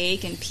like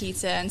cake and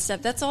pizza and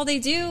stuff. That's all they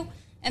do.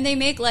 And they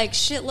make like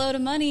shitload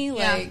of money.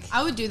 Yeah, Like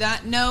I would do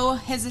that. No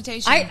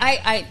hesitation.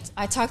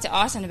 I talked to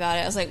Austin about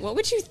it. I was like, what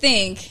would you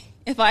think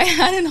if I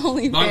had an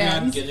OnlyFans? My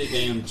God, get a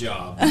damn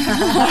job.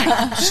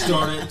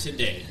 Start it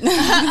today.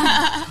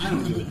 I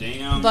don't give a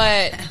damn.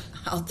 But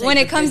I'll take when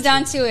the it comes picture.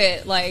 down to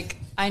it, like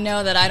I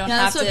know that I don't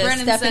Yeah, have that's to what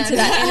Brennan step said. into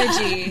that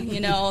energy. You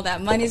know,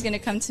 that money's going to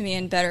come to me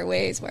in better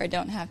ways where I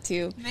don't have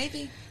to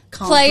Maybe.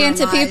 play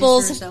into Compromise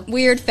people's yourself.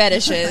 weird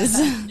fetishes.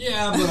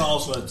 Yeah, but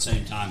also at the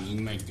same time, you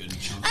can make good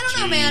chunks. I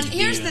don't know, man.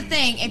 Here's the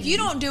thing. If you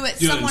don't do it,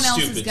 doing someone else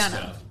is stupid gonna.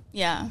 stuff.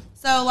 Yeah.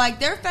 So, like,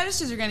 their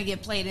fetishes are going to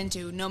get played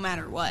into no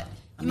matter what.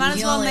 You might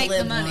as well only make the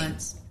live money.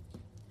 once.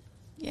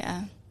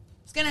 Yeah.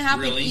 It's going to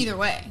happen Really? either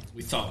way.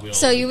 We thought we all.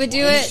 So you would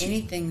do it.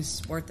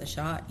 Anything's worth a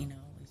shot, you know.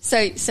 So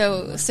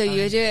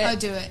you would do it. I would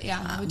do it,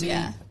 yeah. I would do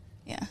Yeah. it.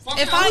 Yeah. Fuck,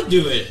 If I I- would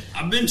do it.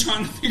 I've been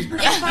trying to figure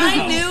out. If I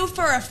how. knew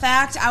for a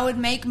fact I would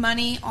make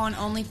money on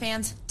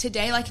OnlyFans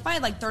today, like if I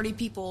had like 30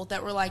 people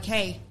that were like,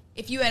 hey,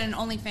 if you had an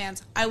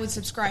OnlyFans, I would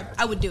subscribe,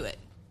 I would do it.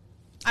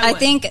 I would.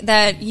 think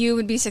that you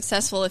would be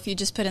successful if you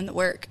just put in the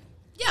work.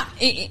 Yeah.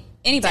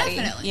 Anybody,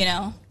 Definitely. you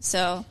know.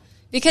 So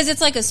because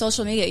it's like a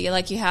social media,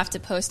 you have to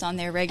post on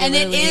there And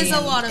regularly. it is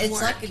a lot of It's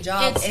work. like a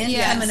job, It's- and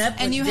yes, coming up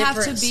with and you have to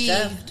different be,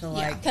 stuff to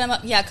like. come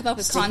up with Stick your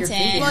feet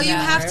content. in. Well, you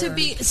Yeah, have to whatever.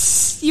 be,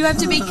 you have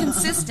to be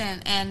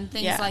consistent and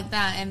things Yeah. like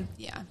that. And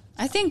yeah.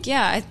 I think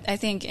I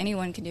think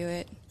anyone can do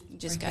it. You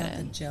just Break out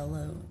gotta. the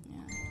Jello.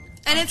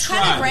 And it's tried.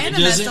 kind of It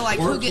random as doesn't to like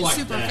who work gets like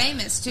super that.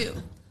 famous too.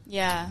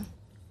 Yeah.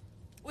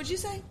 What'd you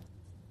say?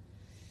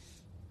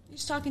 You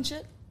just talking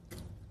shit?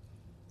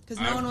 Because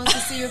no one wants to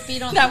see your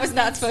feet on. That was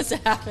not supposed to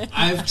happen.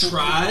 I've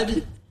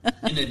tried,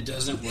 and it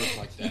doesn't work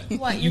like that.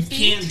 What, You your feet?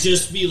 can't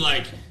just be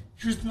like,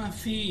 "Here's my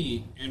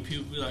fee," and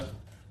people be like,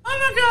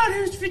 "Oh my God,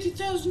 here's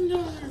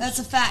 $50,000." That's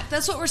a fact.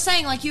 That's what we're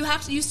saying. Like you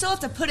still have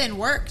to put in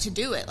work to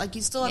do it. Like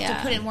you still have Yeah.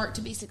 to put in work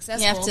to be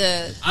successful. You have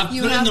to. I've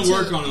You put in have the to-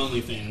 work on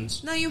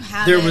OnlyFans. No, you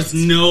haven't. There was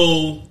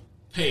no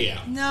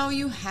payout. No,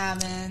 you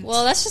haven't.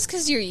 Well, that's just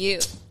because you're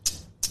you.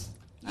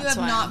 you have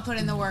why. not put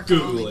in the work on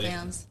Google it.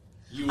 OnlyFans.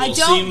 You will I don't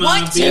see my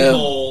want to.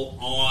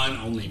 beehole on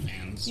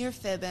OnlyFans. You're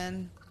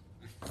fibbing.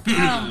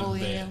 I don't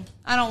believe you.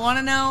 I don't want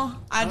to know.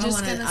 I'm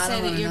just going to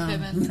say that you're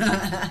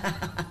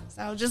fibbing.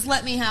 So just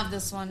let me have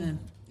this one.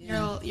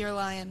 You're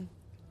lying.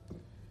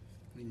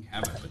 You can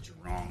have it, but you're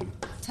wrong.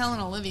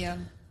 Telling Olivia.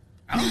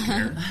 I don't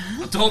care.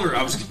 I told her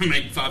I was going to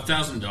make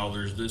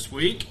 $5,000 this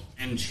week,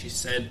 and she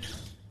said,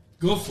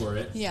 "Go for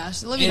it." Yeah,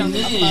 Olivia don't And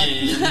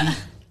give a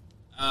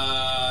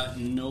fuck.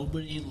 then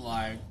nobody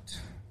liked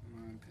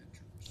my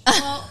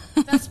pictures. Well,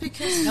 that's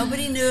because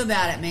Nobody knew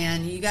about it,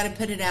 man. You got to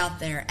put it out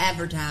there,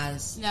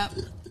 advertise. Yep.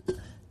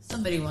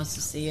 Somebody wants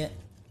to see it.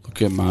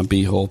 Look at my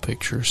beehole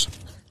pictures.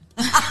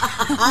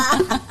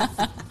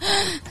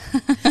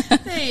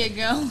 There you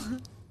go.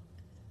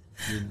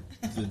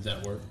 Did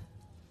that work?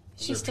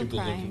 She's still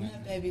crying.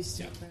 Baby's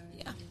still crying.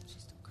 Yeah.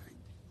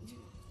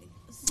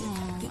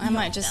 I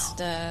might just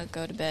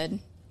go to bed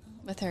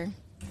with her.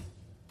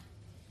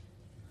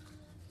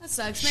 That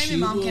sucks. Maybe She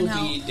mom will can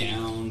be help.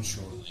 down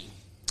shortly.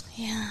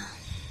 Yeah.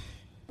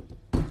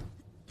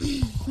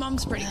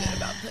 Mom's pretty good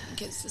about putting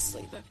kids to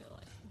sleep, I feel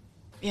like.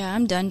 Yeah,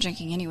 I'm done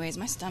drinking anyways.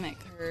 My stomach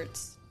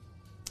hurts.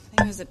 I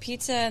think it was the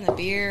pizza and the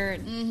beer.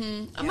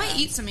 I might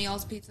eat some of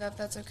y'all's pizza if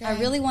that's okay. I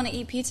really want to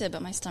eat pizza,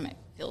 but my stomach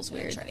feels I'm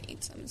gonna weird. try to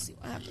eat some and see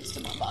what happens to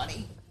my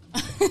body.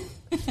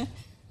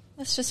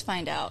 Let's just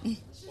find out.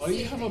 Why do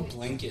you have a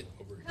blanket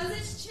over here? Because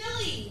it's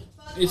chilly.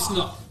 Fuck It's off.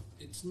 not.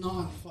 It's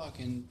not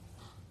fucking.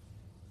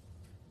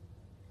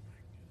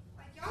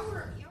 Like, y'all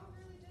really did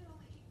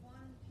only eat one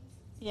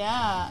piece.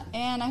 Yeah,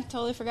 and I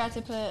totally forgot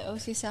to put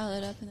OC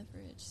salad up in the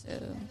fridge. So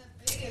The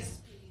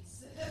biggest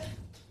piece.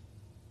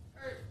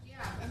 Or,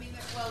 yeah, I mean,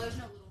 well, there's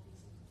no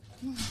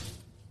little pieces.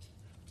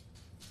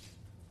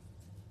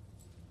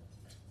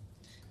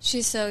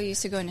 she's so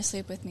used to going to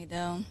sleep with me,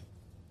 though.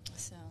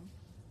 So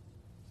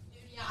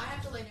Dude, yeah, I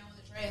have to lay down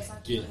with a tray so I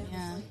can Yeah. put him to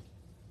Yeah. sleep.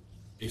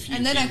 If you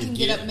And then I can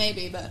get up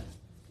maybe, but...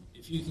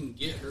 If you can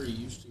get her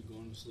used to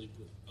going to sleep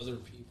with other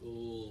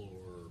people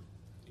or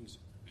things,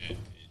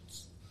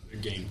 it's a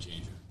game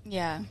changer.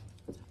 yeah,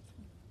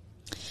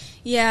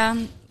 yeah.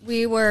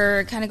 We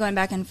were kind of going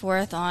back and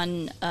forth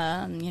on,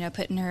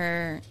 putting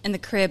her in the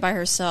crib by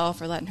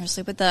herself or letting her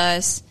sleep with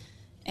us.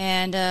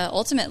 And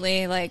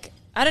ultimately, like,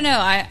 I don't know.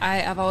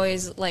 I've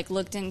always like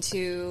looked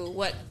into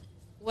what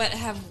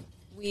have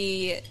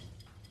we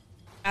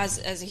as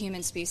a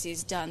human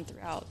species done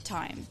throughout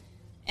time.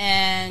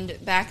 And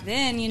back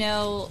then,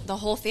 the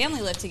whole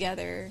family lived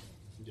together.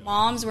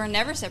 Moms were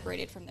never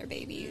separated from their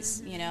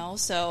babies,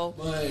 so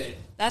But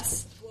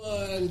that's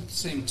at the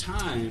same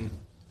time,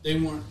 they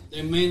weren't.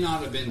 They may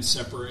not have been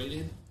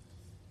separated,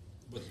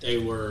 but they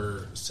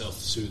were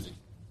self-soothing.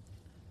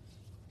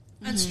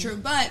 That's true,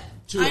 but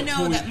To I a know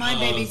point that my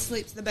baby of-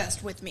 sleeps the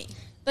best with me.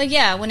 But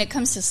yeah, when it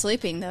comes to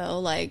sleeping though,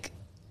 like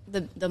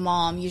the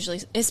mom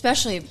usually,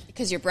 especially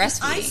because you're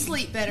breastfeeding. I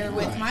sleep better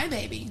with my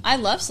baby. I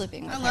love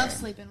sleeping with I her. love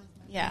sleeping with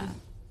my Yeah.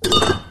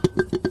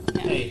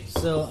 Hey,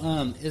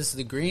 so is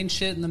the green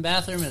shit in the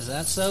bathroom, is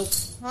that soap?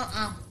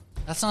 Uh-uh.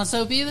 That's not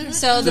soap either?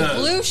 So the The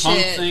blue pump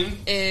shit thing?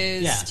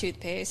 is Yeah.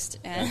 toothpaste,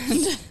 and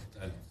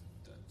That's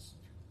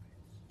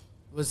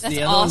Was that's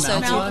the other also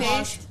one mouthwash?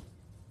 toothpaste.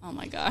 Oh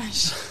my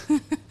gosh.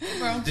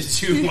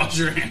 Did you wash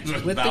your hands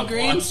with With the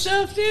green mouthwash?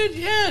 stuff, dude?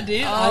 Yeah,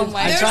 dude. Oh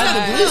my I tried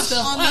gosh. the blue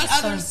stuff on the last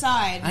other time.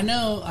 side. I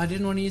know. I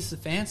didn't want to use the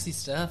fancy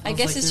stuff. I was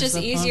guess like, it's there's just a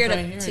pump easier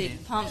right here, to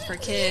dude. pump for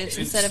kids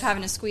instead of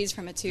having to squeeze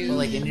from a tube. Well,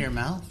 like into your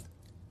mouth?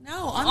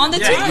 No, On the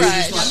Yeah, you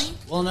toothbrush. just like-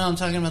 Well, no, I'm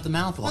talking about the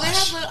mouthwash. Well, they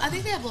have little, I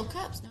think they have little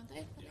cups, don't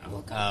they? They have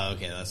little cups. Oh,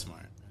 okay, that's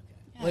smart.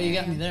 Okay. Well, you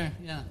got me there.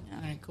 Yeah.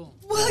 All right, cool.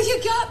 Well,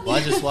 you got me. Well,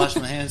 I just washed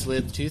my hands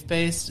with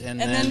toothpaste and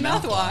then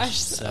mouthwash.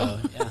 So,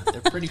 yeah,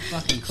 they're pretty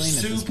fucking clean.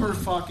 Super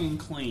fucking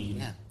clean.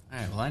 Yeah. All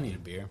right, well, I need a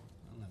beer.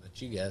 I don't know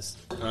about you guys.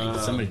 I think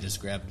somebody just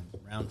grabbed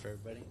a round for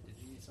everybody. Did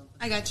you need something?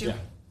 I got you. Yeah.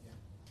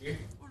 Beer?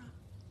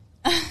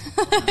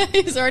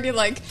 He's already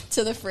like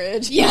to the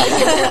fridge. Yeah,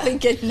 barely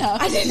getting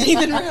up. I didn't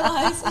even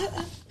realize.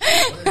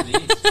 What are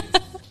these?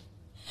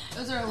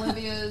 Those are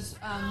Olivia's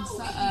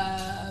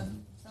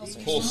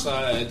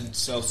Poolside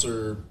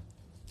seltzer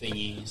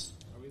thingies.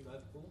 Are we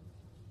that cool?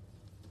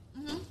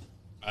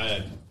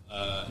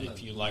 Mm-hmm.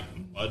 If you like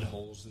mud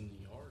holes in the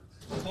yard,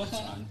 that's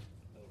fine.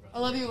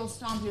 Olivia will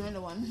stomp you into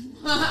one.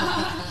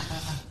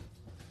 I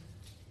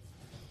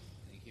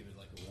think he would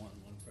like a warm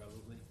one,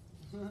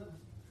 probably.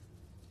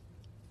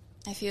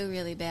 I feel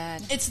really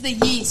bad. It's the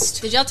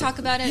yeast. Did y'all talk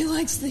about it? He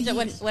likes the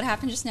What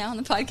happened just now on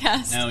the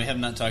podcast? No, we have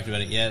not talked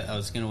about it yet. I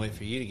was going to wait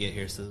for you to get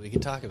here so that we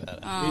could talk about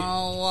it.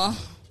 Oh.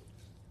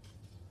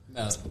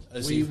 No,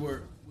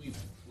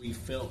 We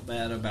felt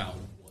bad about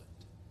what?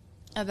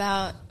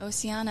 About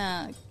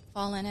Oceana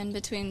falling in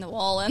between the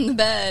wall and the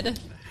bed.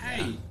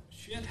 Hey,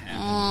 shit happened.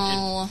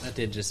 Oh. that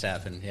did just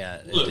happen. Yeah,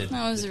 it Look, did.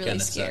 That was It really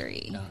kinda sucked.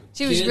 scary. No.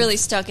 She was Kids- really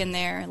stuck in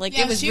there. Like,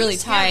 Yeah, it was she really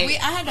scared.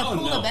 tight. I had to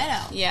pull the bed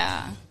out.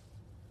 Yeah.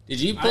 Did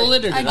you pull it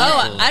or did I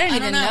pull it? I didn't I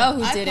even don't know know.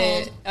 who I did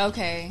it.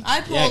 Okay. I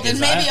Yeah, pulled, 'cause and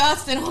maybe I-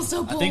 Austin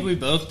also I pulled. think we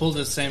both pulled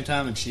at the same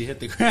time and she hit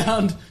the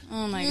ground.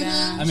 Oh my Mm-hmm.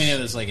 gosh. I mean,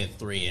 it was like a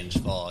 3-inch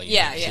fall. You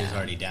Yeah, know, She was yeah.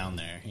 already down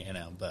there,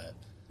 but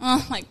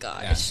Oh my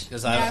gosh.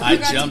 because Yeah, I I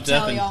forgot to jumped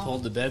tell up and y'all.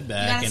 pulled the bed You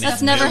back. gotta And stuff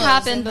it's never new.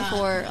 happened pillows in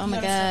before. that. Oh my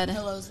You gotta stuff God.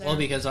 pillows there. Well,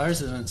 because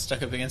ours isn't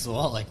stuck up against the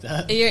wall like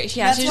that. Yeah, she's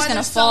That's just why gonna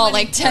there's so fall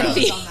many like 10 pillows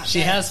feet. on that She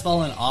bed. has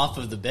fallen off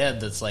of the bed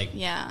that's like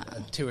Yeah.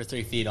 2 or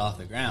 3 feet off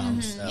the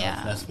ground. So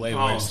Yeah. that's way Oh,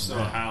 worse. so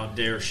than that. how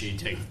dare she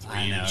take a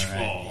I know, 3-inch right?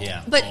 fall?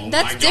 Yeah. But Oh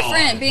that's my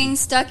different God. being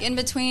stuck in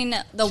between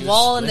the She was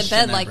wall and the squished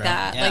bed in there, like bro.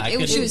 that. Yeah, like I she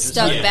couldn't- was it's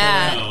stuck not-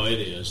 bad. No, it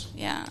is.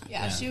 Yeah.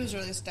 Yeah, she was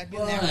really stuck in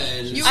But there.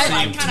 at You the were same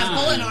like kind of time-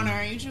 pulling on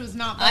her. She was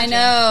not. I budging.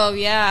 know,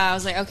 yeah. I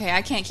was like, okay,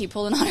 I can't keep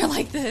pulling on her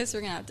like this.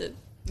 We're gonna have to move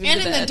And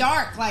the in bed. the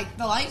dark, like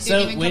the light So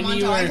didn't even when come on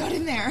you until I were- got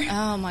in there.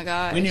 Oh my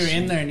gosh. When you were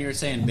in there and you were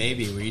saying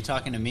baby, were you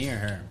talking to me or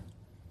her?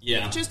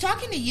 Yeah. She was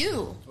talking to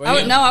you. Were Oh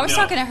you? no, I was No.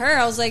 talking to her.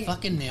 I was like,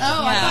 Fucking nailed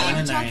Oh, it. I Yeah. thought I you were went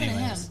in there talking to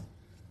anyways.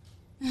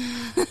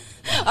 him.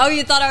 oh,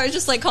 you thought I was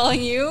just like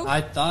calling you?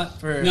 I thought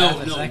for No,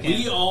 half a second.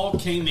 we all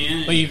came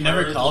in. But you've and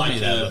never heard called me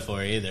like that a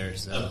before either.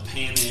 So A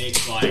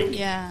panic, like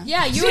Yeah.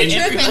 Yeah, you were And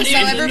tripping, so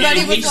and everybody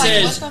he was like,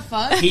 says- "What the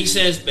fuck?" He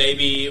says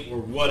baby or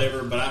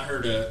whatever, but I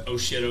heard a oh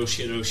shit, oh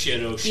shit, oh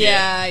shit, oh shit.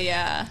 Yeah,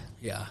 yeah.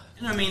 yeah.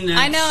 And I mean,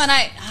 I know, and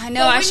I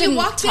know But I when you shouldn't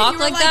walked in, talk you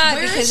were like like, that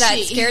 "Where is because that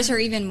she?" scares her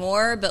even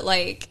more. But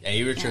like, Yeah,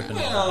 you were tripping.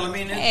 Well, I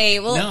mean, hey,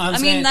 well, No, I'm I mean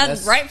saying that's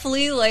that's-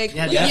 rightfully like,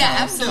 Yeah, Yeah,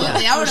 definitely.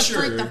 absolutely. I would have For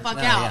freaked the sure. fuck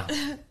No, out.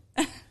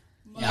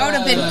 I would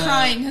have been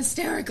crying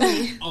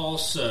hysterically.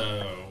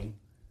 also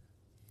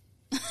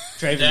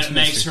Traven's that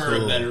makes Mr. her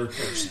Cool. a better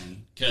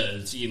person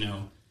because you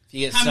know If you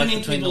get How stuck many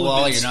between the people have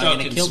wall, been you're not stuck going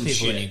to in kill some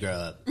people when shit? you grow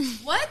up.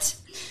 What?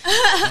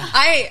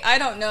 I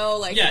don't know.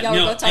 Like Yeah, y'all were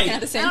no, both talking hey, at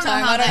the I same don't know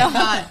time. how I don't that know.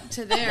 got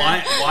to there.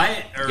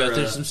 why or, You go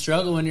through some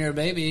struggle when you're a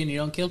baby, and you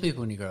don't kill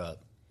people when you grow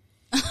up.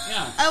 yeah.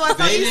 Oh, I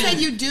thought you Vaden- said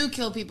you do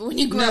kill people when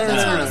you grow No, up. no,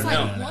 That's no, why I no, was no,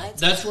 like, no. what?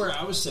 That's where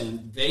I was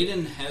saying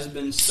Vaden has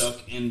been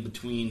stuck in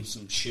between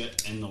some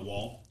shit in the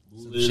wall.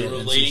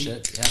 Literally,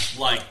 shit, yeah.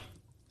 like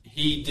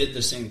he did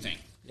the same thing.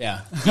 Yeah.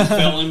 He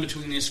fell in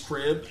between his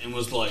crib and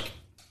was like,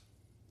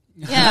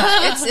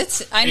 Yeah,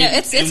 it's. I know And-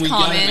 it's and we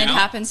got common. him It out.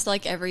 happens to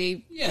like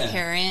every Yeah.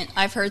 parent.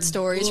 I've heard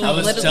stories I from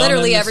was telling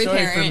literally them the every story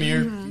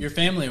parent. from your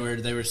family where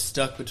they were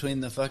stuck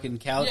between the fucking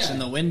couch Yeah.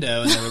 and the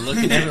window, and they were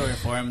looking everywhere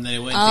for him. They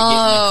went to Oh.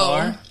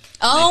 get in the car.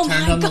 Oh They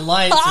turned my on the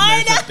lights, and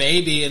there's God. a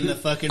baby in the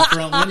fucking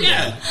front window.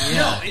 yeah,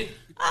 no,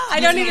 I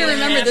don't even It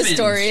remember this happens.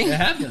 story. It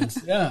happens.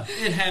 Yeah.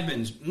 it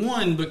happens.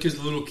 One, because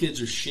little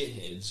kids are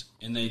shitheads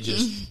and they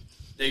just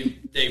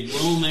they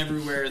roam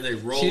everywhere. They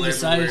roll She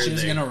decided everywhere. she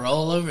was they- going to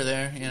roll over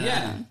there. You know?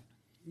 Yeah,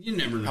 you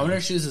never know. I wonder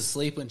if she was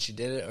asleep when she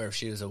did it, or if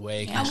she was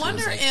awake. and I she wonder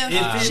was like, if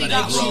If she it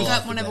got makes woke you-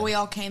 up whenever we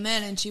all came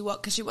in, and she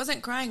woke because she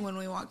wasn't crying when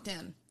we walked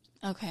in.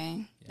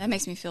 Okay, that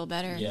makes me feel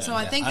better. Yeah. So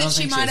I think I that don't she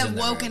think she might was have in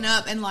there very woken long.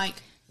 up and like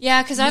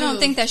Yeah, because I don't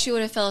Move. think that she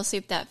would have fell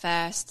asleep that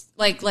fast.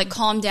 Like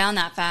calmed down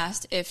that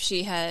fast if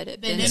she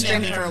had been in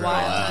screaming there for a for a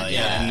while. while,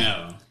 yeah, yeah.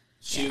 no.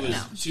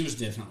 She was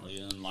definitely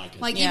unlike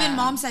it. like Yeah. even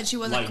Mom said she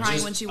wasn't crying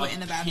just when she went a in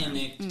the bathroom.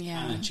 panicked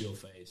Yeah. kind of chill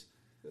phase.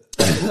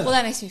 Well,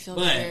 that makes me feel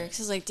But- better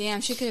because like, damn,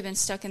 she could have been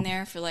stuck in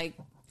there for like.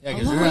 Yeah,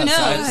 because we were Who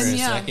outside knows? for a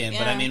Yeah. second,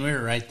 but Yeah. I mean, we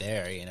were right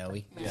there. You know,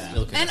 we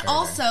still could. And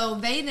also,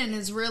 Vaden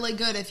is really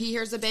good. If he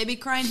hears a baby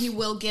crying, he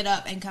will get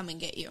up and come and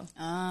get you.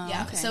 Oh,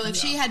 Yeah. okay. So if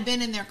she had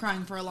been in there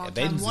crying for a long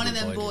Yeah, time, Vaden's a one of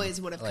good them boy, dude.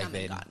 boys would have I like come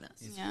and Vaden. gotten us.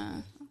 yeah.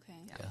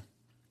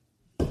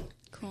 Okay.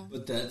 Cool.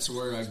 But that's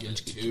where I get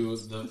to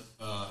the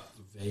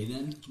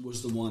Vaden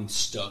was the one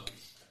stuck.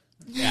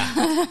 Yeah.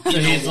 So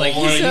he's like,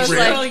 So you it's should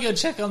like- probably go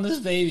check on this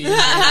baby. I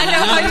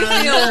know how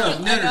you feel.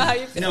 No, I know how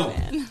you feel, no.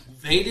 man.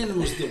 Vaden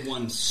was the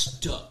one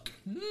stuck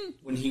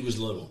when he was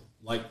little.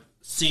 Like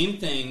same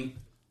thing,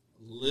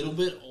 a little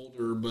bit older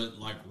rectangular, but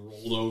like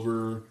rolled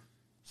over,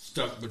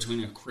 stuck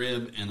between a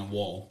crib and a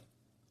wall.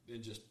 It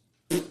just,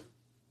 and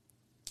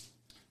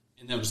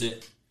that was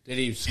it. Did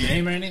he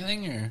scream or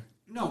anything? Or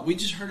No, we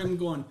just heard him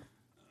going.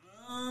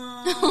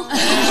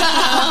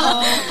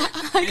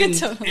 I could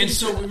totally. And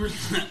so we were,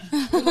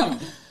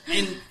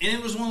 and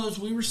it was one of those.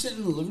 We were sitting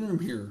in the living room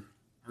here,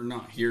 or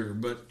not here,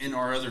 but in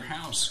our other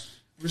house.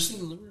 We were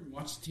sitting in the living room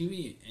watching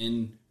TV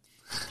and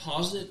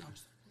paused it. And I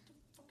was like, "What the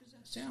fuck is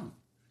that sound?"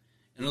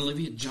 And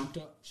Olivia jumped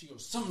up. She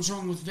goes, "Something's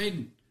wrong with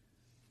Vaden,"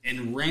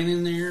 and ran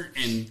in there.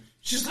 And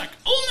she's like,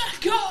 "Oh my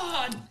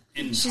god!"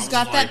 And She's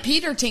got that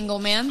Peter tingle,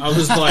 man. I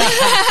was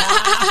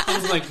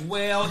like,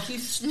 well,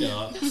 he's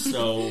stuck,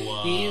 so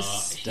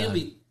he'll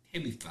be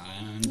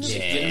fine. Just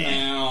get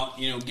him out,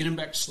 get him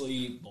back to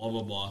sleep. Blah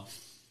blah blah.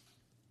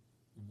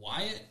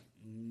 Wyatt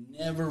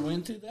never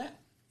went through that.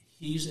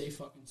 He's a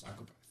fucking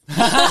psychopath.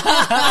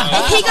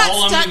 If he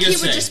got stuck, he would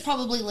say. just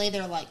probably lay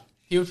there like.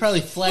 he would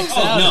probably flex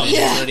out. no. Of it.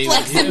 Yeah, What he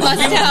flex would and do.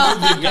 bust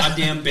out. The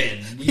goddamn bed.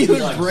 He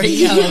would like,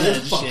 break out of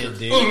that fucker. shit,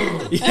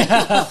 dude.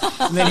 Yeah.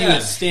 And then he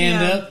would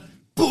stand up,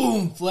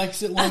 boom,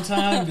 flex it one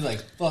time, and be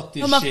like, "Fuck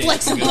this I'm gonna shit."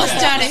 flex and Go bust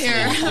back out of to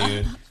here. sleep,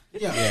 dude.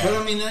 Yeah, but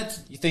I mean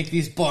that's You think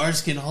these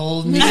bars can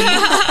hold me?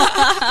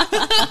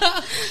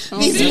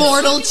 These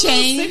mortal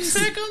chains.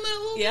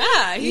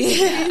 Yeah,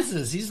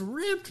 Jesus, he's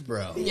ripped,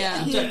 bro.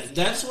 yeah.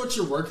 that's what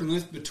you're working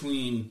with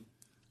between.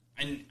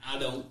 And I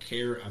don't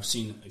care. I've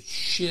seen a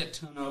shit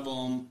ton of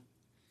them,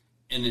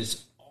 and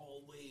it's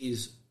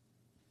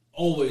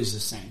always the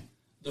same.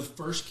 The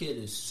first kid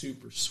is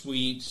super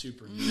sweet,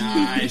 super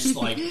nice.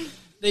 Like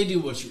they do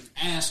what you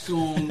ask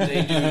them.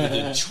 They do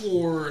the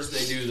chores.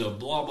 They do the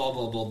blah blah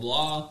blah blah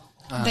blah.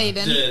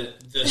 Vaden.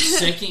 The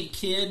second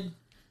kid,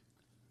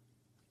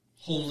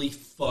 holy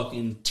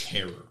fucking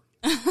terror.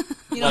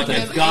 Like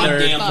a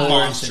goddamn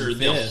monster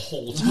the fifth.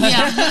 whole time.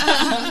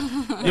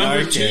 Yeah.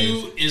 Number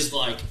two is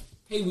like,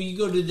 hey, will you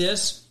go to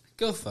this?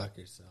 Go fuck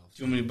yourself.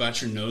 Do you want me to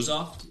bite your nose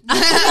off?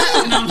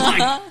 And I'm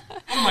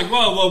like,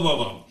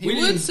 whoa. We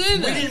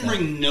didn't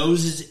bring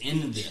noses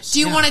into this. Do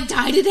you want to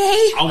die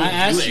today? I I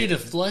asked you to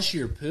flush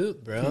your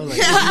poop, bro. Like,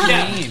 what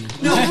do you mean?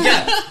 No,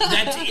 yeah,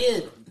 that's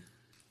it.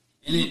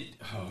 And it,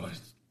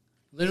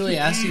 Literally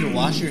asked you to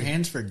wash your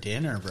hands for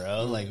dinner,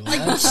 bro. Like,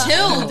 what?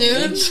 Chill,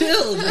 dude.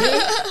 Chill,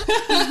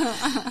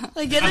 dude.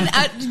 Like,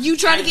 you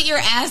trying to get your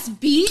ass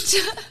beat?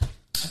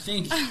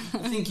 I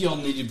think y'all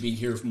need to be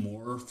here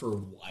more for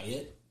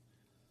Wyatt,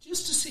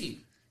 just to see.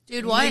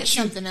 Dude, It Wyatt's makes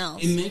you- something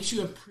else. It makes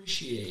you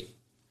appreciate,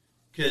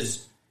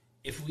 because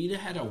if we'd have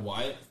had a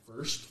Wyatt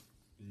first,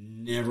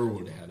 never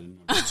would have had a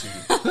number two.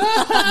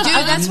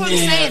 Dude, that's what I'm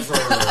saying.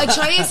 Never.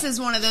 Atreus is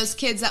one of those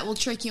kids that will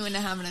trick you into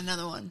having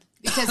another one.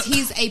 Because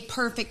he's so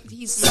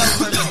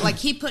perfect. Like,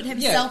 he put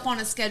himself on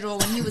a schedule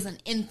when he was an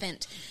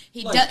infant.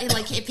 He does,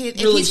 like, if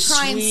Really he's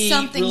crying, sweet,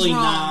 something's really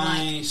wrong.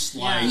 Nice,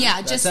 Like,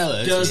 yeah, just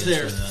does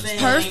their thing.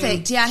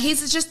 perfect. Yeah,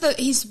 he's just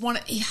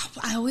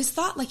I always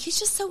thought, like, he's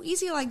just so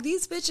easy. Like,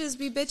 these bitches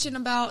be bitching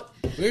about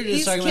We were just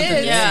these talking kids. about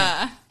the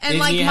Yeah. And, Did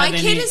like, he my have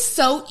kid any- is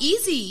so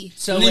easy.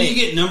 So And then you wait,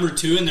 get number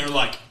two, and they're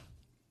like,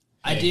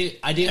 I do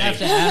have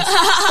to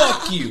ask.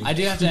 fuck you. I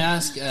do have to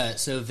ask.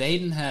 So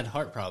Vaden had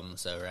heart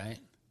problems, though, right?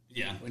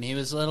 Yeah. When he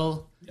was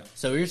little. Yeah.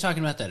 So we were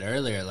talking about that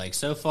earlier. Like,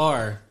 so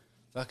far,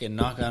 fucking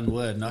knock on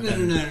wood, knock on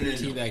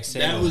teabag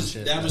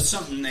table. That was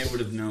something they would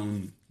have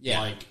known.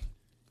 Yeah. Like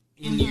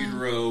in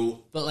utero.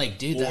 But like,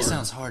 dude, that Or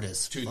sounds hard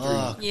as 2, 3.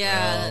 fuck.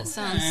 Yeah, bro. that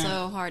sounds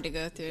so hard to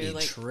go through. Be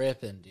Like,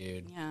 tripping,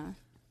 dude. yeah.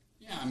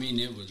 Yeah, I mean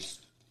it was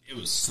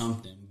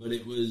something, but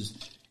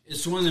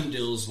it's one of them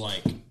deals.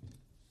 Like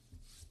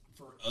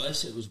for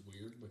us, it was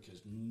weird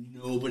because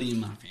nobody in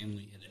my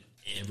family had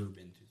ever been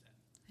through that.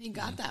 He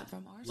got that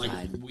from our Like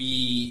side.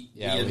 We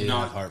had have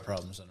not. heart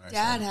problems on our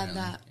Dad side. had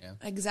apparently. that.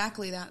 Yeah.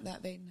 Exactly that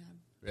Vaden had.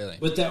 Really?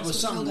 But that was what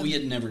something killed we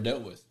him. had never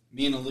dealt with.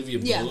 Me and Olivia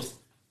Yeah. both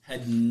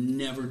had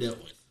never dealt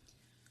with.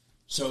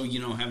 So,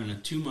 having a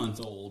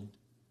 2-month-old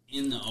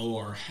in the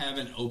OR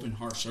having open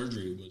heart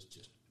surgery was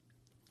just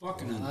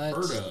fucking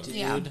unheard of. Dude?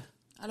 Yeah.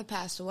 I'd have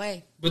passed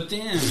away. But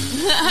then,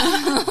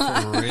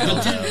 For real,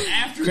 though.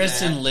 after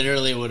Kristen that,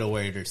 literally would have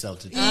worried herself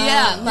to death.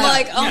 Yeah,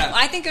 yeah.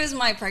 I think it was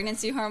my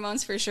pregnancy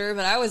hormones for sure,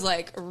 but I was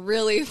like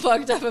really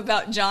fucked up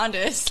about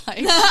jaundice. Like,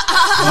 I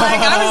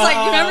was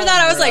like, remember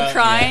that? I was like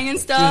crying and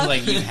She stuff. was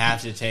like, you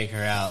have to take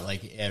her out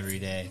like every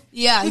day.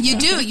 Yeah, you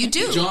do. You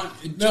do.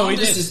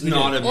 jaundice is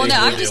not a big well, no,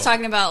 I'm deal. just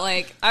talking about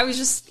like, I was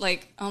just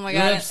like, oh my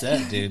You're god.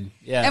 upset, dude.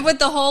 Yeah. And with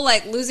the whole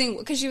like losing,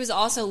 because she was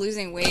also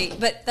losing weight,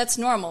 but that's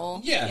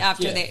normal. Yeah,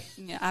 after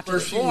yeah. after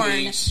First few they're born.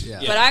 weeks, Yeah.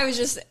 But I was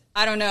just,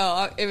 I don't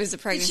know. It was the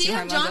Did pregnancy she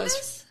have hormones.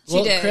 jaundice? She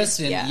well, did.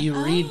 Kristen, yeah. you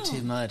read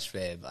too much,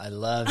 babe. I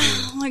love you.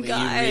 Oh my but you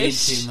read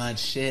gosh. too much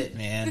shit,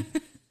 man.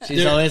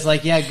 She's always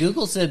like, yeah,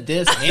 Google said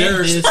this and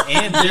There's- this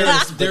and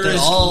this. But there they're is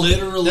all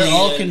literally they're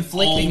all an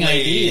conflicting always.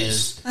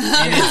 ideas,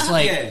 and it's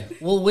like, Yeah.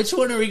 well, which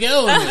one are we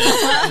going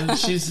with? And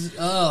she's,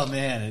 oh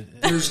man,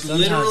 There's sometimes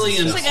literally it's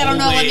an just- like, I don't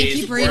know, let me always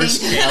keep reading.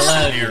 worst case I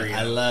love you. scenario.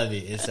 I love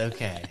you. It's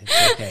okay.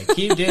 It's okay.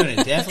 Keep doing it.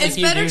 Definitely It's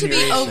keep better doing to be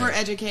your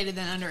research. overeducated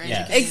than undereducated.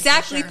 Yeah.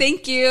 Exactly. for sure.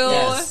 Thank you.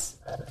 Yes.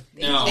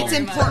 No, It's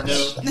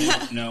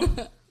important. No.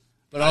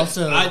 But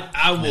also,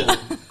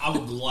 I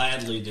will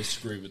gladly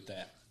disagree with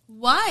that.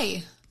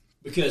 Why?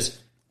 Because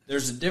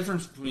there's a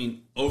difference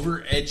between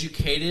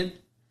overeducated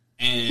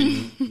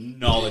and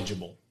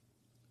knowledgeable.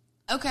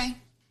 Okay.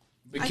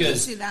 Because, I can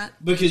see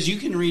that. Because you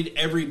can read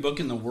every book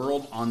in the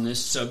world on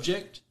this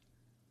subject,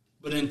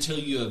 but until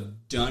you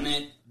have done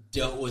it,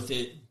 dealt with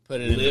it,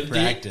 put it into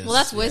practice. Well,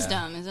 that's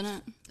wisdom, isn't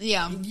it?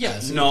 Yeah.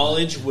 Yes,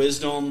 knowledge,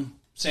 wisdom,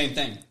 same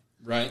thing,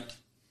 right?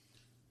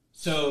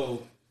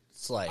 So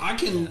It's like, I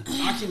can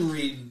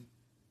read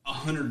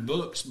 100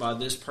 books by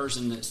this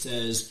person that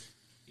says,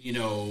 you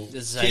know,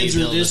 This is how kids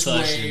you are build this a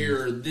push way and-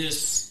 or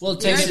this. well,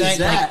 take this it back is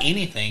that. like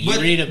anything. You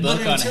But- read a but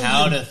book on until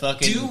how you to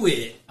fucking do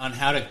it. on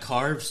how to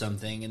carve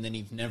something, and then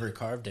you've never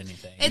carved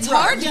anything. It's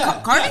hard.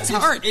 Carving's it's,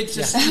 hard. It's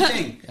the same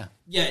thing.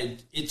 Yeah.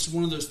 It's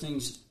one of those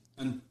things.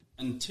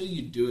 Until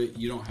you do it,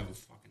 you don't have a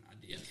fucking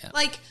idea.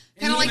 Like,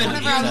 And kind of like even-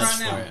 whenever even I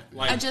was... right now,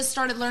 like, I just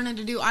started learning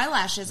to do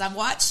eyelashes. I've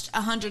watched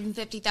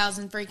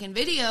 150,000 freaking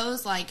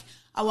videos. Like,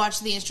 I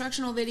watched the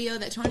instructional video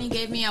that Tony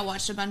gave me. I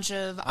watched a bunch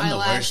of I'm the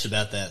eyelash worst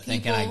about that,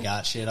 thinking I people.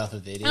 got shit off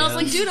of videos. And I was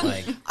like, dude,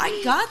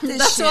 I got this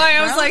That's shit, why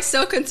I was bro. like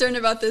so concerned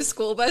about this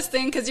school bus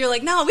thing, because you're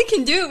like, no, we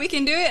can do it.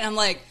 And I'm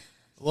like,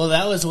 well,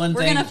 that was one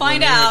We're thing. gonna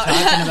find when we were out.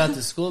 talking about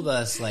the school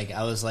bus, like,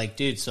 I was like,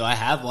 dude, so I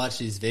have watched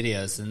these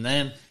videos, and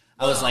then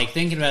I was like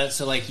thinking about it.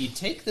 So, like, you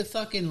take the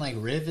fucking like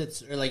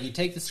rivets, or like you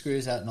take the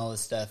screws out and all this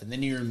stuff, and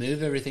then you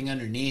remove everything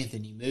underneath,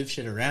 and you move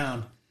shit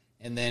around,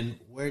 and then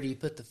where do you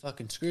put the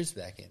fucking screws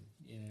back in?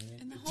 You know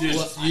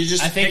what I mean?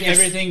 I think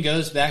everything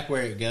goes back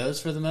where it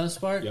goes for the most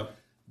part. Yep.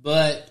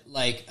 But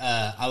like,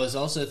 I was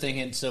also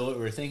thinking. So what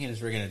we're thinking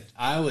is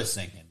I was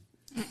thinking.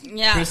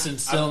 yeah.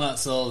 Kristen's still not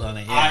sold on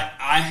it yet.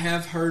 I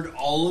have heard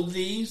all of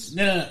these.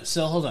 No.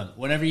 So hold on.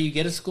 Whenever you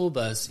get a school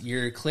bus,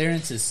 your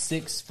clearance is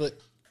 6 foot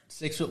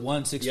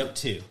 1, 6 foot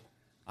 2.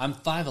 I'm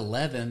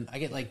 5'11". I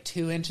get like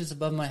 2 inches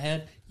above my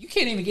head. You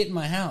can't even get in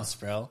my house,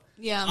 bro.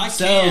 Yeah. I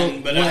So,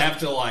 can, but I what- have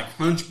to like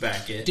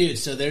hunchback it. Dude,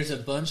 so there's a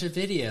bunch of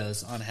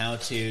videos on how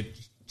to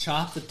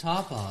chop the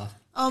top off.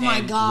 Oh my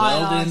and God,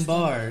 Weld in Austin.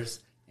 bars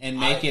and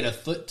make it a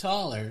foot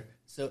taller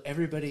so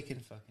everybody can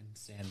fucking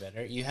stand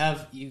better.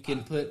 You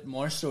can put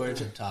more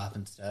storage up top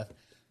and stuff.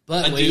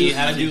 But I what you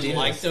have I to do do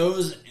like is-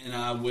 those, and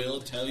I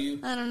will tell you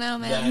I don't know,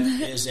 that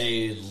man. is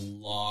a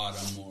lot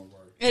of more work.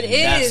 It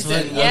That's is.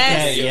 what-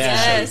 Yes. okay, yeah.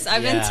 Yes.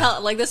 I've been Yeah.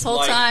 like this whole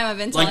Like- time I've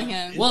been like- telling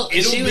him. Well,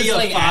 It'll she be was a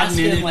like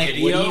 5-minute asking, like,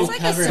 video. what do you It's like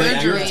a cover? But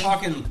surgery. you're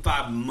talking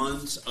 5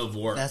 months of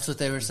work. That's what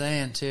they were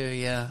saying too.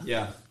 Yeah.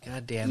 yeah.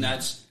 God damn And it.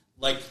 that's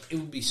like, it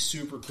would be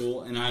super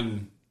cool, and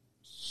I'm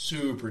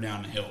super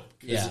down to help.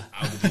 'Cause Yeah.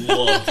 I would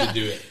love to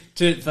do it.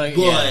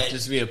 Yeah,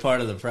 just be a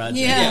part of the project.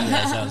 Yeah.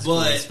 That sounds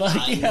cool as But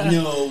fuck. I Yeah.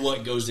 know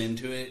what goes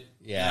into it.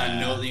 Yeah. And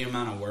I know the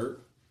amount of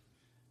work.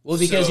 Well,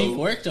 because So- you've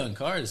worked on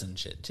cars and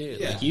shit too.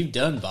 Yeah. Like, you've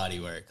done body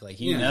work.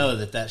 Like, you Yeah. know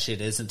that shit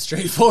isn't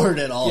straightforward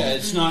at all. Yeah,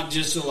 it's not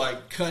just a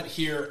like cut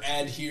here,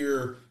 add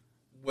here,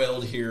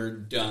 weld here,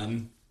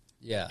 done.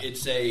 Yeah.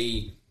 It's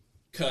a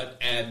cut,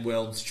 add,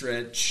 weld,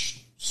 stretch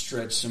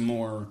some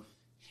more,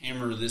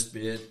 hammer this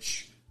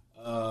bitch.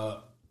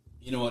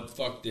 You know what?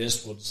 Fuck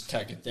this. We'll just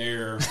tack it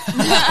there.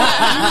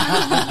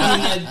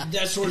 I mean,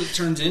 that's what it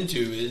turns into.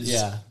 Is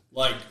Yeah.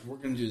 like, we're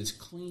gonna do this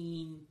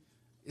clean.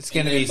 It's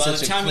going to And be by such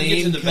the a time clean you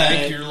get to the cut.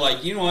 back, you're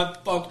like, you know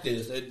what? Fuck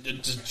this. It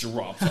just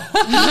drops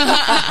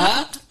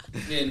off.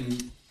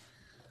 And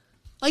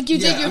Like, you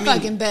Yeah, did your I mean-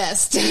 fucking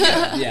best.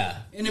 Yeah.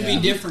 And it'd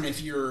be different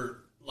if you're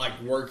like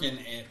working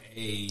at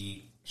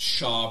a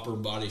shop or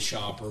body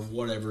shop or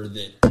whatever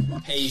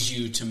that pays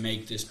you to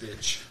make this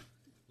bitch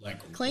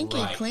like Clinky,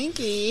 right.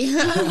 clinky.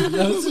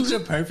 That was such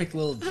a perfect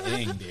little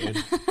thing, dude.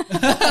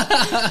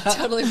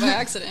 Totally by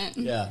accident.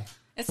 Yeah.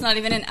 It's not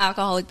even an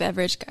alcoholic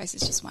beverage, guys.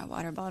 It's just my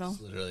water bottle.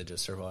 Literally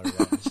just her water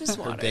bottle. Just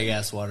her big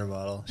ass water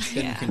bottle. She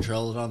couldn't Yeah.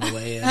 control it on the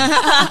way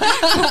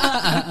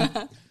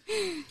in.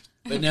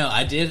 But no,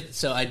 I did.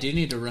 So I do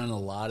need to run a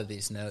lot of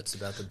these notes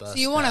about the bus. So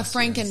you want a faster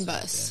and Franken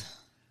stuff, bus.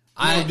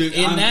 yeah. No, dude,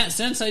 in that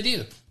sense, I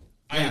do.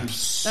 I am what's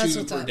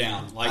super up.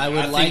 down. Like I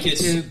would think like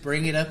it's to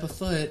bring it up a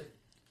foot.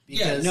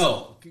 Because,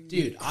 no,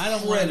 dude, I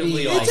don't want to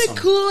incredibly be. awesome. It's a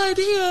cool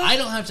idea. I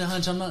don't have to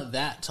hunch. I'm not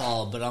that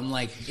tall, but I'm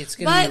like, it's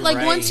gonna. But be like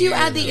right once you here,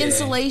 add the though.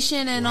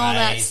 insulation and all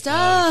that Right,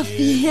 stuff, though,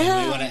 dude. yeah.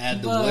 And we want to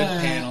add the wood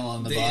panel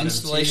on the The bottom.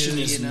 insulation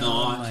too, is you know?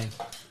 not- I'm like,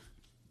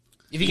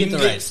 if you get the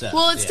can right get- stuff.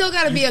 Well, it's yeah. still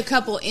got to be a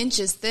couple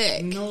inches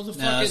thick. no, the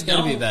fuck No, it's it got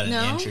to be don't. about an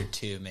No? inch or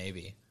two,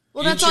 maybe.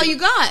 Well, that's all you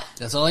got.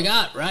 That's all I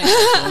got, right?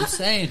 That's what I'm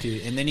saying,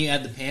 dude. And then you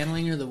add the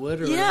paneling or the wood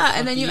or whatever Yeah, the and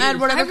fuck then you use. add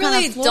whatever I really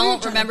kind of floor you're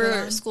don't trying to put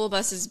remember on. school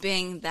buses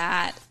being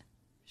that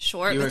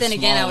short. You But were then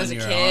again, I small was a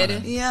when you were on kid.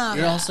 them. Yeah.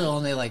 You're also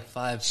only like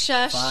 5'5"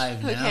 Shush.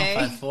 now, Okay.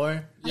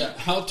 5'4". Yeah,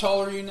 how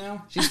tall are you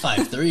now? She's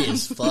 5'3"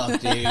 as fuck,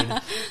 dude.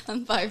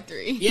 I'm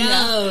 5'3".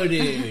 Yo,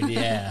 dude,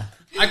 yeah.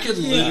 I could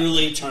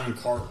literally turn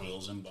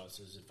cartwheels in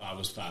buses if I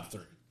was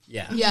 5'3".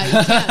 Yeah. Yeah,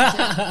 you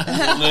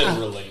can.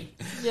 Literally.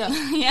 Yeah.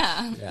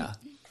 Yeah. Yeah.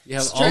 You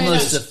have Straight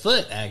almost up. a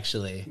foot,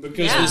 actually.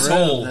 Because Yeah. this Bro,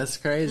 whole that's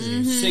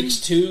crazy.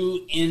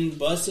 6'2" in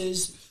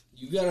buses,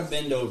 you gotta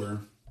bend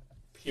over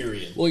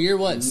Period. Well, you're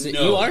what?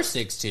 No. You are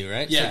 6'2",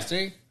 right? Yeah.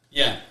 6'3"?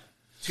 Yeah.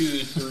 2,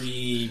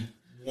 3,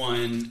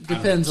 1.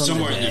 Depends on the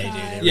somewhere in day, there.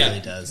 dude. It really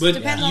does. But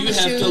Depends on you the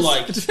have to shoes.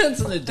 like. It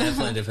depends on the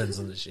definitely depends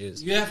on the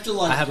shoes. You have to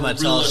like. I have my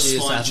tall gorilla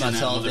shoes. I have slunch my in that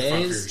tall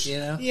days. motherfuckers. You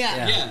know.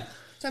 Yeah. Yeah.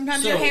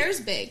 Sometimes So- your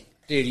hair's big.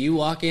 Dude, you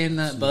walk in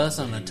that bus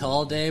on a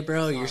tall day,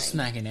 bro. You're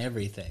smacking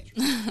everything.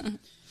 You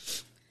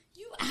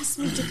asked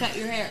me to cut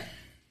your hair.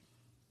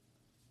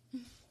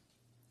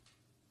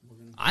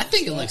 I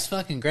think it looks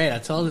fucking great. I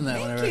told him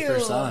that whenever I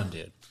first saw him,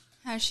 dude.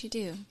 How'd she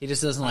do? He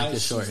just doesn't like the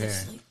short hair.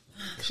 Asleep.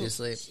 She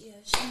asleep? Yeah,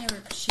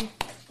 she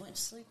went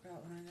to sleep right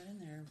when I got in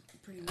there,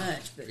 pretty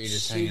much. But You're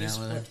just she hanging was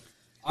out with her?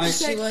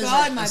 Thank wasn't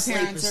God my asleep,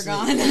 parents are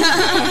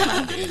asleep.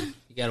 gone. Dude,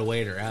 you gotta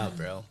wait her out,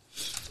 bro.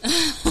 You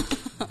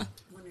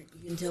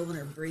can tell when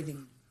her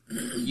breathing.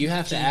 You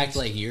have to act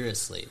like you're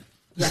asleep.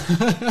 Dude,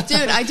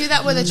 I do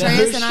that with a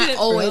trace and I shit,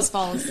 always bro.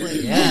 fall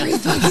asleep. Yeah.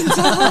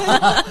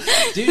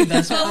 Dude,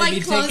 that's why I'll I be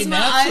like close taking my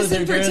naps eyes with her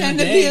and during pretend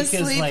the to day. be 'Cause,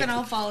 asleep like, and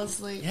I'll fall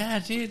asleep. yeah,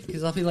 dude,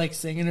 because I'll be like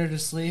singing her to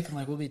sleep and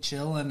like we'll be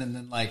chilling and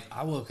then like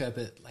I woke up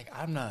at like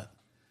I'm not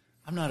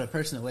a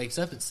person that wakes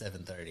up at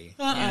 7:30, you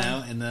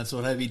know, and that's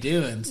what I be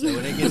doing. So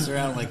when it gets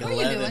around like What are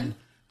you 11, doing?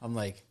 I'm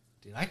like,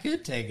 dude, I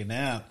could take a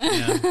nap. You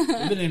know?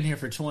 I've been in here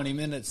for 20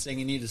 minutes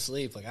singing you to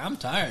sleep. Like I'm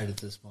tired at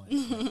this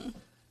point.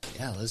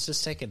 Yeah, let's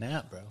just take a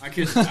nap, bro. I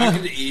could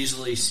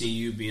easily see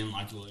you being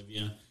like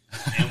Olivia,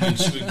 and when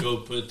she would go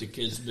put the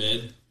kids to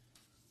bed,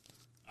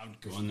 I would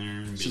go in there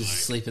and be She's like,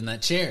 asleep in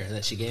that chair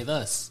that she gave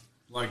us.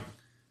 "Get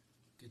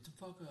the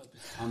fuck up!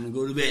 It's time to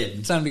go to bed.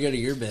 It's time to go to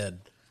your bed.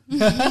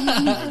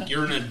 Like,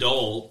 you're an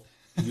adult.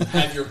 You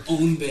have your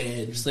own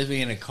bed You're sleeping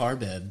in a car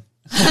bed.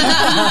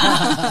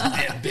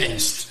 at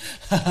best.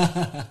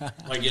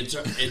 Like it's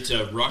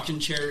a rocking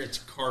chair. It's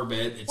a car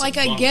bed. It's Like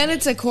a I bunk get bed.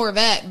 it's a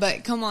Corvette,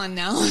 but come on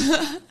now.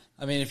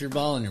 I mean, if you're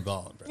balling, you're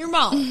balling, bro. You're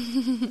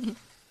balling.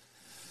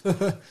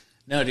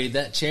 No, dude,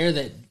 that chair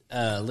that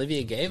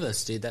Olivia gave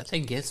us, dude, that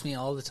thing gets me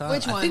all the time.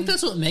 Which I one? think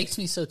that's what makes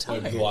me so a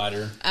tired.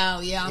 glider. Oh,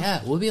 yeah.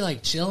 Yeah, we'll be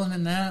like chilling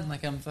in that, and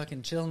like I'm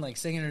fucking chilling, like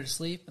singing her to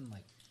sleep, and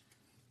like,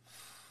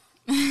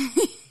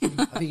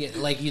 I'll be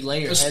getting, like you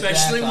lay your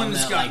Especially head back when on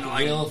it's that, got, like like,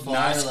 real far,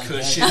 nice like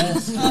cushion.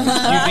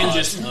 that. You can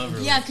just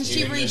Yeah, because she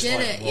You can just, redid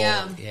like, it. roll.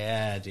 Yeah.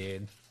 Yeah,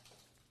 dude.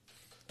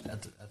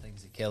 That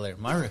thing's a killer.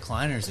 My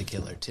recliner's a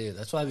killer too.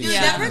 That's why I be Dude,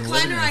 sitting that in the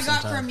living recliner room I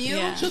got sometimes. from you.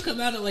 Yeah. She'll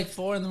come out at like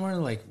 4 a.m.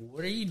 Like,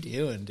 what are you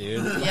doing,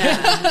 dude?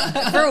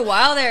 Yeah. For a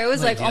while there, it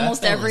was like Like, dude, I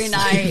almost fell every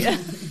asleep. night.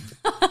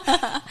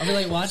 I'll be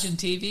like watching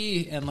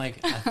TV and like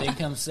I think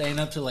I'm staying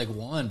up to like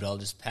 1, but I'll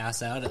just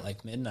pass out at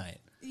like midnight.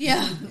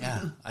 Yeah.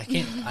 Yeah, I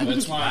can't.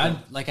 That's why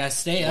I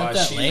stay up why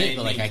that she late, made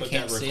but like me I put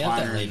can't that stay up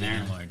that recliner late in there.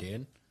 anymore,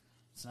 dude.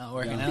 It's not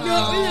working Yeah. out.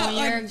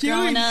 Oh, you're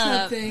growing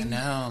up.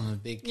 Now I'm a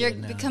big kid. You're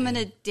now, becoming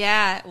dude. a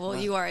dad. Well,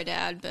 you are a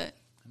dad, but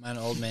Am I an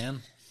old man?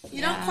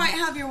 You don't quite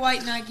have your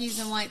white Nikes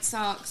and white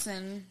socks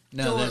and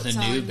No, there's jorts a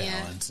New on yet.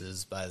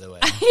 Balances, by the way.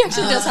 he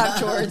actually does have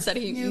jorts that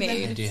he New I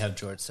made. do have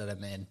jorts that I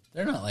made.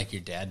 They're not like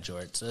your dad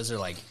jorts. Those are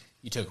like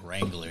you took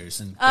Wranglers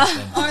and Are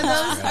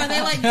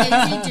they like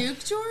Daisy Duke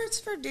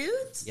jorts for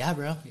dudes? Yeah,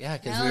 bro. Yeah,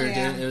 because Hell we were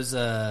yeah. doing. It was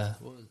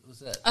what was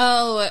that?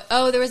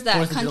 Oh, there was that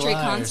 4th of country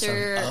July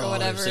concert something. or Oh,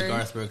 whatever. It was the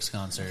Garth Brooks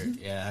concert.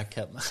 Yeah, I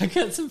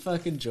got some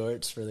fucking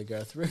jorts for the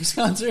Garth Brooks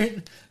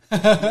concert.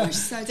 You're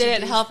such Did a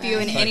it help you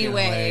in douchebag. any Fucking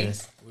way?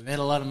 hilarious. We made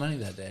a lot of money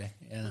that day.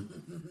 Yeah,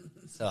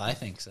 so I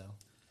think so.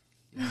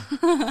 Yeah.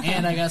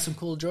 And I got some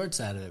cool jorts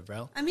out of it,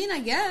 bro. I mean, I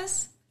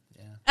guess.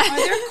 Yeah. Are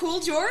there cool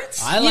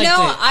jorts? I You like know,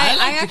 to, I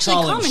like to actually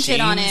call them commented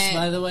on Sheens, it.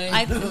 by the way.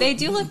 They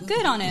do look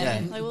good on it.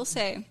 Yeah. I will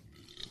say.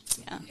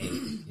 Yeah.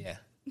 Yeah.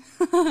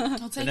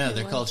 I'll take But no, your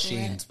they're word called for it.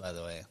 Sheens, by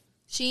the way.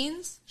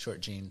 Sheens?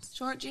 Short jeans.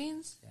 Short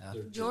jeans? Yeah.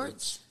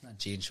 Jorts? Not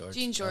jean shorts.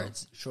 Jean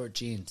shorts. Short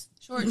jeans.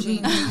 Short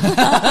jeans. They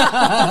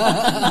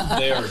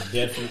are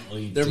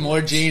definitely. They're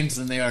more jeans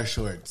than they are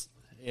shorts.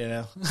 You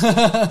know?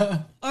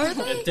 Are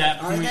they? At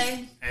that Are point,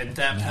 they? At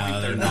that point,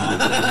 No, they're they're not.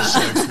 not. They're just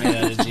shorts made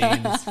out of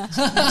jeans.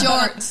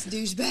 Jorts,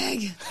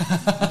 douchebag.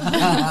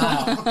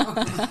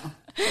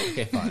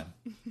 Okay, fine.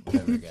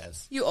 Whatever,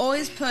 guys. You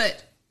always put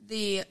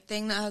the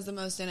thing that has the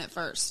most in it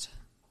first.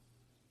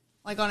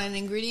 Like on an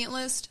ingredient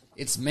list.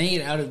 It's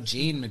made out of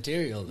jean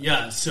material. Though.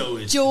 Yeah, so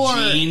it's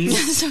Jorts.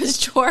 jeans So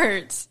it's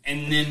jorts.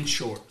 and then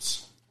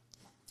shorts.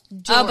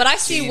 But I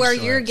see Jean where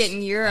shorts. you're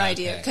getting your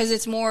idea Okay. because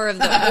it's more of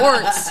the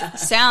jorts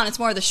sound. It's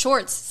more of the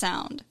shorts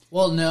sound.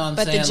 Well, no, I'm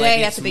But the saying J like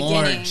at it's the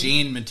more beginning.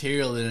 jean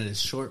material than it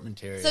is short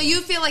material. So you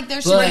feel like there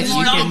should But be you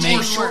more can than make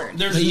one short- word.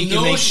 There's But you can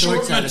no make short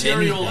shorts out of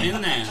material anything.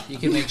 in that. You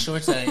can make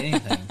shorts out of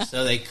anything.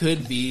 So they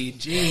could be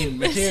jean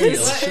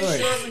material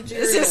shorts.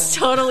 This is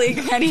totally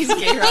Granny's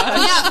Gayrage.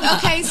 Yeah,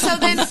 okay, so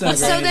then So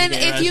so great, then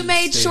Gayrage if you is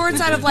made stupid, shorts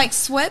out of dude. like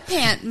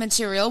sweatpant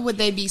material, would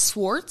they be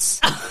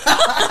swarts? No,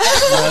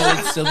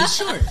 it'd still be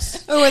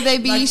shorts. Or would they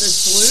be Like the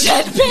swoosh?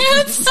 shed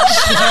pants?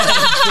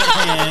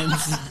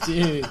 Pants,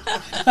 dude.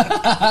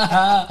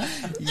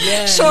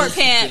 Yes, Short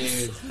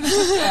pants. dude.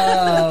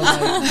 Oh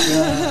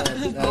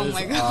my god. Oh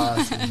my God.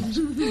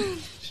 Awesome.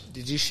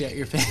 Did you shit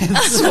your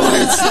pants?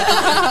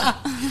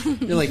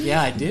 You're like,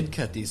 yeah, I did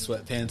cut these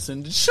sweatpants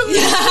into shorts.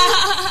 And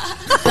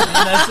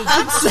that's what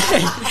you'd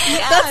say.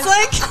 That's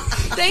like,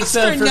 Thanks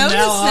So for from noticing.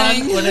 now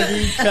on, whenever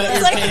you cut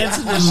your pants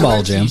into Ball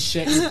shorts, jam. you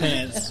shit your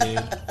pants, dude.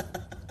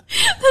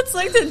 that's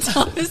like the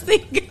dumbest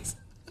thing.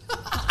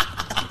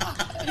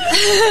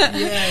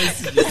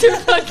 Yes. You're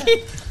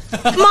fucking.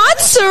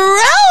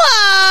 Mozzarella!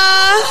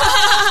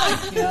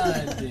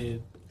 God,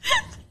 dude.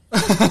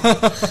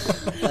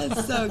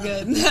 That's so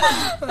good.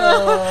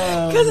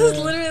 Because it's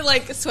literally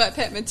like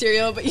sweatpant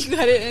material, but you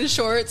got it in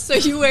shorts, so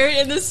you wear it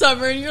in the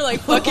summer and you're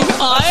like fucking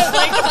hot.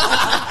 Like,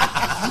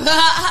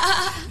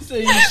 So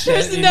you shit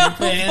there's in no your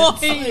pants.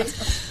 point.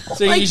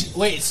 So you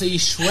so you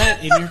sweat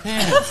in your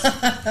pants.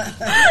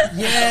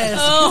 Yes.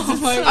 Oh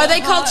my God. Are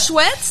they called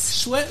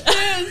sweats?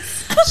 Sweatpants.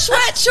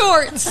 Sweat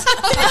shorts.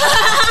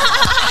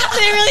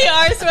 They really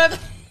are sweatpants.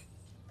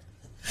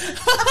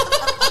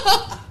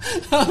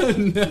 Oh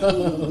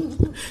no.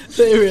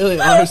 They really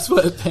are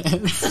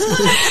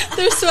sweatpants.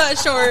 They're sweat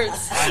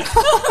shorts.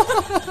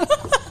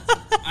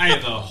 I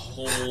have a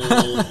whole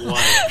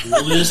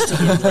list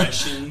of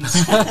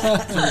aggressions for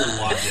your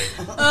logic.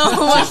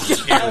 Oh my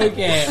Just terrible.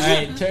 Okay,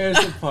 alright, tear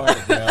us apart,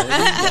 bro.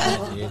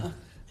 What do you got,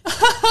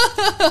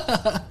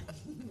 dude?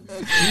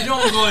 You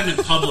don't go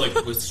into public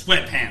with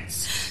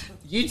sweatpants.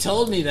 You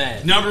told me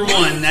that. Number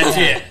one, that's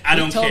it. I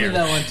don't You told care. me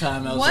that one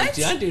time. I was What? like,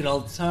 dude, I do it all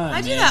the time.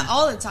 I do man. that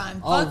all the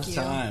time. all Fuck the you.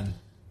 time.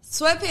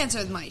 Sweatpants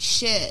are my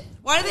shit.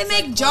 Why do they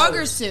make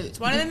jogger suits?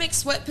 Why do they make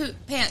sweat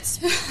pants?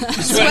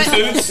 Sweat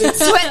boots.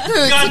 Sweat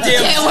boots.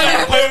 Goddamn Yeah,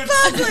 sweat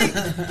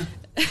whatever.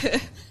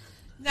 boots.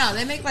 No,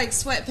 they make like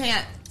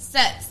sweatpant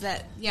sets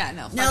that. Yeah,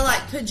 no. No, fuck like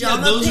that. pajama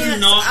Yeah, those pants. are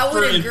not I for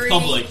would in agree.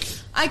 public.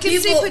 I can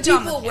see pajama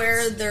people pants.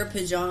 wear their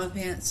pajama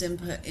pants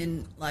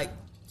in like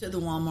to the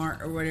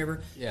Walmart or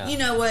whatever. Yeah. You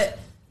know what?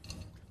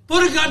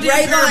 Put a goddamn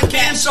Ray-Ban pair of cat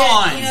pants shit,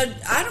 on. You know,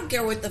 I don't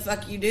care what the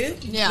fuck you do.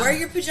 Yeah. Wear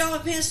your pajama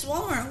pants to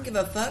Walmart. I don't give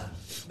a fuck.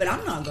 But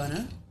I'm not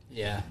gonna.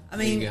 Yeah. I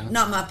there you mean, go.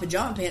 not my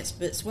pajama pants,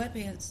 but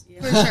sweatpants.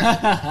 Yeah. For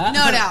sure.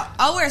 No doubt.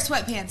 I'll wear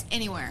sweatpants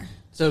anywhere.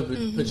 So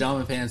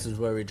pajama pants is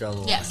where we draw the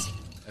line. Yes.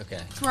 Okay.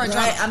 That's where I draw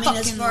Right, the I mean, as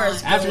fucking far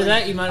as line. After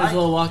that, you might as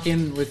well walk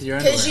in with your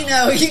underwear. Because you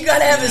know you got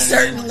to have a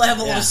certain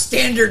level Yeah. of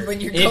standard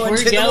when you're If going we're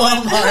to the going-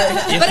 Walmart.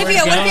 But if we're you,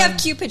 what if going- you have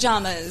cute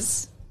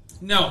pajamas?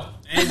 No,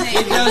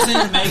 it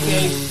doesn't make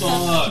a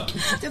fuck.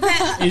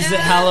 Depends. Is it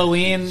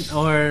Halloween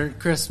or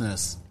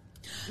Christmas?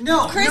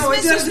 No, Christmas no, it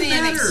would doesn't be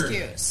an matter.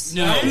 excuse.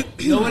 No, it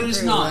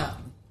is not.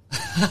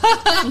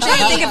 I'm trying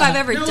to think if I've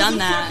ever No, done the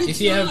that. fuck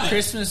If you have Right.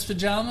 Christmas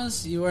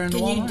pajamas, you wear in Can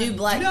you Walmart? do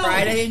Black No.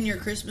 Friday in your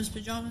Christmas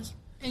pajamas?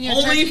 And your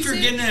Only turkey if you're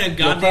suit? getting in a You'll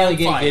probably goddamn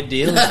get fight. good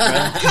deals, bro.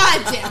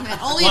 God damn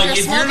it. Only Like, if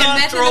if you're you're smoking not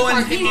meth in the throwing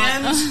parking lot.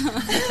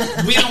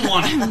 hands, we don't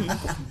want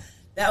it.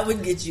 That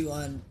would get you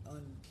on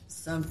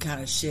some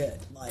kind of shit.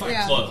 Like Fight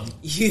Yeah. club.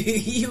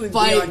 you would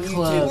Fight be on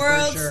Club. YouTube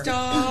World for sure.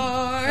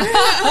 star.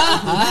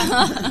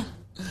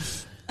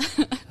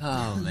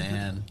 Oh,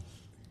 man.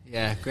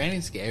 Yeah,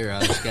 Granny's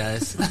Gayrage,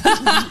 guys.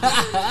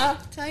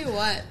 Tell you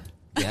what.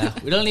 Yeah,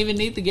 we don't even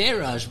need the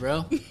Gayrage,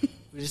 bro.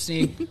 We just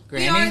need We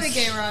grannies. are the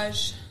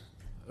Gayrage.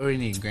 Or we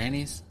need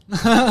grannies.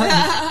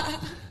 Are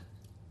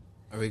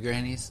we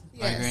grannies?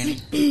 Yes. Our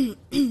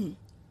granny?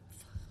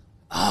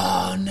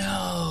 Oh,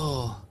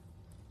 no.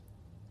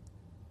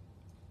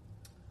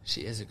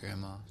 She is a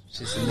grandma.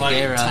 She's in the Like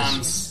Gayrage.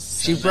 times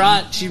She 7.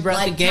 brought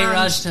Like the Gayrage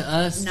times to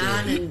us.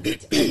 9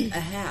 dude. and a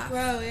half.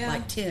 Bro, yeah.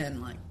 Like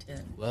 10.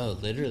 Whoa,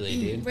 literally,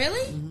 dude.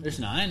 Really? There's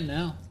 9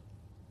 now.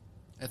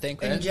 I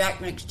think, right? And Jack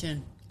makes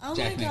 10. Oh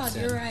Jack my god, makes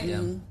you're 10, right.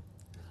 yeah.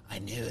 I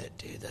knew it,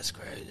 dude. That's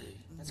crazy.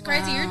 That's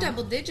crazy. You're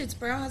double digits,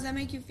 bro. How's that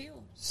make you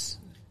feel? It's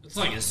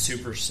like a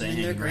Super And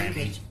their Saiyan granny.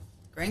 grandkids.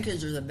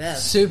 Grandkids are the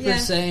best. Super Yeah.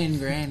 Saiyan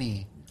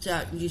Granny.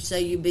 So you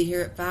say you'd be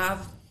here at 5?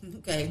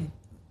 Okay.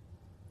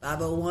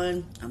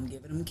 5:01, I'm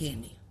giving them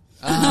candy.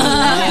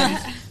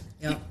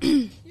 Yep.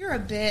 You're a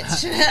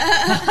bitch.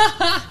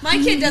 My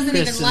kid doesn't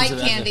Kristen's even like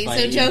about to candy, fight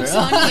so you, joke's bro.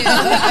 on you.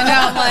 I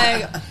know, I'm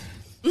like,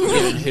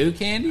 Giving who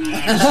candy?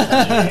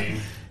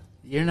 Actually,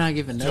 You're not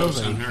giving jokes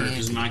nobody on her candy.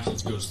 because my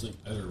kids go to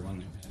sleep better when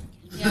they've had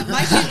candy. yeah,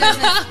 my kid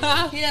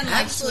doesn't. He doesn't like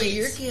Actually,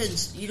 your sweets.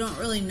 kids, you don't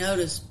really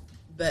notice,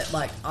 but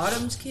like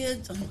Autumn's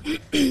kids, Oh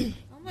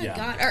my Yeah.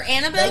 god. Or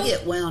Annabelle. they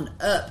get wound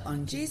up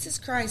on Jesus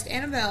Christ,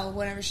 Annabelle.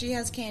 Whenever she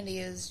has candy,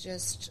 is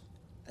just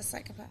a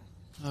psychopath.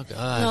 Oh,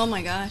 God. Oh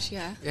my gosh,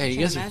 yeah. Yeah, I you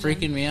can't guys are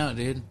imagine. freaking me out,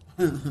 dude.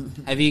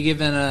 Have you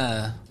given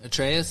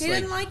Atreus He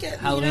didn't like it.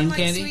 Halloween he doesn't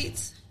candy? like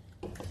sweets.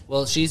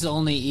 Well, she's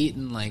only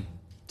eaten like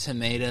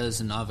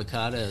tomatoes and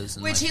avocados,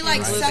 and Which like, he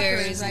likes rice,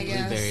 suckers, I guess.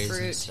 blueberries and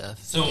Fruit.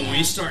 stuff. So when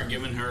we start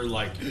giving her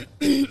like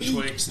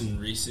Twix and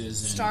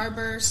Reese's and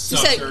Starburst. You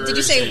said, did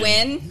you say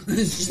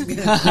Suckers when?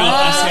 no,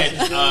 I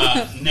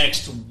said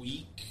next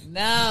week. No,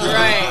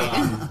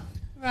 Right.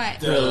 Right.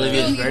 For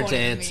Olivia's You wanted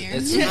birthday, me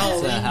it's here.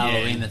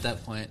 Halloween Yeah. at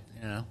that point,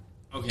 you know.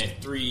 Okay,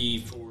 4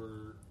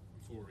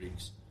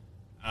 weeks.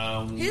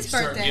 His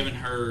start birthday. giving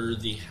her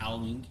the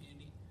Halloween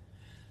candy.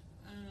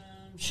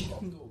 She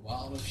can go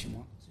wild if she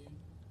wants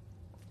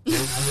to.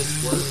 How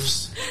this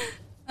works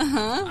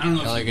I don't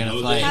know Y'all if are you gonna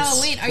know fight. this.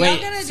 Halloween. Are Wait,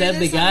 y'all gonna do said the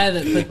this guy on-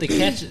 that put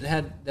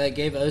the that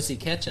gave OC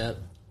ketchup.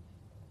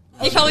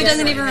 He probably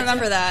doesn't even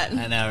remember that.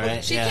 I know,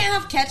 right? She can't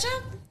have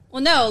ketchup?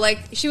 Well, no, like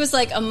she was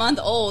like a month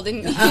old, and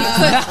he put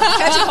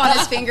ketchup on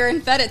his finger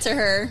and fed it to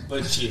her.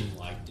 But she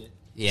liked it.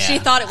 Yeah. She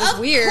thought it was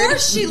weird. Of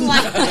course she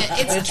liked it.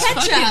 It's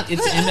ketchup.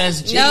 It's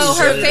MSG. No,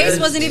 her so face it-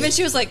 wasn't even.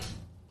 She was like,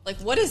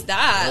 what is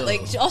that? Oh.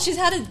 Like, all she's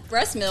had is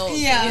breast milk.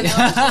 Yeah. You know, she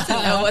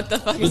doesn't know what the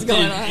fuck is But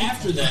going then on.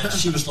 after that,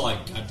 she was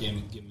like, "God damn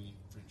it, give me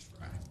a French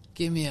fry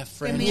Give me a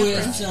French me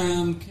a fry.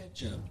 French with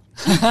ketchup."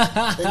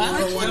 The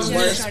number one That's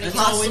worst all we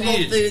possible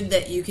needed. food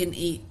that you can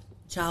eat,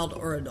 child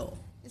or adult.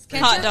 It's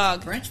ketchup. Hot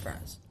dog. French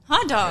fries.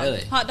 Hot dog.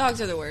 Really? Hot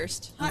dogs are the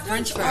worst. Hot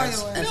French dogs are fries.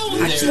 the worst.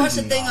 No, I just they're watched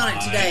a thing on it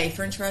not. today.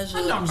 French fries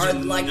Hot dogs are are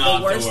like not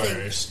the worst the thing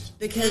worst.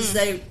 because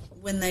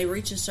when they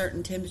reach a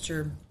certain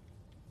temperature,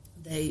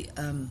 they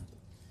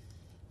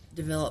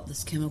develop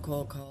this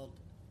chemical called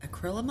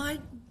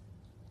acrylamide.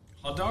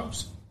 Hot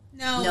dogs?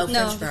 No, No.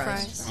 No, French the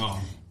fries. fries.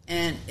 Oh,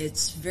 And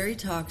it's very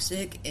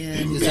toxic,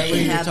 and Is that what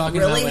they you were have talking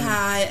really about when-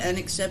 high,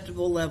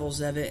 unacceptable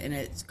levels of it, and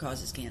it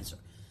causes cancer.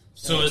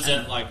 so is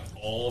that like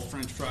all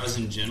French fries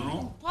in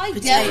general? Probably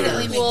Potatoes.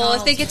 definitely Well, McDonald's.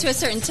 if they get to a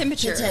certain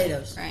temperature.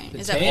 Potatoes. Right.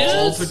 Is Potatoes? that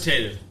All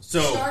potato.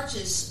 So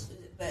Starches,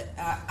 but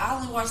I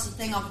only watched the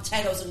thing on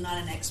potatoes. I'm not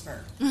an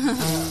expert. She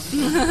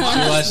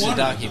watched a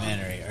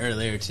documentary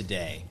earlier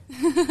today.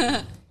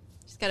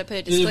 Just got to put a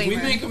if disclaimer. we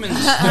make them in the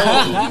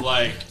stove,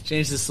 like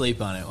Change the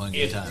sleep on it one good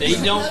if time. they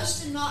don't,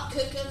 Supposed to not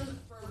cook them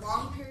for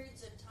long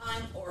periods of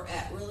time or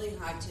at really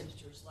high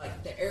temperatures,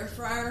 like the air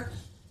fryer.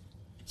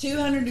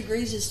 200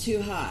 degrees is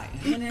too high.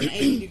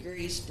 180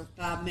 degrees for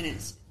 5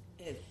 minutes.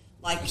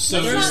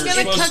 so They're you're not gonna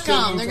supposed cook to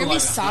them. them They're for gonna be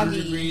like 100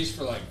 soggy. degrees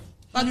for like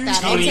Fuck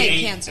that. I'll 28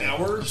 take cancer.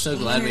 I'm hours. so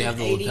glad we have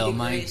the little 180 pill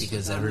mic degrees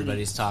because for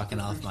everybody's talking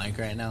off mic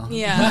right now.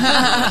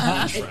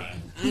 Yeah. French fry.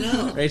 I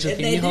know. Rachel, If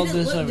can they you hold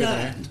didn't this look over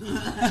done.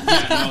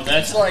 Yeah, no,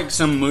 that's like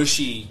some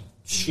mushy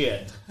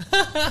shit.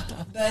 But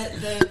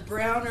the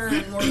browner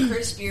and more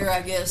crispier,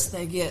 I guess,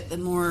 they get the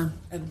more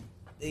of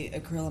the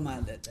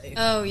acrylamide that they.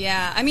 Oh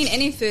yeah, I mean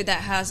any food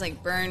that has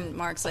like burn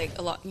marks, like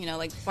a lot, you know,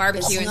 like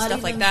barbecue It's and not stuff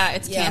even- like that,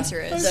 it's yeah.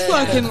 cancerous. The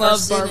fucking love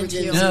carcinogens-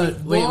 barbecue. No,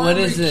 wait, what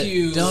is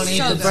Barbecue. it? Don't eat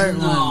So the good. burnt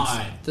Not.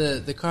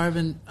 ones. The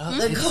carbon. Oh,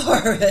 The it's-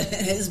 carbon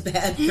is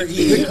bad for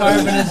you. the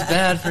carbon is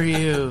bad for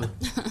you.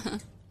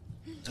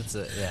 That's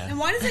it. Yeah. And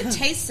why does it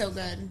taste so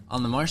good?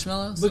 On the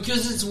marshmallows.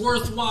 Because it's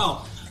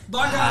worthwhile.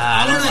 By God,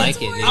 I I'm don't gonna, like it,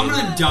 dude. I'm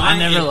gonna die I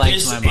never at liked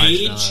this my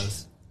age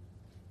marshmallows.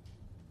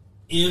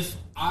 if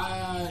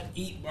I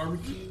eat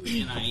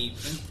barbecue and I eat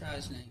French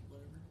fries and I eat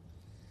whatever,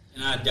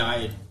 and I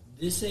die at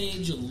this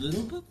age a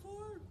little bit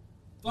more.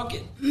 Fuck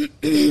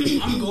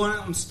it. I'm going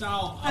out in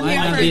style. I'm Might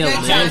here not for a be a good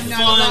little time, fun.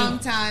 not a long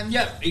time.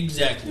 Yep,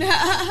 exactly.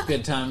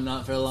 Good time,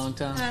 not for a long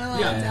time. Not a long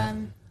Yeah.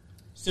 time.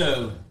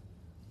 So,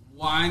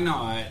 why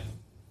not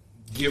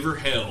give her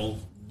hell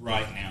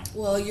right now?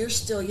 Well, you're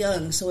still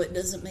young, so it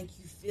doesn't make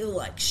you feel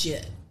like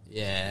shit.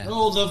 Yeah.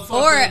 Oh, the fuck.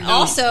 Or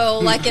also,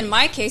 like in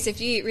my case,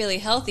 if you eat really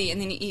healthy and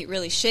then you eat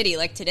really shitty,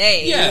 like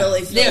today, Yeah.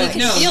 Really then you can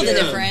no, feel the yeah.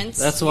 difference.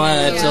 That's why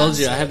I Yeah. told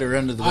you I had to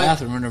run to the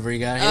bathroom whenever you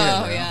got here.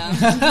 Oh though.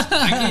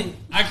 yeah.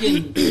 I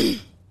can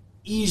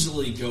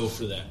easily go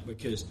for that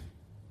because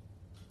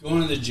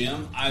going to the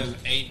gym, I've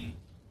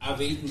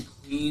eaten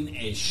clean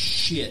as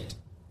shit,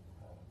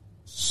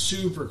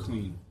 super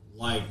clean.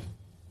 Like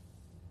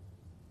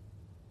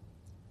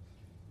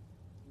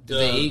Do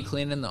they eat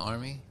clean in the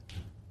army?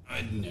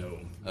 I know,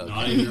 Okay.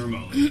 not even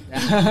remotely.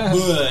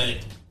 But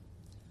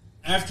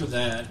after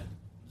that,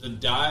 the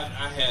diet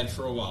I had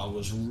for a while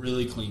was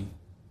really clean.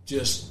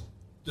 Just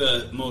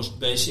the most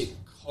basic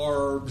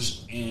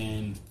carbs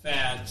and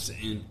fats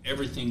and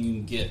everything you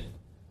can get.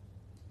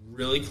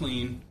 Really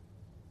clean.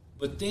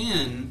 But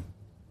then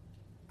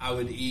I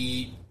would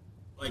eat,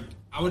 like,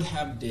 I would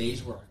have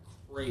days where I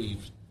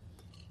craved,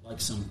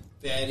 like, some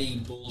fatty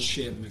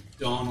bullshit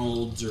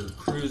McDonald's or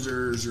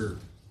Cruisers or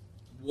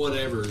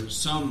whatever,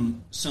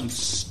 some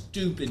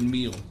stupid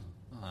meal.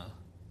 Uh-huh.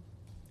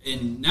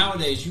 And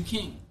nowadays you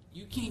can't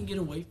get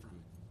away from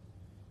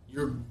it.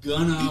 You're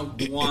gonna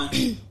want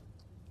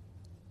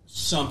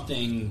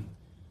something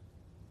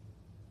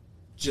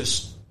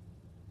just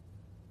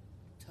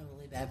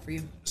Totally bad for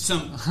you.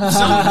 some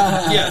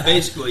yeah,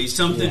 basically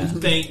something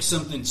fake,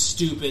 something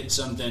stupid,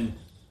 something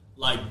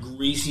like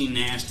greasy,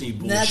 nasty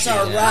bullshit. That's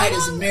our right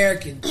as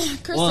Americans.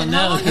 Kristen, Well, how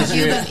no, long because have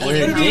you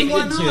we're been eating? addicted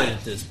Why to not? it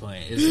at this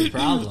point. Is the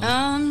problem.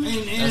 and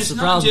That's it's the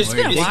not problem. just We're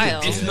been a addicted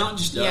while. to It's it. not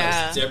just us;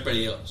 Yeah. it's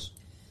everybody else.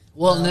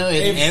 Well, no, if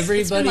It's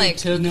everybody like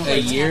took no, a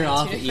it's year two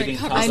off different eating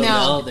Taco I know.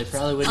 Bell, they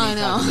probably wouldn't I eat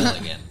Taco know. Bell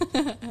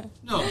again.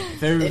 No,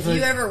 If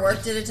you ever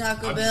worked at a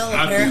Taco Bell,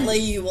 apparently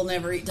you will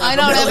never eat Taco I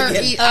don't Bell ever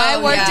again. eat. I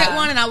Oh, worked yeah. at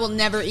one, and I will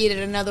never eat at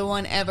another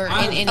one ever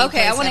I- in any.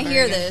 Okay, I place want to ever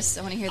hear again. this.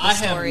 I want to hear the I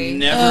story. have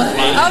never.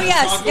 ate Oh,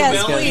 yes, Taco yes,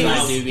 Bell, please. and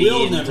I Do be will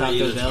eating never Taco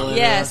eat a Bell Taco every Bell.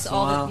 Yes, once in a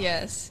all while. the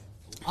yes.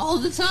 all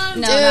the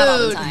time. No, not all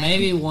the Dude. time.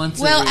 Maybe once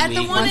Well, every at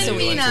the week, one maybe in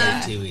once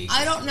Mina, every 2 weeks.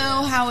 I don't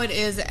know how it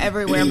is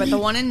everywhere, but the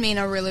one in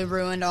Mina really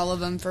ruined all of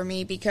them for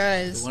me The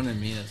because one in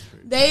Mina's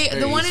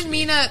the one in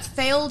Mina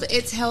failed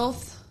its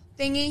health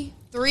thingy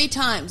 3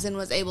 times and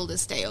was able to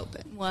stay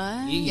open.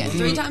 What? Yeah,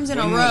 3 times in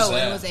a When row was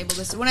that? and was able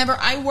to. Whenever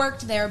I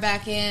worked there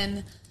back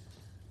in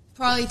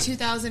probably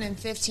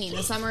 2015,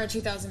 the summer of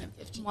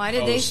 2015. Why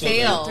did they so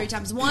fail? 3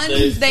 times. One,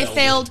 They they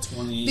failed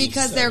failed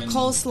because their 27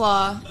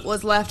 coleslaw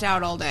was left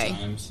out all day.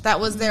 times. That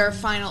was their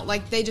final.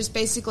 Like they just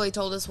basically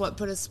told us what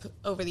put us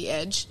over the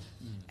edge,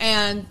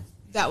 and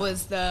that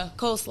was the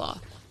coleslaw.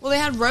 Well, they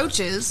had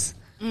roaches.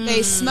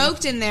 They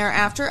smoked in there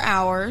after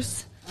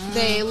hours.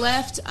 They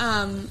left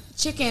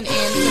chicken in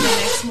for the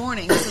next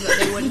morning so that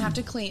they wouldn't have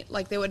to clean.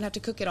 Like they wouldn't have to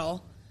cook it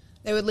all.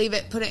 They would leave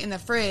it, put it in the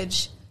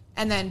fridge,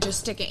 and then just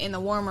stick it in the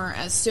warmer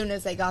as soon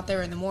as they got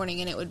there in the morning,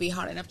 and it would be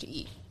hot enough to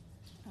eat.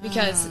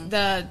 Because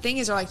the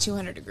things are like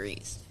 200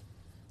 degrees.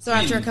 So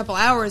after a couple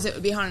hours, it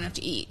would be hot enough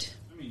to eat.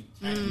 I mean,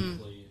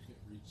 technically, if it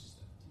reaches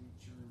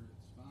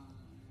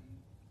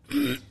that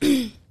temperature,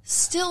 it's fine.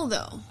 Still,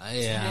 though.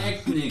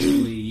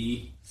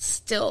 Technically.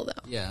 Still,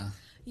 though. Yeah.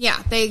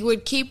 Yeah, they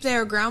would keep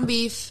their ground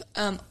beef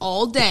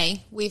all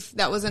day.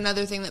 That was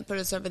another thing that put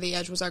us over the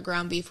edge was our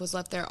ground beef was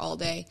left there all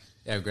day.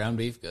 Yeah, ground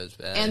beef goes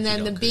bad. And if then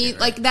you the don't cook beef, it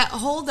right.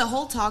 like the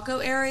whole taco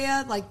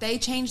area, like they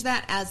changed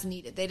that as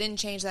needed. They didn't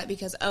change that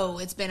because,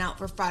 it's been out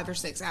for 5 or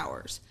 6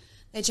 hours.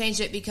 They changed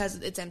it because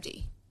it's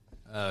empty.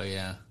 Oh,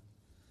 yeah.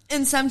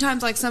 And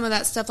sometimes, like, some of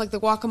that stuff, like the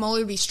guacamole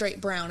would be straight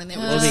brown, and it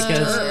would Well, just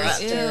because-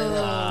 stir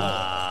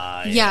up.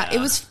 Yeah, it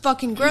was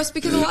fucking gross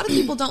because a lot of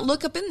people don't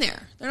look up in there.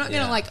 They're not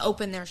going to, Yeah. like,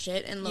 open their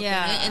shit and look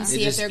Yeah. in it and They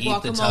see if just their eat the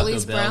Taco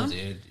guacamole's Bell, brown.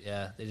 dude.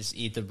 Yeah, they just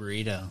eat the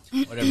burrito.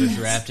 Whatever's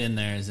wrapped in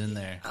there is in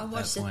there. I at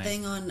watched that the point.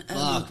 thing on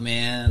Fuck,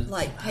 man.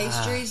 like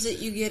pastries that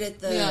you get at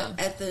the Yeah.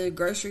 at the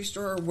grocery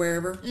store or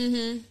wherever.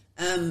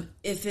 Mm-hmm.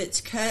 If it's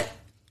cut,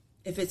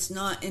 if it's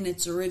not in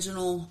its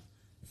original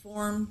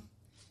form,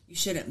 you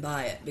shouldn't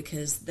buy it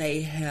because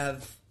they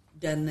have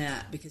done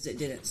that because it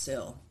didn't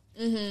sell.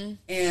 Mm-hmm.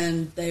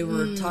 And they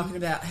were talking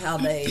about how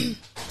they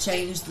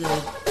changed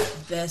the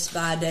Best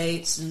Buy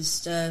dates and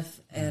stuff,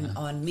 and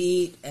on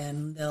meat,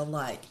 and they'll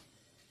like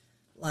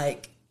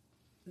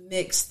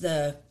mix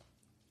the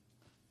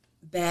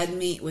bad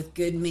meat with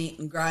good meat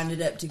and grind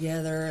it up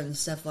together and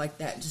stuff like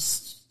that.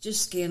 Just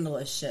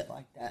scandalous shit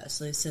like that.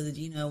 So they said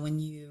that when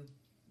you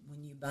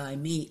buy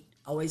meat,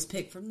 always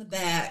pick from the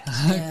back.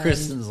 And,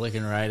 Kristen's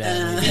looking right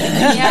at me.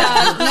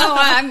 Yeah, no,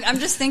 I'm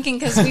just thinking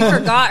because we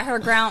forgot her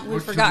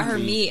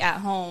meat at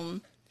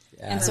home,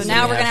 and so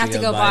now we're gonna have to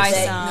go buy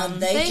They, some.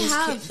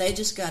 no, they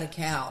just got a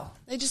cow.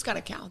 They just got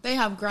a cow. They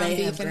have ground They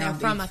beef have in there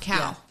ground from beef, a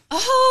cow.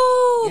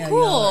 Oh, Yeah, cool.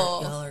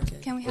 y'all are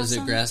good. Can we have Was it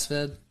some? grass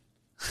fed?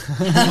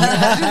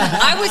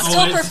 I would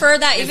still it's- prefer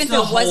that even it's if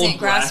the it wasn't whole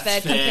grass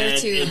fed grass-fed, compared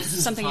to it's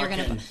something you're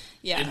gonna. fucking-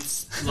 Yeah,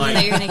 It's like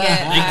that you're gonna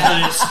get. they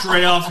cut it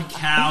straight off a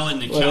cow,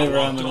 and the cow Whatever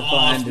I'm walked gonna off,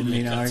 find and in they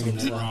Mena, cut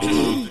some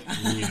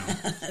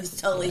Arkansas. raw,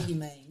 It's totally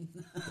humane.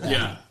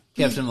 yeah.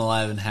 Kept him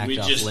alive and hacked We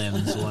off just-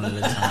 limbs one at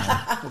a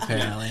time,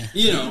 apparently.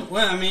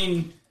 Well, I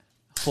mean,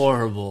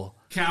 Horrible.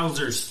 cows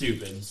are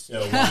stupid,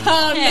 so Hey.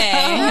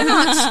 They're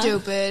not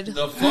stupid.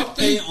 the fuck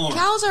they aren't.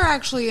 Cows are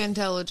actually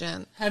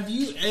intelligent. Have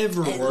you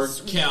ever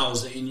worked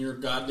cows in your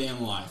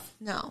goddamn life?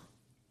 No.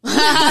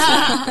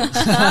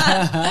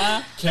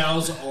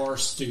 Cows are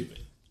stupid.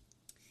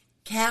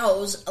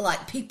 Cows,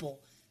 like people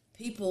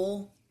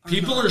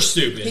People are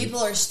stupid. People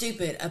are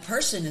stupid. A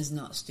person is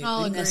not stupid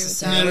I'll agree with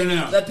necessarily. that.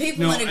 No. But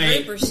people No, in a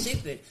hey. group are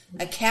stupid.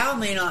 A cow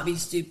may not be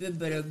stupid,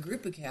 but a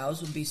group of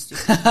cows would be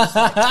stupid.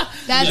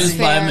 That's Just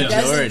by fair.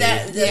 majority.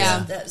 Doesn't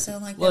Yeah. that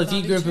sound like Well, that if you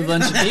might be group a true?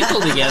 bunch of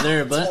people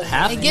together, but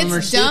half It of them are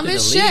gets stupid dumb at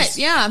as least. shit.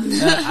 Yeah.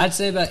 I'd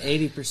say about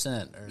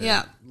 80% are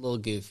Yeah. a little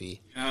goofy.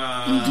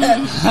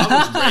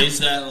 I would raise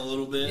that a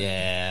little bit.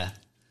 Yeah.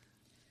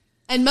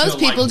 And most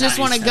Feel like people just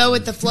want to 97. go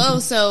with the flow,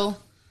 so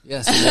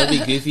Yeah, so they'll be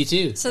goofy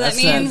too. So that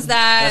means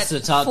that that's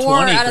the top 4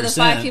 20%. out of the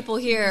 5 people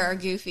here are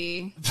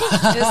goofy.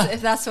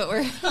 if that's what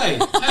we're. Hey,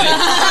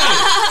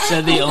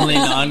 Said the only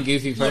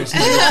non-goofy person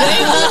at the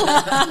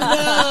table.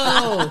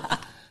 No.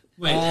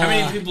 wait, how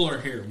many people are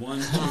here? 1,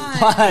 2, 3,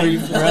 4,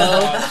 5, bro.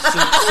 5, 6,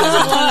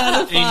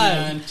 7, 8,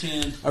 9,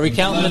 10. Are we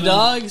counting the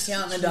dogs?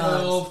 Counting the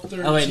dogs. 12,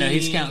 13, Oh wait, no,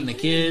 he's counting the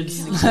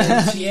kids.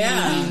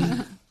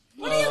 Yeah.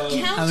 What are you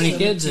counting? How many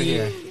kids are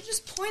here? you're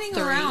just pointing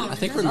around. I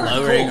think we're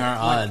lowering Cool. our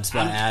odds by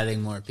I'm-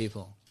 adding more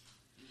people.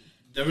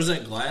 There was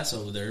that glass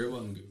over there. It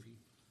wasn't goofy.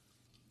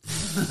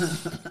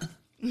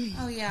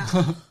 Oh yeah.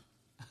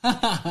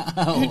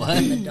 Oh,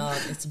 what? The dog.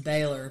 It's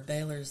Baylor.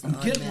 Baylor's the I'm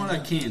odd getting man what I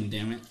out. can,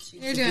 damn it.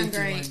 You're doing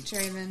great,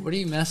 Traven. What are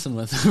you messing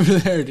with over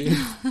there, dude?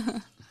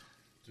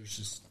 There's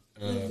just,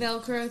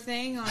 Velcro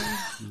thing on.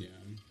 yeah.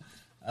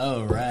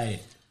 Oh, right.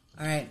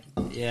 All right.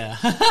 Yeah.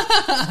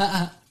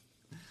 I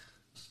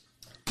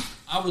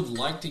would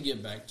like to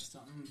get back to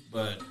something,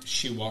 but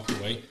she walked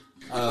away.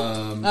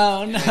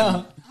 Oh,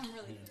 no.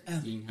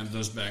 You can have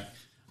those back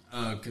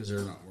because they're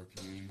not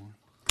working anymore.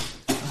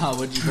 Oh,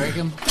 would you break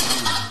him?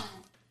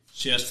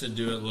 She has to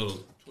do it a little.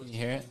 Can you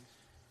hear it?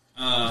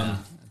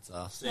 That's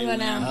off. Say about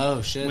now?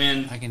 Oh, shit.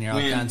 When I can hear all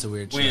kinds of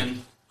weird shit.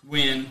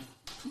 When.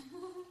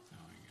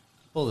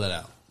 Pull that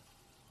out.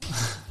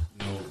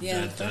 No,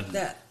 Yeah, fuck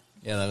that.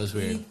 Yeah, that was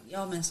weird.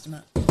 Y'all messed him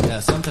up. Yeah, Yeah,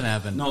 something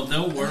happened. No,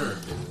 they'll work,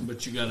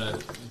 but you gotta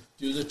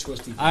do the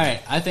twisty thing. All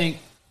right, I think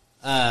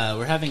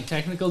we're having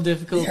technical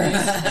difficulties,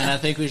 and I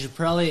think we should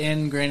probably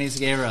end Granny's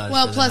Gayrage.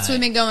 Well, for the plus night.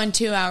 we've been going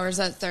 2 hours.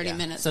 That's 30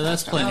 minutes. So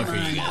that's plenty for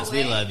you guys.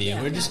 We love you.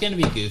 We're just going to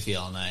be goofy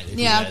all night. If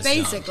you Yeah, guys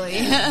basically.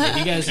 don't. If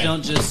you guys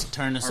don't just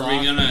turn us Are off.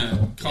 we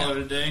gonna call it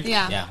a day?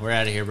 Yeah. Yeah, we're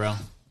out of here, bro.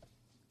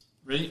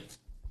 Ready?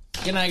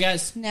 Good night,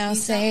 guys. Now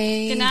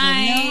say Good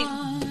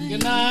night.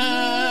 Good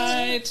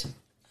night.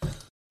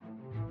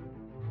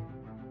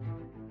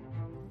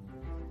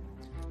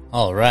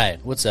 All right,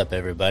 what's up,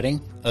 everybody?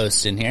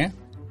 Austin here.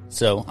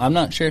 So, I'm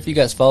not sure if you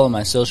guys follow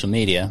my social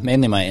media,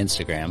 mainly my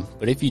Instagram,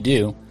 but if you do,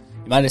 you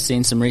might have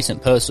seen some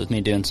recent posts with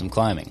me doing some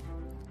climbing.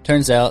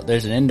 Turns out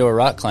there's an indoor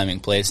rock climbing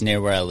place near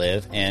where I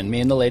live, and me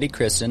and the lady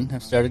Kristen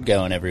have started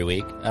going every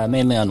week,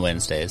 mainly on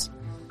Wednesdays.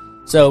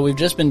 So, we've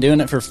just been doing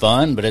it for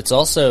fun, but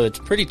it's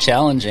pretty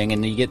challenging,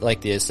 and you get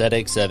like the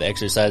aesthetics of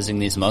exercising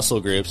these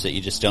muscle groups that you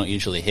just don't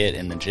usually hit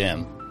in the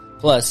gym.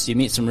 Plus, you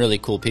meet some really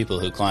cool people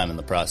who climb in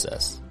the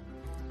process.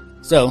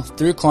 So,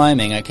 through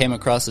climbing, I came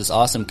across this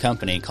awesome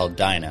company called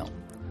Dino.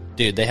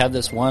 Dude, they have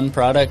this one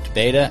product,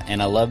 Beta,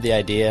 and I love the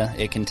idea.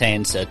 It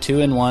contains a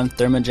 2-in-1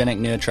 thermogenic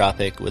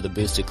nootropic with a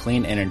boost of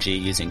clean energy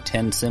using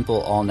 10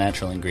 simple,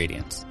 all-natural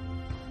ingredients.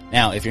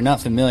 Now, if you're not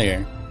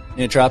familiar,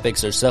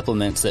 nootropics are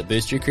supplements that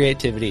boost your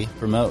creativity,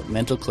 promote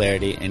mental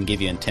clarity, and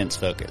give you intense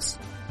focus.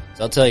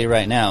 So I'll tell you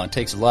right now, it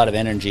takes a lot of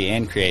energy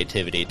and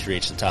creativity to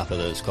reach the top of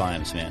those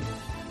climbs, man.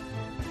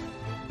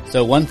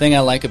 So one thing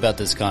I like about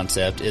this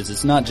concept is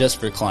it's not just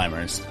for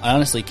climbers. I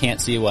honestly can't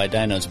see why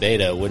Dino's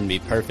Beta wouldn't be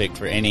perfect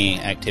for any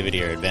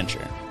activity or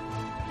adventure.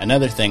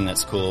 Another thing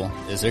that's cool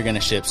is they're going to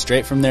ship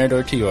straight from their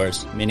door to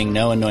yours, meaning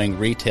no annoying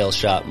retail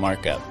shop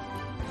markup.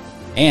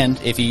 And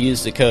if you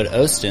use the code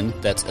OSTEN,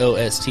 that's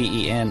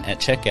OSTEN, at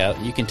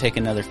checkout, you can take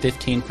another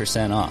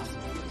 15% off.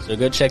 So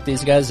go check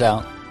these guys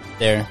out.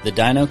 They're the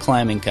Dino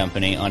Climbing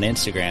Company on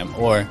Instagram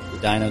or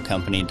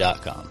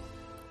thedinocompany.com.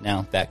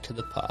 Now back to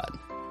the pod.